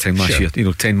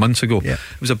 10 months ago. It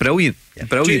was a brilliant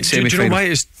semi-final. Do you know why?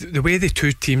 It's the way the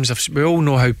two teams we all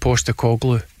know how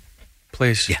Postecoglou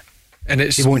plays, and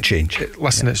it won't change.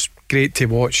 It's great to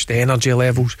watch the energy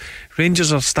levels.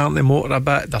 Rangers are starting to motor a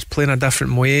bit. They're playing a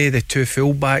different way. The two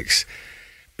full-backs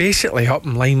basically up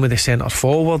in line with the centre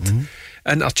forward,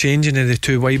 interchanging of the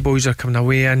two wide boys are coming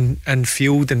away in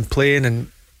field and playing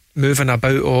and moving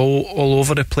about all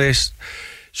over the place.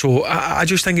 So I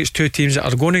just think it's two teams that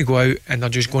are going to go out and they're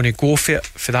just going to go for it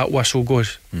for that whistle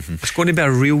goes. It's going to be a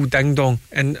real ding dong,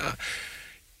 and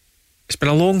it's been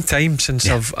a long time since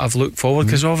I've looked forward,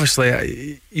 because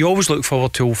obviously you always look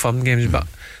forward to Old Firm games, but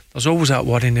there's always that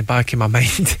worry in the back of my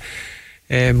mind.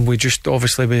 We just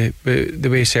obviously with the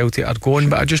way Celtic are going,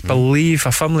 but I just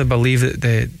I firmly believe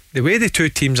that the way the two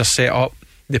teams are set up,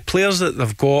 the players that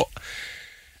they've got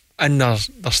in their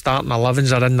starting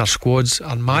 11s or in their squads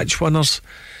are match winners,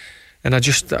 and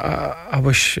I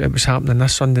wish it was happening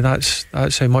this Sunday.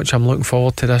 That's how much I'm looking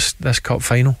forward to this cup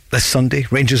final. This Sunday,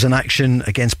 Rangers in action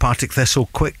against Partick Thistle.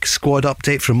 Quick squad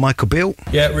update from Michael Beale.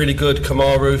 Yeah, really good.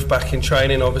 Kamaru back in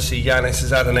training. Obviously Yanis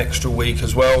has had an extra week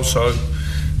as well, so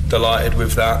delighted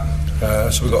with that.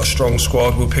 So we've got a strong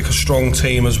squad. We'll pick a strong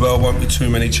team as well. Won't be too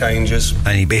many changes.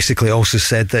 And he basically also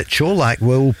said that Cholak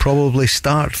will probably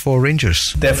start for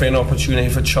Rangers. Definitely an opportunity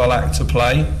for Cholak to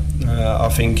play. I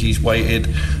think he's waited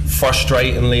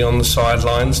frustratingly on the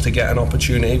sidelines to get an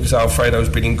opportunity, because Alfredo's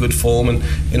been in good form, and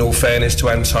in all fairness to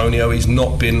Antonio, he's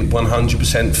not been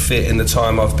 100% fit in the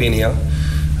time I've been here.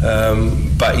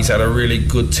 But he's had a really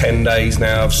good 10 days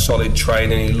now of solid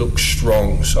training. He looks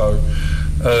strong, so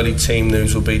early team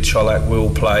news will be Cholak will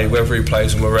play. Whether he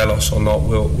plays Morelos or not,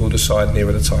 we'll decide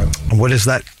nearer the time. And what is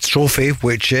that trophy,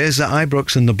 which is at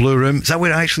Ibrox in the blue room? Is that where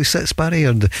it actually sits, Barry,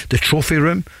 or the trophy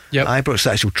room? Yep. Ibrox,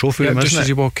 the actual trophy room, just isn't it? as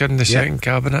you walk in the second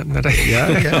cabinet in the right.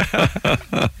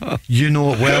 Yeah. You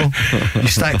know it well. You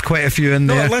stacked quite a few in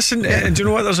there. No, listen, and do you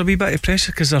know what? There's a wee bit of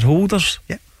pressure because they're holders.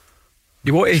 Yeah.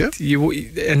 You want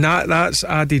to, and that's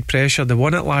added pressure. They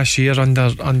won it last year under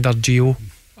Gio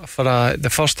for the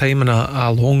first time in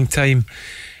a long time,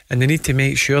 and they need to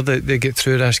make sure that they get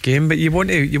through this game. But you want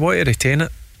to retain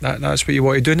it. That's what you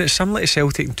want to do, and it's similar to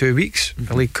Celtic in 2 weeks.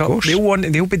 The League Cup.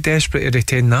 They'll be desperate to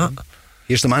retain that.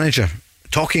 Here's the manager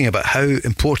talking about how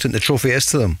important the trophy is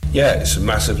to them. Yeah, it's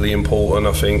massively important.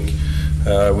 I think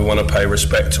we want to pay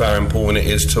respect to how important it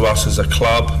is to us as a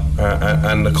club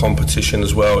and the competition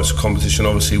as well. It's a competition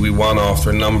obviously we won after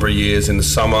a number of years in the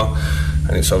summer,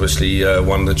 and it's obviously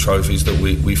one of the trophies that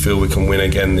we feel we can win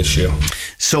again this year.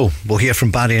 So we'll hear from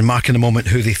Barry and Mark in a moment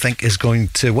who they think is going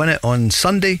to win it on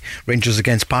Sunday. Rangers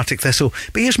against Partick Thistle.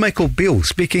 But here's Michael Beale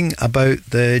speaking about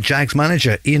the Jags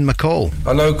manager Ian McCall.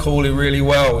 I know Cooley really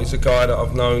well. He's a guy that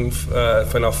I've known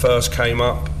when I first came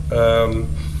up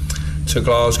to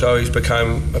Glasgow. He's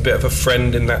become a bit of a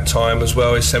friend in that time as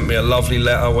well. He sent me a lovely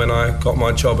letter when I got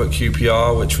my job at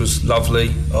QPR, which was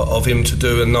lovely of him to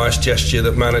do, a nice gesture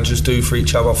that managers do for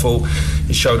each other. I thought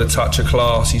he showed a touch of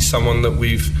class. He's someone that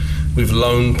we've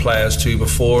loaned players to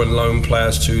before and loaned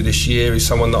players to this year. He's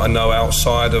someone that I know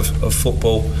outside of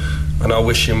football, and I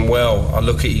wish him well. I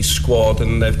look at his squad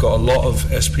and they've got a lot of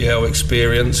SPL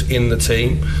experience in the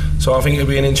team, so I think it'll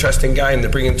be an interesting game. They're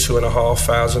bringing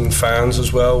 2,500 fans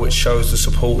as well, which shows the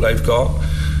support they've got.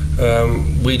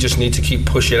 We just need to keep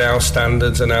pushing our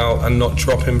standards and not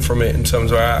dropping from it in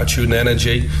terms of our attitude and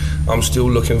energy. I'm still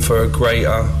looking for a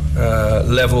greater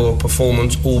level of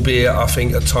performance, albeit I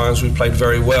think at times we played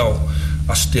very well.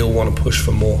 I still want to push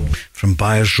for more. From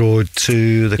Byers Road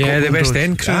to the the West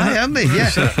End crew, aren't they?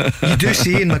 Yeah. You do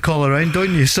see Ian McCall around,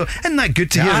 don't you? So isn't that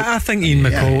good to hear? I think Ian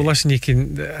McCall, listen,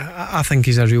 I think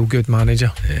he's a real good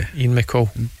manager. Ian McCall,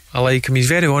 I like him. He's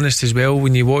very honest as well.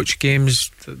 When you watch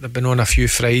games, they've been on a few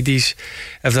Fridays,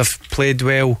 if they've played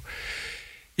well,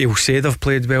 he'll say they've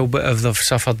played well, but if they've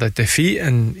suffered a defeat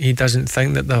and he doesn't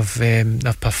think that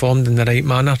they've performed in the right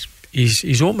manner,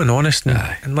 he's open and honest,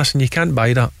 and listen, you can't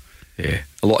buy that. Yeah,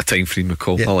 a lot of time for Ian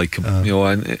McCall. I like him.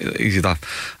 And he's had,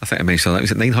 I think I mentioned that,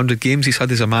 was it 900 games he's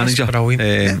had as a manager?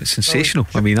 It's sensational.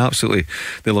 I mean, absolutely,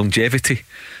 the longevity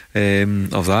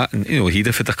of that. And he'd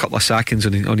have had a couple of sackings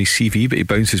on his CV, but he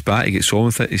bounces back, he gets on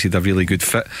with it. He's had a really good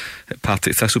fit at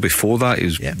Partick Thistle. Before that, he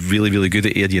was really, really good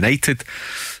at Ayr United.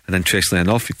 And interestingly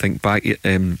enough, you think back,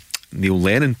 Neil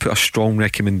Lennon put a strong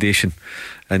recommendation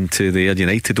into the Ayr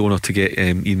United owner to get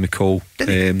Ian McCall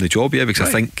the job. Yeah, because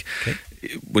I think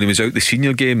when he was out the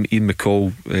senior game, Ian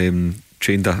McCall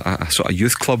trained a sort of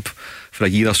youth club for a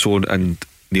year or so, and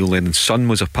Neil Lennon's son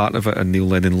was a part of it, and Neil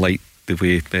Lennon liked the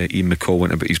way Ian McCall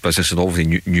went about his business, and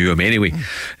obviously knew him anyway.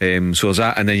 So there's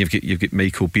that, and then you've got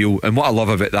Michael Beale. And what I love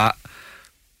about that,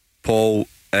 Paul,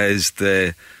 is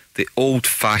the the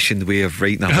old-fashioned way of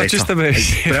writing a letter. Just about.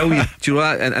 It's brilliant. Do you know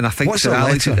that? And I think What's Sir a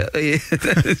Alex, letter?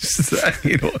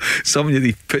 you know,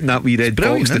 somebody putting that wee red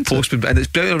box, the postman, and it's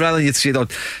brilliant. Rather than you'd say, they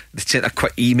sent a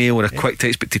quick email or a quick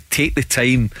text, but to take the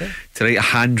time to write a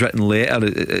handwritten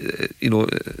letter, you know,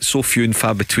 so few and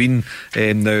far between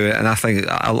now. And I think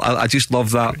I just love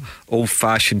that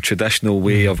old-fashioned traditional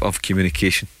way of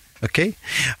communication. Okay,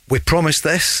 we promised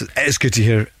this. It is good to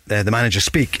hear the manager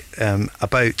speak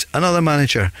about another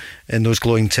manager in those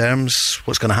glowing terms.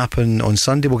 What's going to happen on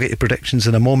Sunday? We'll get your predictions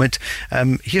in a moment.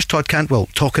 Here's Todd Cantwell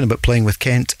talking about playing with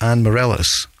Kent and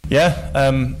Morelos. Yeah,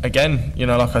 again, you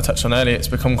know, like I touched on earlier, it's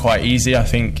become quite easy. I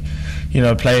think, you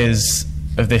know, players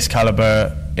of this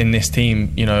calibre in this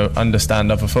team, you know, understand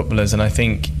other footballers, and I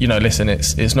think, you know, listen,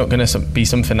 it's not going to be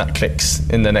something that clicks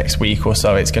in the next week or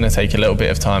so. It's going to take a little bit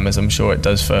of time, as I'm sure it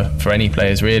does for any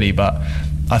players really, but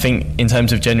I think in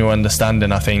terms of genuine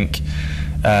understanding, I think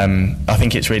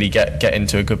it's really getting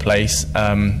to a good place,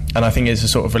 and I think it's a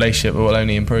sort of relationship that will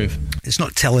only improve. It's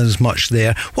not telling us much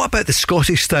there. What about the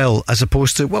Scottish style as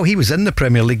opposed to, well, he was in the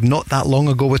Premier League not that long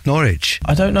ago with Norwich?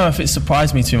 I don't know if it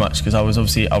surprised me too much, because I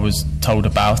was told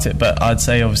about it, but I'd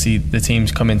say obviously the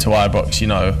teams come into Ibrox, you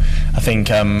know, I think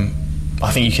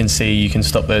you can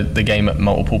stop the game at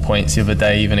multiple points the other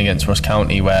day, even against Ross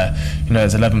County, where, you know,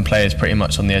 there's 11 players pretty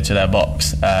much on the edge of their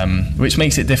box, which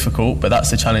makes it difficult, but that's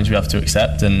the challenge we have to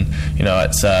accept. And, you know,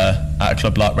 it's at a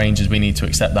club like Rangers, we need to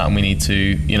accept that, and we need to,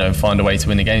 you know, find a way to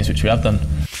win the games, which we have done.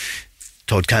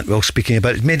 Todd Cantwell speaking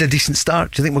about it. Made a decent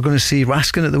start. Do you think we're going to see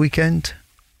Raskin at the weekend?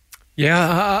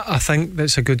 Yeah, I think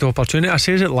that's a good opportunity. I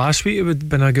said it last week, it would have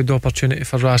been a good opportunity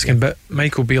for Raskin, but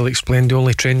Michael Beale explained he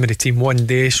only trained with the team one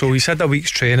day, so he's had a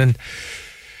week's training.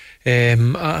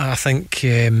 I think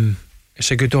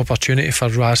it's a good opportunity for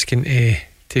Raskin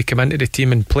to come into the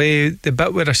team and play. The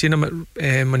bit where I seen him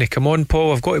when he come on,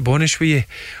 Paul, I've got to be honest with you,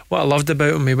 what I loved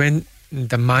about him, he went and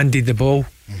demanded the ball.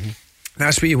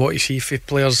 That's what you want to see for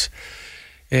players.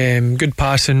 Good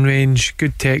passing range,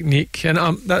 good technique, and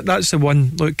that's the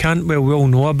one. Look, Cantwell we all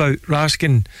know about.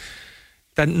 Raskin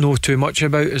didn't know too much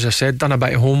about, as I said, done a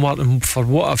bit of homework, and for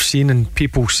what I've seen and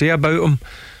people say about him,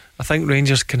 I think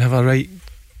Rangers can have a right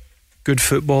good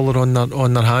footballer on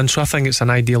their hands. So I think it's an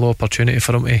ideal opportunity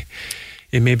for him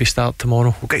to maybe start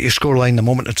tomorrow. We'll get your scoreline in a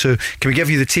moment or two. Can we give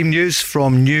you the team news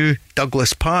from New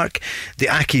Douglas Park? The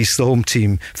Ackies, the home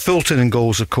team. Fulton in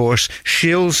goals, of course.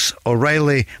 Shields,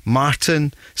 O'Reilly,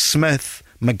 Martin, Smith,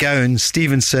 McGowan,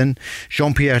 Stevenson,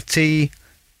 Jean-Pierre T,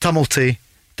 Tumulty,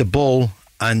 De Ball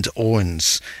and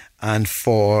Owens. And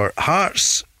for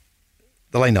Hearts,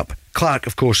 the lineup: Clark,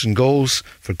 of course, in goals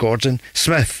for Gordon,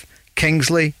 Smith,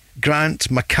 Kingsley, Grant,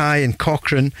 Mackay and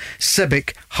Cochrane,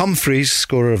 Sibic, Humphreys,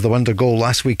 scorer of the wonder goal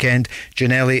last weekend,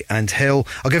 Giannelli and Hill.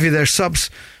 I'll give you their subs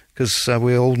because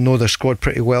we all know their squad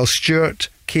pretty well. Stewart,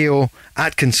 Keogh,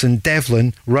 Atkinson,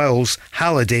 Devlin, Rowles,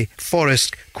 Halliday,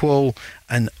 Forrest, Quoll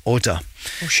and Oda.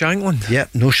 Oh, Shanklin. Yeah,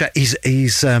 no shit. He's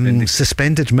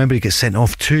suspended. Remember, he gets sent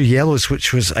off 2 yellows,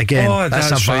 which was, again,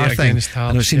 that's a VAR right, thing.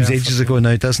 I know it seems ages ago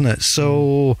now, doesn't it?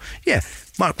 So, yeah.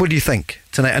 Mark, what do you think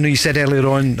tonight? I know you said earlier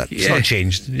on that it's not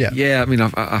changed. Yeah, I mean,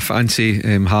 I fancy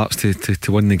Hearts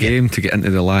to win the game, to get into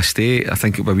the last 8. I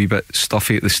think it'll be a wee bit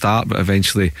stuffy at the start, but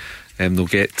eventually they'll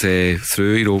get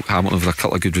through. You know, Hamilton have had a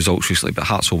couple of good results recently, but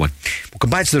Hearts will win. We'll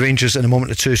come back to the Rangers in a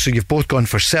moment or two. So you've both gone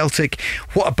for Celtic.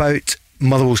 What about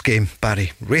Motherwell's game,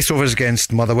 Barry? Raith Rovers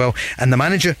against Motherwell, and the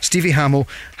manager, Stevie Hamill,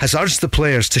 has urged the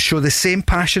players to show the same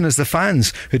passion as the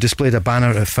fans who displayed a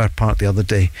banner at Fir Park the other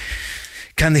day.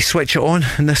 Can they switch it on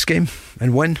in this game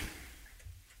and win?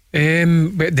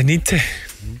 But they need to.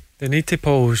 They need to,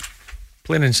 Paul.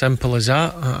 Plain and simple as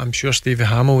that. I'm sure Stevie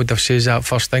Hamill would have said that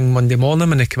first thing Monday morning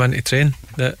when they come into train,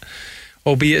 that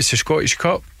albeit it's the Scottish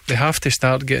Cup, they have to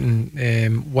start getting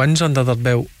wins under their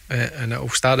belt, and it'll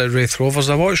start at Raith Rovers.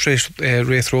 I watched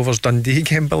Raith Rovers Dundee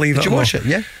game, believe it or not. Did you watch it?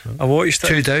 Yeah, I watched it.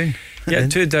 2 down. Yeah,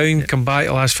 2 down, come back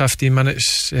the last 15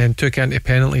 minutes, took into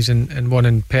penalties and won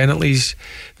in penalties.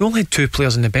 We only had 2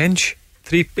 players on the bench,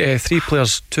 3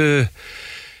 players, 2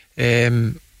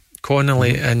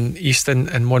 Connolly and Easton,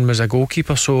 and 1 was a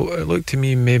goalkeeper. So it looked to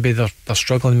me maybe they're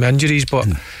struggling with injuries, but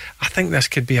I think this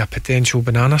could be a potential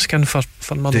banana skin for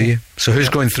Motherwell. Do you? So who's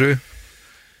going through?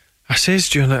 I says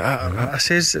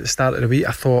at the start of the week,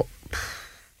 I thought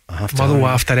Motherwell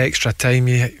after extra time,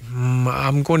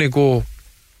 I'm going to go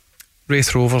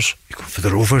Raith Rovers. You go for the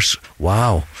Rovers?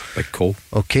 Wow, big call.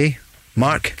 Okay,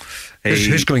 Mark,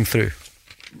 who's going through?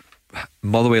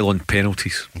 Motherwell on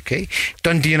penalties. Okay.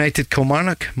 Dundee United,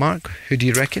 Kilmarnock. Mark, who do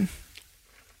you reckon?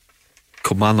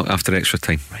 Kilmarnock after extra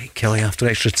time. Right, Kelly after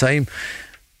extra time.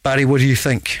 Barry, what do you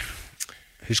think?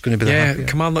 who's going to be the happier?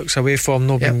 Kilmarnock's away form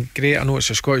not been great. I know it's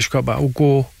a Scottish Cup, but I'll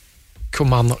go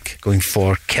Kilmarnock. Going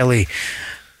for Kelly.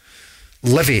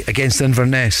 Livy against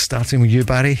Inverness, starting with you,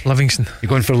 Barry. Livingston. You're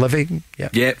going for Livy?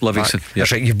 Yeah, Livingston.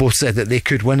 That's right, you both said that they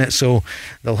could win it, so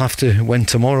they'll have to win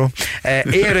tomorrow.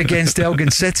 Ayr against Elgin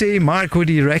City. Mark, what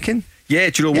do you reckon? Yeah,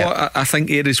 do you know what? I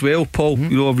think Ayr as well, Paul.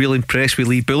 You know, I'm really impressed with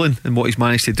Lee Bullen and what he's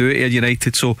managed to do at Ayr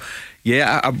United. So,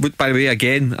 yeah, I would, by the way,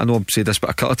 again, I know I've said this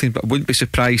about a couple of times, but I wouldn't be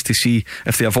surprised to see,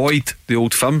 if they avoid the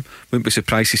old firm, wouldn't be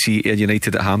surprised to see Ayr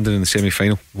United at Hampden in the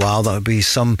semi-final. Wow, that would be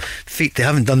some feat. They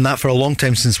haven't done that for a long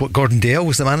time, since Gordon Dale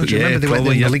was the manager. Remember they went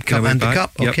in the League Cup and the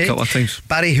Cup? Okay. A couple of times.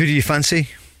 Barry, who do you fancy?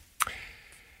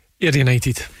 Ayr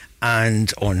United.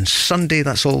 And on Sunday,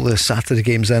 that's all the Saturday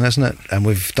games then, isn't it? And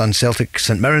we've done Celtic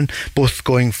St Mirren, both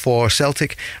going for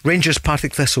Celtic. Rangers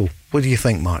Partick Thistle. What do you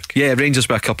think, Mark? Yeah, Rangers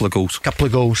by a couple of goals.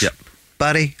 Yep.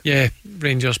 Barry? Yeah,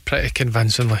 Rangers pretty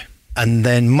convincingly. And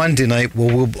then Monday night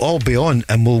we'll all be on,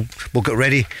 and we'll get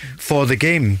ready for the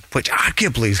game, which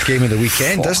arguably is game of the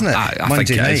weekend, isn't it? I Monday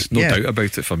think it night, is, no doubt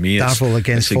about it for me. Darvel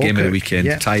against it's the game of the Falkirk.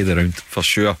 weekend, tie the round for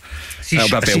sure.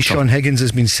 I see Sean Higgins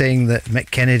has been saying that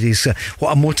Mick Kennedy's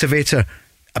what a motivator,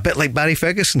 a bit like Barry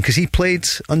Ferguson, because he played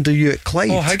under you at Clyde.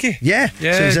 Oh, Higgy? Yeah,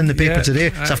 so he's in the paper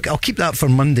today, so I'll keep that for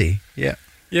Monday. Yeah,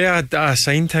 I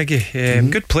signed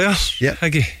Higgy. Good player,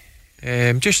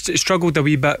 Higgy. Just struggled a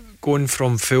wee bit going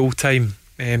from full time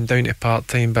down to part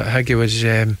time, but Higgy was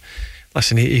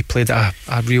listen, he played at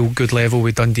a real good level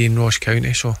with Dundee and Ross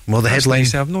County. So well, the headline,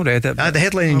 nice. I've not read it. The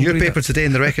headline in your paper today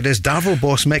in the Record is Darvel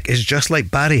boss Mick is just like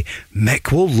Barry.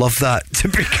 Mick will love that, to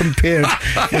be compared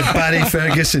with Barry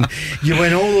Ferguson. You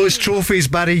win all those trophies,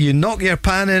 Barry, you knock your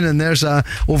pan in and there's a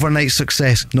overnight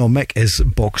success. No, Mick is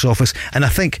box office, and I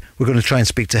think we're going to try and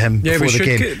speak to him before the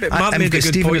game. Mark made a good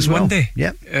Stephen point as well. Monday.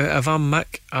 Yep. If I'm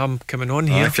Mick, I'm coming on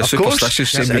here. If you're of course,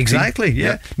 superstitious, exactly.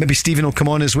 Yeah. Maybe Stephen will come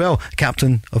on as well,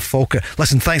 captain of Falkirk.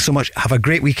 Listen, thanks so much. Have a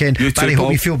great weekend. You too, Barry, Paul.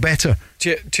 hope you feel better.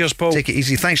 Cheers, Paul. Take it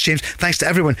easy. Thanks, James. Thanks to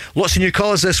everyone. Lots of new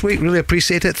callers this week. Really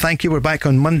appreciate it. Thank you. We're back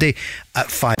on Monday at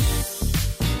 5.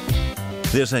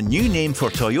 There's a new name for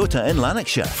Toyota in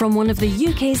Lanarkshire. From one of the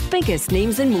UK's biggest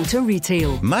names in motor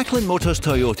retail. Macklin Motors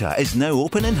Toyota is now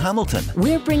open in Hamilton.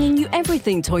 We're bringing you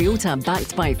everything Toyota,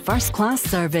 backed by first-class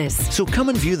service. So come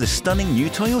and view the stunning new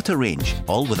Toyota range,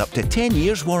 all with up to 10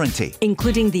 years warranty.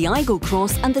 Including the Aygo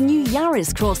Cross and the new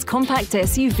Yaris Cross compact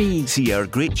SUV. See our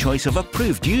great choice of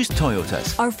approved used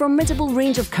Toyotas. Our formidable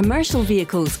range of commercial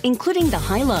vehicles, including the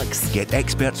Hilux. Get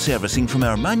expert servicing from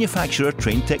our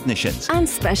manufacturer-trained technicians. And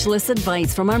specialist advice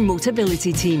from our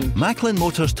Motability team. Macklin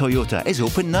Motors Toyota is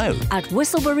open now at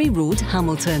Whistlebury Road,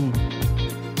 Hamilton.